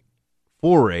making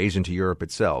forays into Europe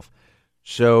itself.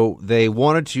 So they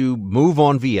wanted to move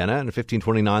on Vienna. In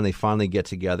 1529, they finally get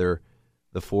together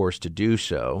the force to do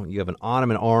so. You have an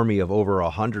Ottoman army of over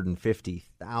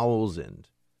 150,000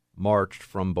 marched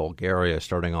from Bulgaria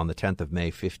starting on the 10th of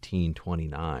May,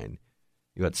 1529.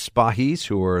 You had Spahis,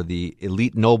 who were the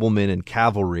elite noblemen and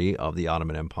cavalry of the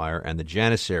Ottoman Empire, and the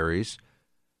Janissaries,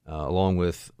 along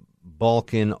with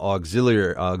Balkan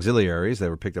auxiliaries. They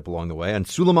were picked up along the way. And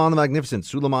Suleiman the Magnificent,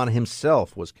 Suleiman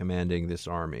himself was commanding this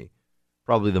army.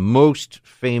 Probably the most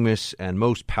famous and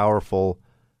most powerful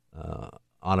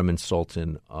Ottoman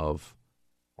Sultan of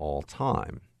all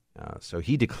time. So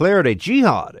he declared a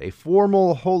jihad, a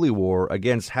formal holy war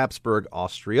against Habsburg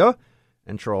Austria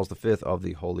and Charles V of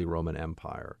the Holy Roman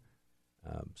Empire.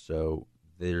 So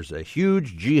there's a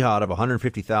huge jihad of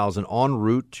 150,000 en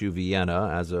route to Vienna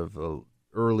as of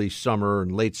early summer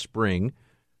and late spring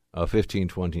of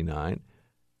 1529,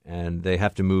 and they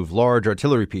have to move large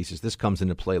artillery pieces. This comes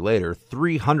into play later.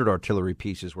 300 artillery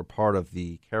pieces were part of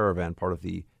the caravan, part of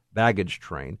the baggage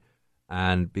train,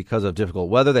 and because of difficult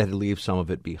weather, they had to leave some of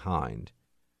it behind.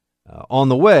 On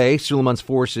the way, Suleiman's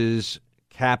forces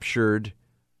captured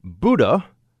Buda,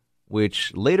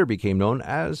 which later became known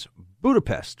as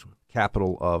Budapest,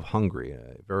 capital of Hungary,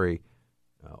 a very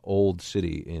old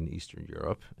city in Eastern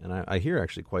Europe, and I hear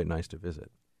actually quite nice to visit.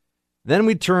 Then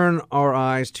we turn our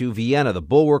eyes to Vienna, the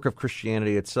bulwark of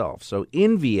Christianity itself. So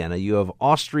in Vienna, you have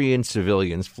Austrian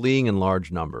civilians fleeing in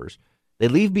large numbers. They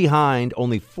leave behind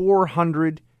only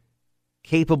 400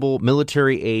 capable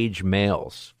military-age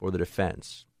males for the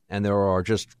defense, and there are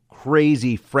just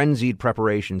crazy, frenzied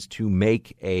preparations to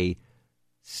make a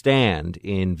stand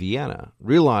in Vienna,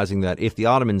 realizing that if the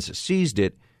Ottomans seized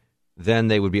it, then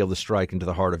they would be able to strike into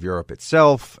the heart of Europe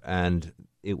itself, and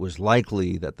it was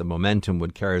likely that the momentum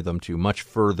would carry them to much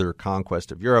further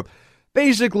conquest of Europe.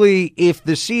 Basically, if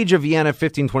the siege of Vienna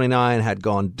 1529 had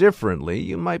gone differently,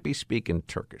 you might be speaking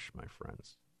Turkish, my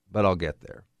friends. But I'll get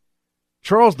there.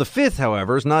 Charles V,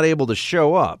 however, is not able to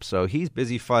show up, so he's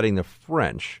busy fighting the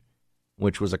French,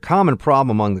 which was a common problem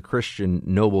among the Christian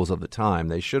nobles of the time.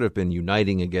 They should have been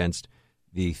uniting against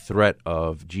the threat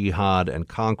of jihad and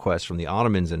conquest from the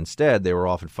Ottomans, and instead they were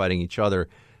often fighting each other,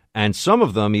 and some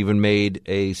of them even made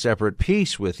a separate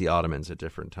peace with the Ottomans at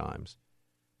different times.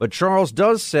 But Charles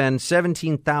does send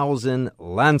 17,000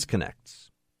 Landsknechts.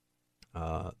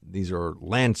 These are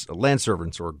land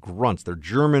servants or grunts. They're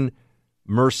German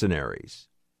mercenaries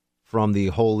from the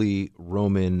Holy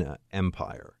Roman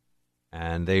Empire.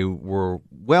 And they were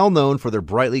well known for their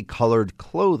brightly colored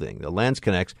clothing. The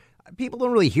Landsknechts, people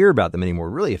don't really hear about them anymore.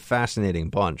 Really a fascinating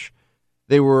bunch.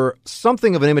 They were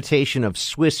something of an imitation of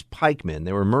Swiss pikemen.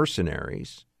 They were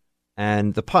mercenaries.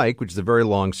 And the pike, which is a very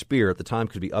long spear, at the time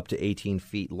could be up to 18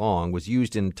 feet long, was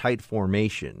used in tight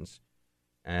formations.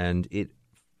 And it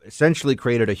essentially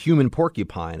created a human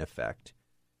porcupine effect,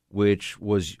 which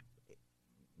was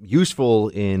useful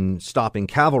in stopping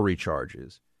cavalry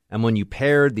charges. And when you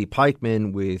paired the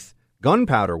pikemen with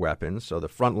gunpowder weapons, so the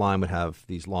front line would have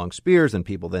these long spears, and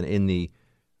people then in the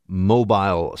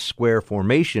mobile square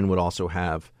formation would also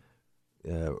have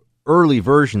early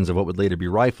versions of what would later be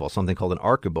rifles, something called an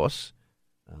arquebus.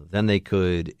 Then they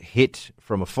could hit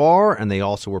from afar, and they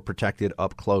also were protected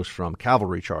up close from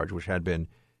cavalry charge, which had been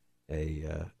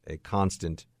a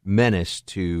constant menace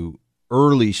to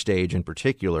early stage, in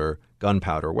particular,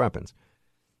 gunpowder weapons.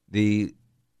 The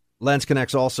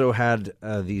Landsknechts also had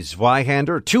the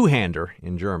Zweihander, two-hander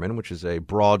in German, which is a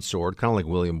broadsword, kind of like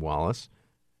William Wallace.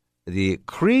 The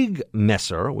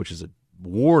Kriegmesser, which is a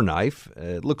war knife.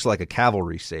 It looks like a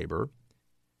cavalry saber.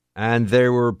 And they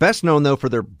were best known, though, for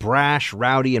their brash,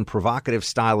 rowdy, and provocative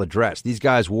style of dress. These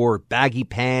guys wore baggy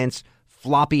pants,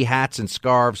 floppy hats and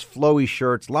scarves, flowy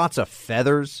shirts, lots of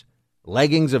feathers,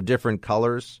 leggings of different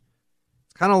colors.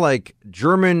 It's kind of like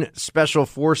German special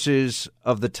forces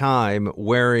of the time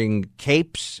wearing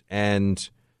capes and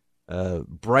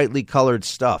brightly colored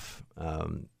stuff.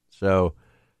 So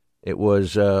it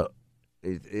was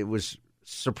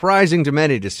surprising to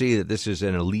many to see that this is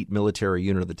an elite military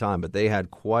unit of the time, but they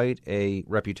had quite a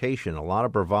reputation, a lot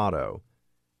of bravado,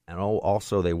 and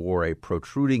also they wore a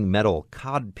protruding metal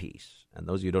codpiece. And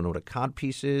those of you who don't know what a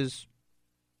codpiece is,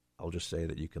 I'll just say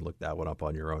that you can look that one up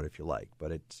on your own if you like.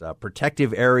 But it's a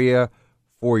protective area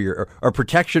for your, or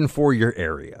protection for your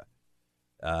area.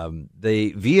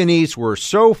 The Viennese were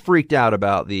so freaked out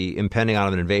about the impending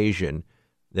Ottoman invasion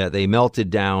that they melted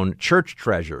down church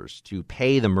treasures to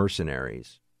pay the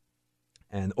mercenaries.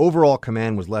 And overall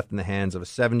command was left in the hands of a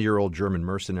 70-year-old German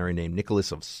mercenary named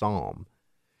Nicholas of Salm.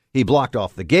 He blocked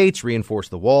off the gates,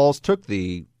 reinforced the walls, took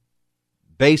the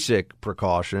basic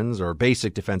precautions or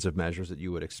basic defensive measures that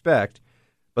you would expect,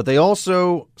 but they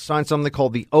also signed something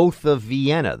called the Oath of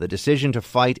Vienna, the decision to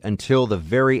fight until the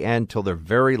very end, till their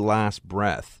very last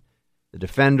breath. The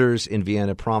defenders in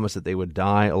Vienna promised that they would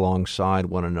die alongside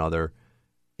one another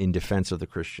in defense of the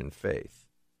Christian faith.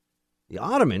 The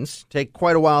Ottomans take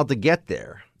quite a while to get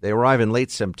there. They arrive in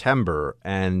late September,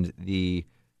 and the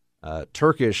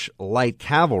Turkish light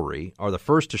cavalry are the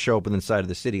first to show up inside of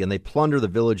the city, and they plunder the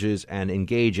villages and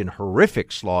engage in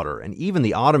horrific slaughter. And even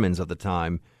the Ottomans of the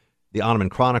time, the Ottoman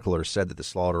chroniclers said that the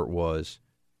slaughter was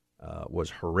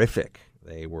horrific.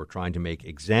 They were trying to make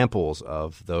examples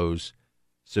of those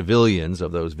civilians,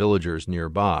 of those villagers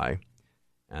nearby,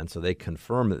 and so they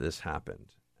confirmed that this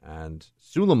happened. And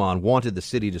Suleiman wanted the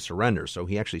city to surrender, so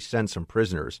he actually sent some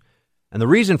prisoners. And the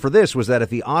reason for this was that if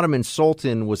the Ottoman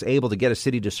Sultan was able to get a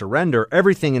city to surrender,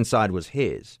 everything inside was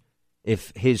his.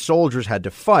 If his soldiers had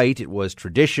to fight, it was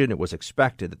tradition, it was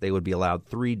expected that they would be allowed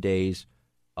 3 days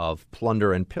of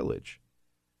plunder and pillage.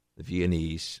 The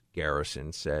Viennese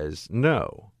garrison says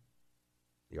no.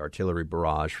 The artillery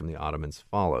barrage from the Ottomans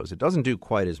follows. It doesn't do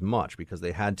quite as much because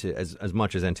they had to, as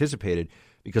much as anticipated,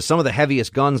 because some of the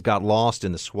heaviest guns got lost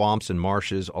in the swamps and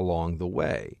marshes along the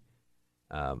way.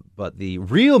 But the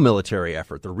real military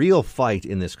effort, the real fight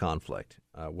in this conflict,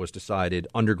 was decided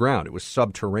underground. It was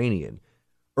subterranean.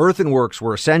 Earthworks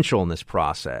were essential in this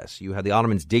process. You had the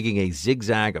Ottomans digging a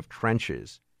zigzag of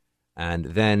trenches, and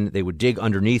then they would dig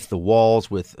underneath the walls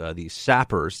with these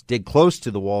sappers, dig close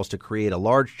to the walls to create a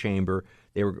large chamber.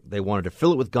 They wanted to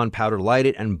fill it with gunpowder, light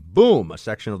it, and boom, a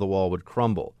section of the wall would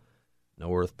crumble.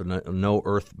 No earth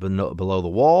below the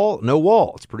wall, no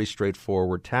wall. It's a pretty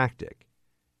straightforward tactic.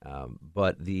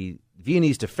 But the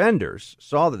Viennese defenders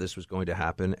saw that this was going to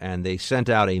happen, and they sent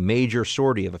out a major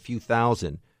sortie of a few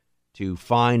thousand to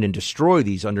find and destroy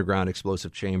these underground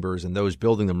explosive chambers and those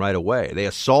building them right away. They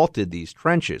assaulted these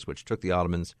trenches, which took the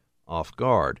Ottomans off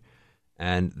guard.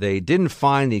 And they didn't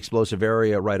find the explosive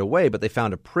area right away, but they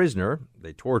found a prisoner.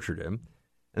 They tortured him.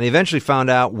 And they eventually found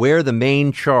out where the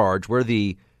main charge, where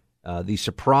the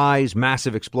surprise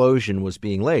massive explosion was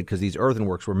being laid, because these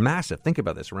earthworks were massive. Think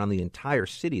about this. Around the entire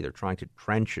city, they're trying to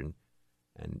trench and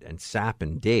sap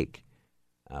and dig.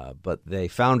 But they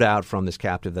found out from this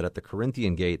captive that at the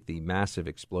Corinthian Gate, the massive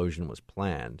explosion was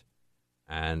planned.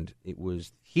 And it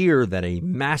was here that a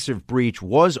massive breach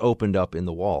was opened up in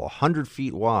the wall, 100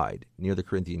 feet wide, near the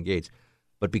Corinthian Gates.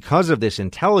 But because of this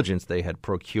intelligence they had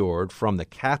procured from the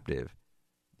captive,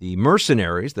 the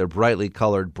mercenaries, their brightly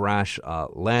colored brash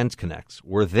landsknechts,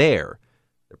 were there.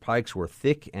 Their pikes were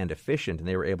thick and efficient, and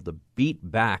they were able to beat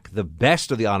back the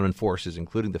best of the Ottoman forces,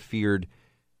 including the feared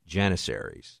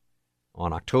Janissaries.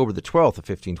 On October the 12th of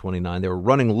 1529, they were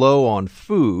running low on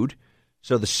food,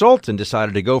 so the Sultan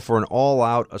decided to go for an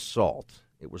all-out assault.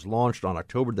 It was launched on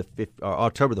October the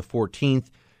 14th.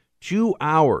 2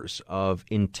 hours of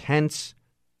intense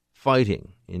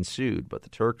fighting ensued, but the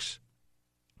Turks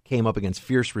came up against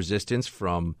fierce resistance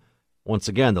from, once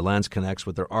again, the landsknechts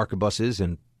with their arquebuses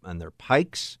and their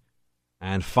pikes.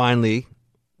 And finally,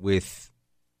 with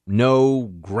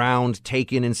no ground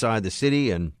taken inside the city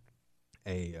and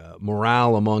a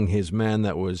morale among his men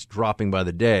that was dropping by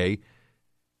the day,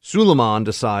 Suleiman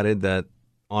decided that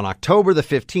on October the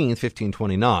 15th,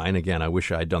 1529, again, I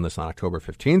wish I had done this on October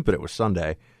 15th, but it was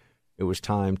Sunday, it was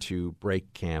time to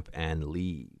break camp and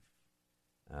leave.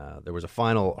 There was a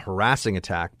final harassing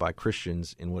attack by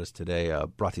Christians in what is today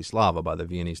Bratislava by the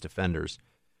Viennese defenders.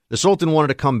 The Sultan wanted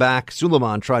to come back.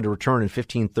 Suleiman tried to return in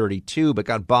 1532, but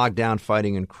got bogged down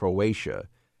fighting in Croatia.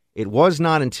 It was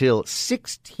not until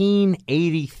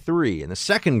 1683, in the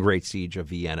Second Great Siege of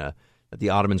Vienna, that the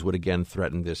Ottomans would again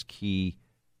threaten this key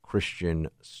Christian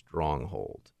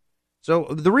stronghold. So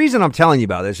the reason I'm telling you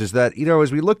about this is that,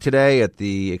 as we look today at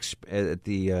the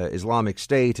Islamic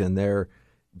State and their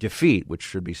defeat, which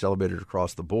should be celebrated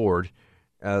across the board,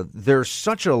 there's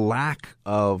such a lack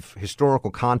of historical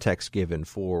context given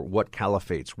for what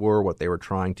caliphates were, what they were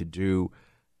trying to do,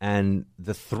 and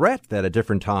the threat that at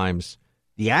different times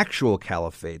the actual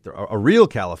caliphate, a real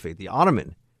caliphate, the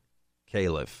Ottoman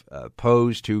caliph,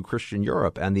 posed to Christian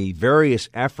Europe, and the various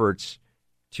efforts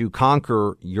to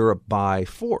conquer Europe by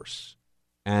force,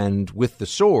 and with the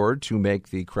sword to make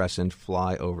the crescent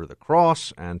fly over the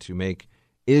cross, and to make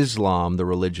Islam the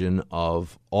religion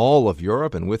of all of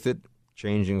Europe, and with it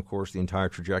changing, of course, the entire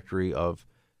trajectory of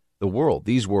the world.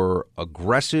 These were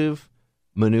aggressive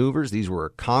maneuvers. These were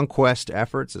conquest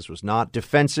efforts. This was not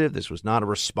defensive. This was not a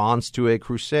response to a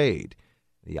crusade.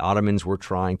 The Ottomans were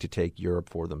trying to take Europe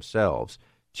for themselves.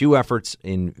 2 efforts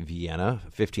in Vienna,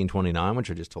 1529,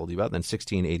 which I just told you about, then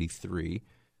 1683.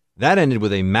 That ended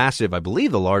with a massive, I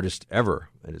believe the largest ever,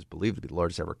 it is believed to be the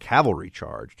largest ever cavalry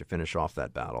charge to finish off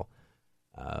that battle.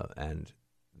 And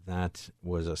that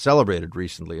was celebrated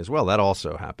recently as well. That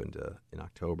also happened in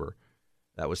October.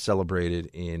 That was celebrated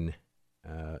in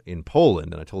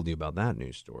Poland, and I told you about that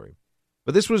news story.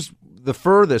 But this was the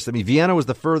furthest. Vienna was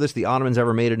the furthest the Ottomans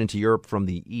ever made it into Europe from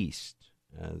the east.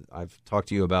 I've talked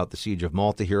to you about the Siege of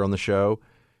Malta here on the show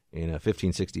in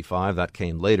 1565. That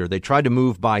came later. They tried to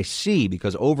move by sea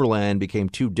because overland became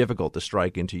too difficult to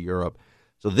strike into Europe.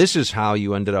 So this is how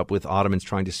you ended up with Ottomans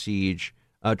trying to seize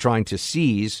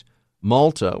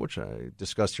Malta, which I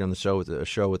discussed here on the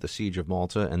show with the Siege of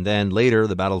Malta, and then later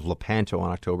the Battle of Lepanto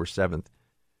on October 7th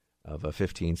of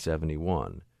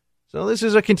 1571. So this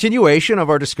is a continuation of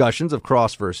our discussions of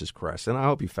cross versus crescent. I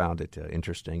hope you found it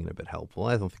interesting and a bit helpful.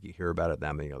 I don't think you hear about it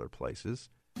that many other places.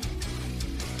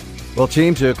 Well,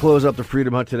 team, to close up the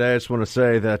Freedom Hunt today, I just want to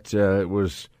say that it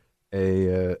was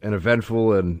an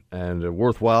eventful and a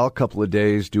worthwhile couple of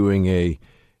days doing a,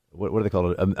 what do they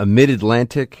call it, a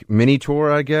mid-Atlantic mini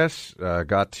tour, I guess.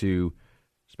 Got to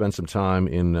spend some time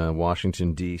in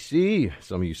Washington, D.C.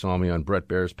 Some of you saw me on Brett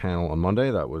Baer's panel on Monday.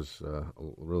 That was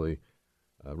really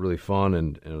fun,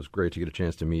 and it was great to get a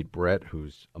chance to meet Brett,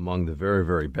 who's among the very,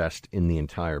 very best in the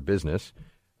entire business.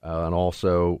 And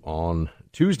also on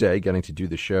Tuesday, getting to do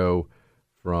the show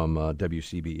from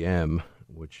WCBM,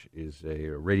 which is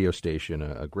a radio station,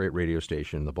 a great radio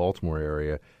station in the Baltimore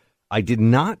area. I did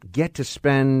not get to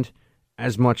spend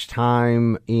as much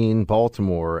time in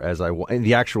Baltimore in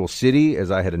the actual city as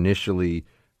I had initially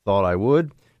thought I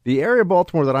would. The area of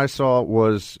Baltimore that I saw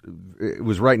was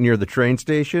right near the train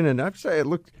station, and I'd say it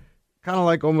looked kind of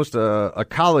like almost a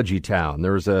college-y town.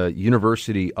 There's a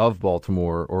University of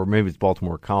Baltimore, or maybe it's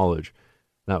Baltimore College.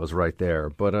 That was right there.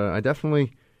 But I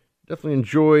definitely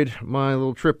enjoyed my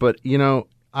little trip. But, you know,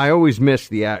 I always miss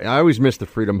the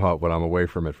Freedom Hut when I'm away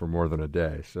from it for more than a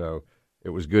day. So it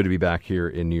was good to be back here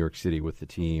in New York City with the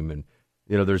team. And,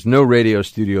 you know, there's no radio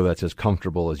studio that's as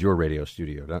comfortable as your radio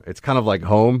studio. It's kind of like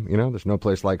home, you know, there's no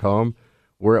place like home.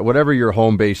 Whatever your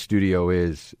home-based studio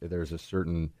is, there's a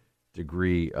certain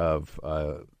degree of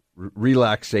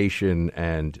relaxation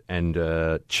and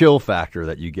chill factor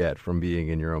that you get from being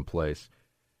in your own place.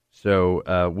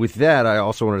 So with that, I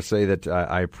also want to say that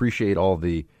I appreciate all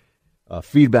the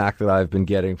feedback that I've been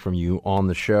getting from you on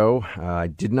the show. I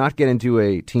did not get into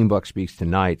a Team Buck Speaks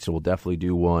tonight, so we'll definitely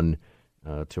do one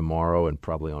tomorrow and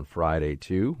probably on Friday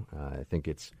too. I think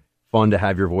it's fun to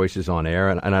have your voices on air,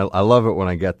 and I love it when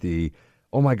I get the,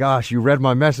 oh my gosh, you read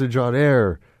my message on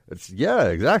air. Yeah,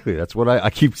 exactly. That's what I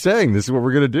keep saying. This is what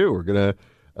we're going to do. We're going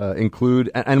to include,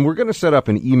 and we're going to set up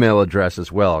an email address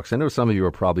as well, because I know some of you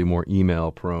are probably more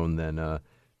email prone than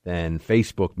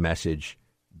Facebook message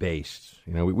based.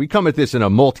 You know, we come at this in a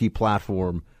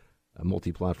multi-platform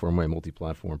way,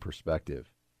 multi-platform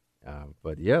perspective.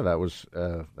 But yeah, that was it.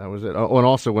 Oh, and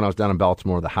also when I was down in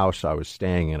Baltimore, the house I was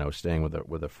staying in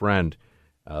with a friend.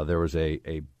 There was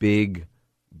a big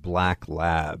black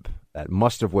lab that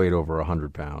must have weighed over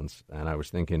 100 pounds, and I was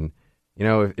thinking, you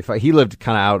know, he lived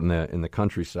kind of out in the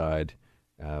countryside,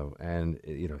 and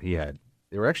you know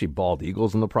there were actually bald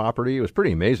eagles on the property. It was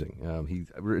pretty amazing.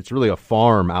 It's really a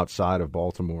farm outside of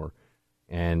Baltimore,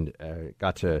 and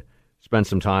got to spend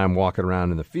some time walking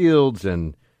around in the fields,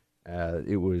 and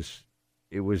it was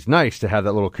nice to have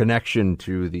that little connection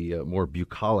to the more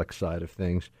bucolic side of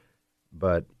things.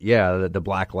 But yeah, the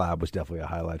black lab was definitely a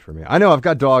highlight for me. I know I've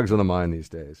got dogs on the mind these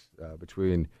days,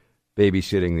 between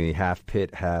babysitting the half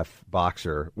pit, half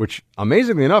boxer, which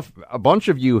amazingly enough, a bunch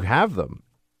of you have them.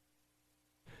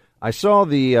 I saw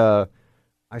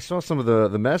some of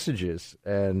the messages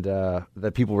and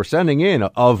that people were sending in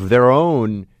of their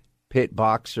own pit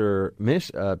boxer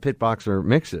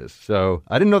mixes. So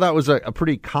I didn't know that was a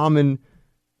pretty common.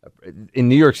 In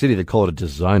New York City, they call it a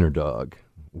designer dog.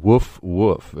 Woof,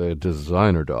 woof, a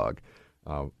designer dog.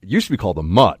 It used to be called a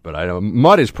mutt, but I know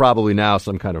mutt is probably now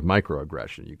some kind of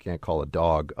microaggression. You can't call a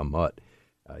dog a mutt.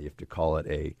 You have to call it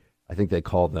I think they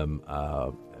call them,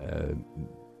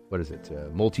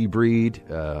 multi-breed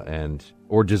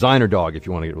or designer dog if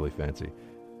you want to get really fancy.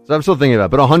 So I'm still thinking about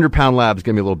it, but a 100-pound lab is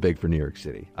going to be a little big for New York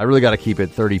City. I really got to keep it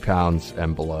 30 pounds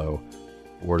and below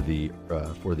for the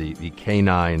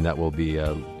canine that will be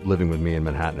living with me in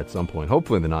Manhattan at some point,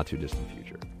 hopefully in the not-too-distant future.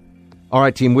 All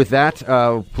right, team, with that,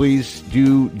 please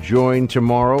do join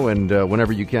tomorrow and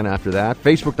whenever you can after that.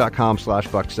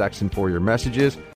 Facebook.com/Buck Sexton for your messages.